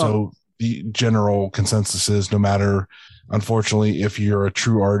 unfortunately. Well, so the general consensus is no matter, unfortunately, if you're a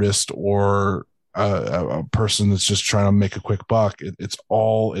true artist or a person that's just trying to make a quick buck. It's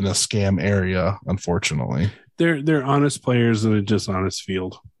all in a scam area, unfortunately. They're honest players in a dishonest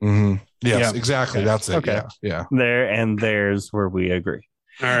field. Mm-hmm. Yes, Yeah. exactly. Okay. That's it. Okay. Yeah. There and there's where we agree.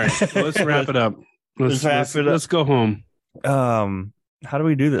 All right, let's wrap it up. Let's wrap it up. Let's go home. How do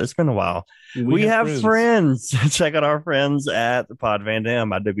we do this? It's been a while. We have friends. Check out our friends at the Pod Van Dam,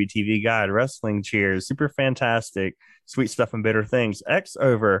 my WTV guide, Wrestling Cheers, Super Fantastic, Sweet Stuff and Bitter Things, X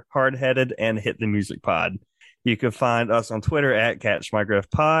Over, Hard Headed, and Hit the Music Pod. You can find us on Twitter at Catch My Griff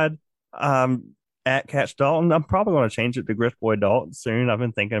Pod, at Catch Dalton. I'm probably going to change it to Griff Boy Dalton soon. I've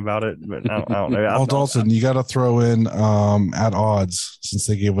been thinking about it, but I don't know. Well, Dalton, you got to throw in at odds since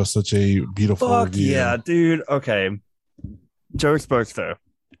they gave us such a beautiful Fuck review. yeah, dude. Okay. Joe Exposito,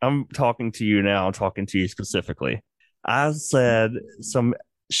 I'm talking to you now. I'm talking to you specifically. I said some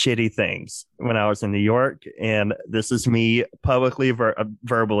shitty things when I was in New York, and this is me publicly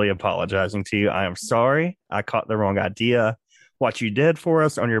verbally apologizing to you. I am sorry. I caught the wrong idea. What you did for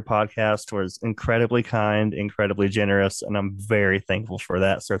us on your podcast was incredibly kind, incredibly generous, and I'm very thankful for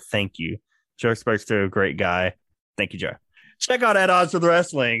that. So thank you. Joe Exposito, a great guy. Thank you, Joe. Check out At Odds with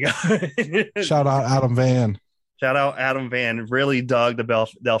Wrestling. Shout out Adam Van. Shout out Adam Van. Really dug the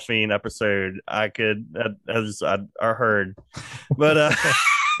Delphine episode. I heard, but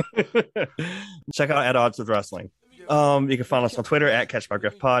check out At Odds with Wrestling. You can find us on Twitter at Catch My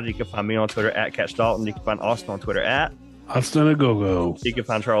Griff Pod. You can find me on Twitter at Catch Dalton. You can find Austin on Twitter at Austin a Go-Go. You can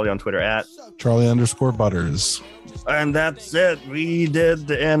find Charlie on Twitter at Charlie_Butters. And that's it. We did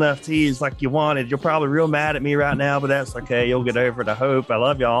the NFTs like you wanted. You're probably real mad at me right now, but that's okay. You'll get over it. I hope. I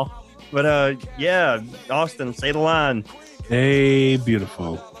love y'all. But yeah, Austin, say the line. Hey,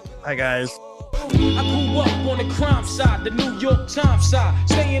 beautiful. Hi, guys. I grew up on the crime side, the New York Times side.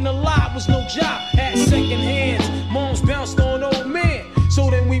 Staying alive was no job, had second hands. Moms bounced on old men. So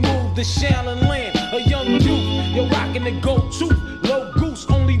then we moved to Shaolin Land. A young youth, you're rocking the go-to. Low goose,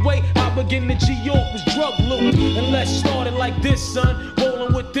 only way I begin to G-York was drug loot. And let's start it like this, son.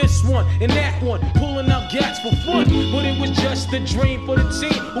 Rolling with this one and that one. Pulling out gats for fun. But it was just a dream for the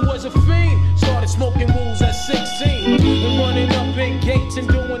team who was a fiend. Started smoking wools at 16. And running up in gates and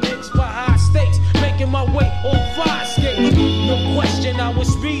doing hits for high stakes. Making my way on 5 skates. No question I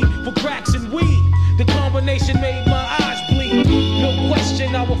was speed for cracks and weed. The combination made my eyes bleed. No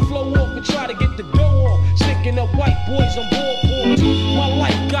question I would flow off and try to get the dough off. Sticking up white boys on ballboards. My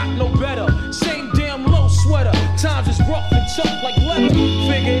life got no better. Same damn low sweater. Times is rough and tough like leather.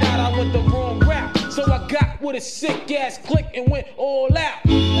 Figured out I went the wrong route. So I got with a sick ass click and went all out.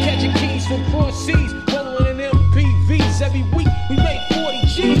 Catching keys from cross seas. Rolling in MPVs. Every week we made 40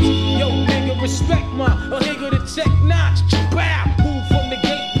 G's. Yo, nigga, respect my a nigga to tech notch. Bow. Move from the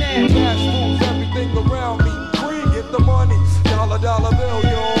gate now. Cash moves everything around me. Green, get the money. Dollar bill,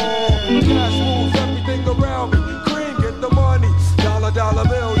 yo. Cash moves everything around me. Green, get the money. Dollar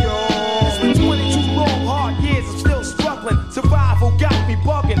bill, yo. It's been 22 long, hard years. I'm still struggling. Survival got me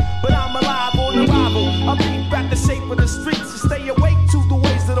bugging, but I'm alive on arrival. I beat back the shape of the streets and stay awake to the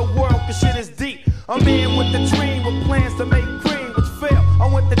ways of the world, cause shit is deep. A man with a dream with plans to make cream, which failed. I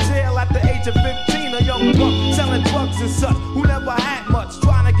went to jail at the age of 15. A young buck selling drugs and such, who never had much,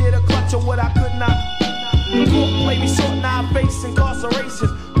 trying to get a clutch on what I could not. Court play me short, now I face incarceration.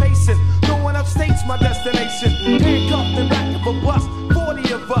 Pacing, going upstate's my destination. Handcuffed in back of a bus,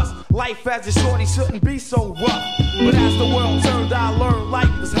 40 of us. Life as a shorty shouldn't be so rough. But as the world turned, I learned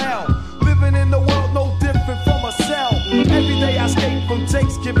life was hell. Living in the world no different from a cell. Every day I escape from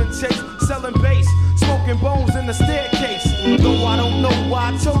Jake's, giving chase, selling bass, smoking bones in the staircase. Though I don't know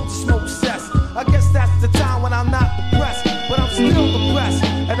why I chose to smoke cess. I guess that's the time when I'm not depressed, but I'm still depressed.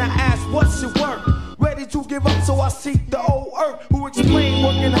 And I ask, what's your work? Ready to give up, so I seek the old earth who explain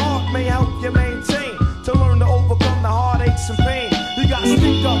working hard may help you maintain. To learn to overcome the heartaches and pain. You got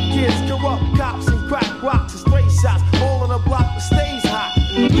stick up kids, corrupt cops, and crack rocks and stray shots. All on the block that stays hot.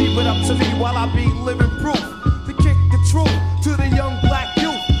 Leave it up to me while I be living proof. To kick the truth to the young black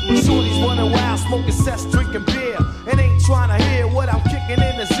youth. When shorties running wild, smoking cess, drinking beer. And ain't trying to hear what I'm kicking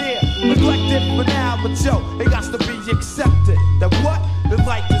in his ear. Neglected for now, but yo, it got to be accepted. That what? The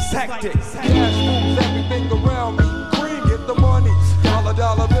life is hectic. Cash moves everything around me. Green, get the money.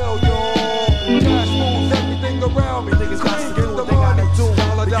 Dollar bill, yo. Cash moves everything around me. Niggas got Green, to do get the what they gotta money. do.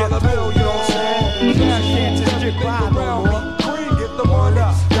 Dollar bill, yo. Cash Can't moves just get everything by no around more. me. Green, get the money. You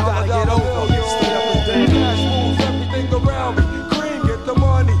gotta get Dollar over bill, it. Stay up and yo. down. Cash moves everything around me. Green, get the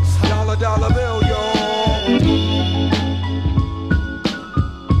money. Dollar bill, yo.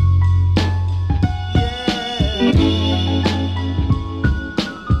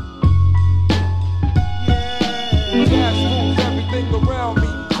 Cash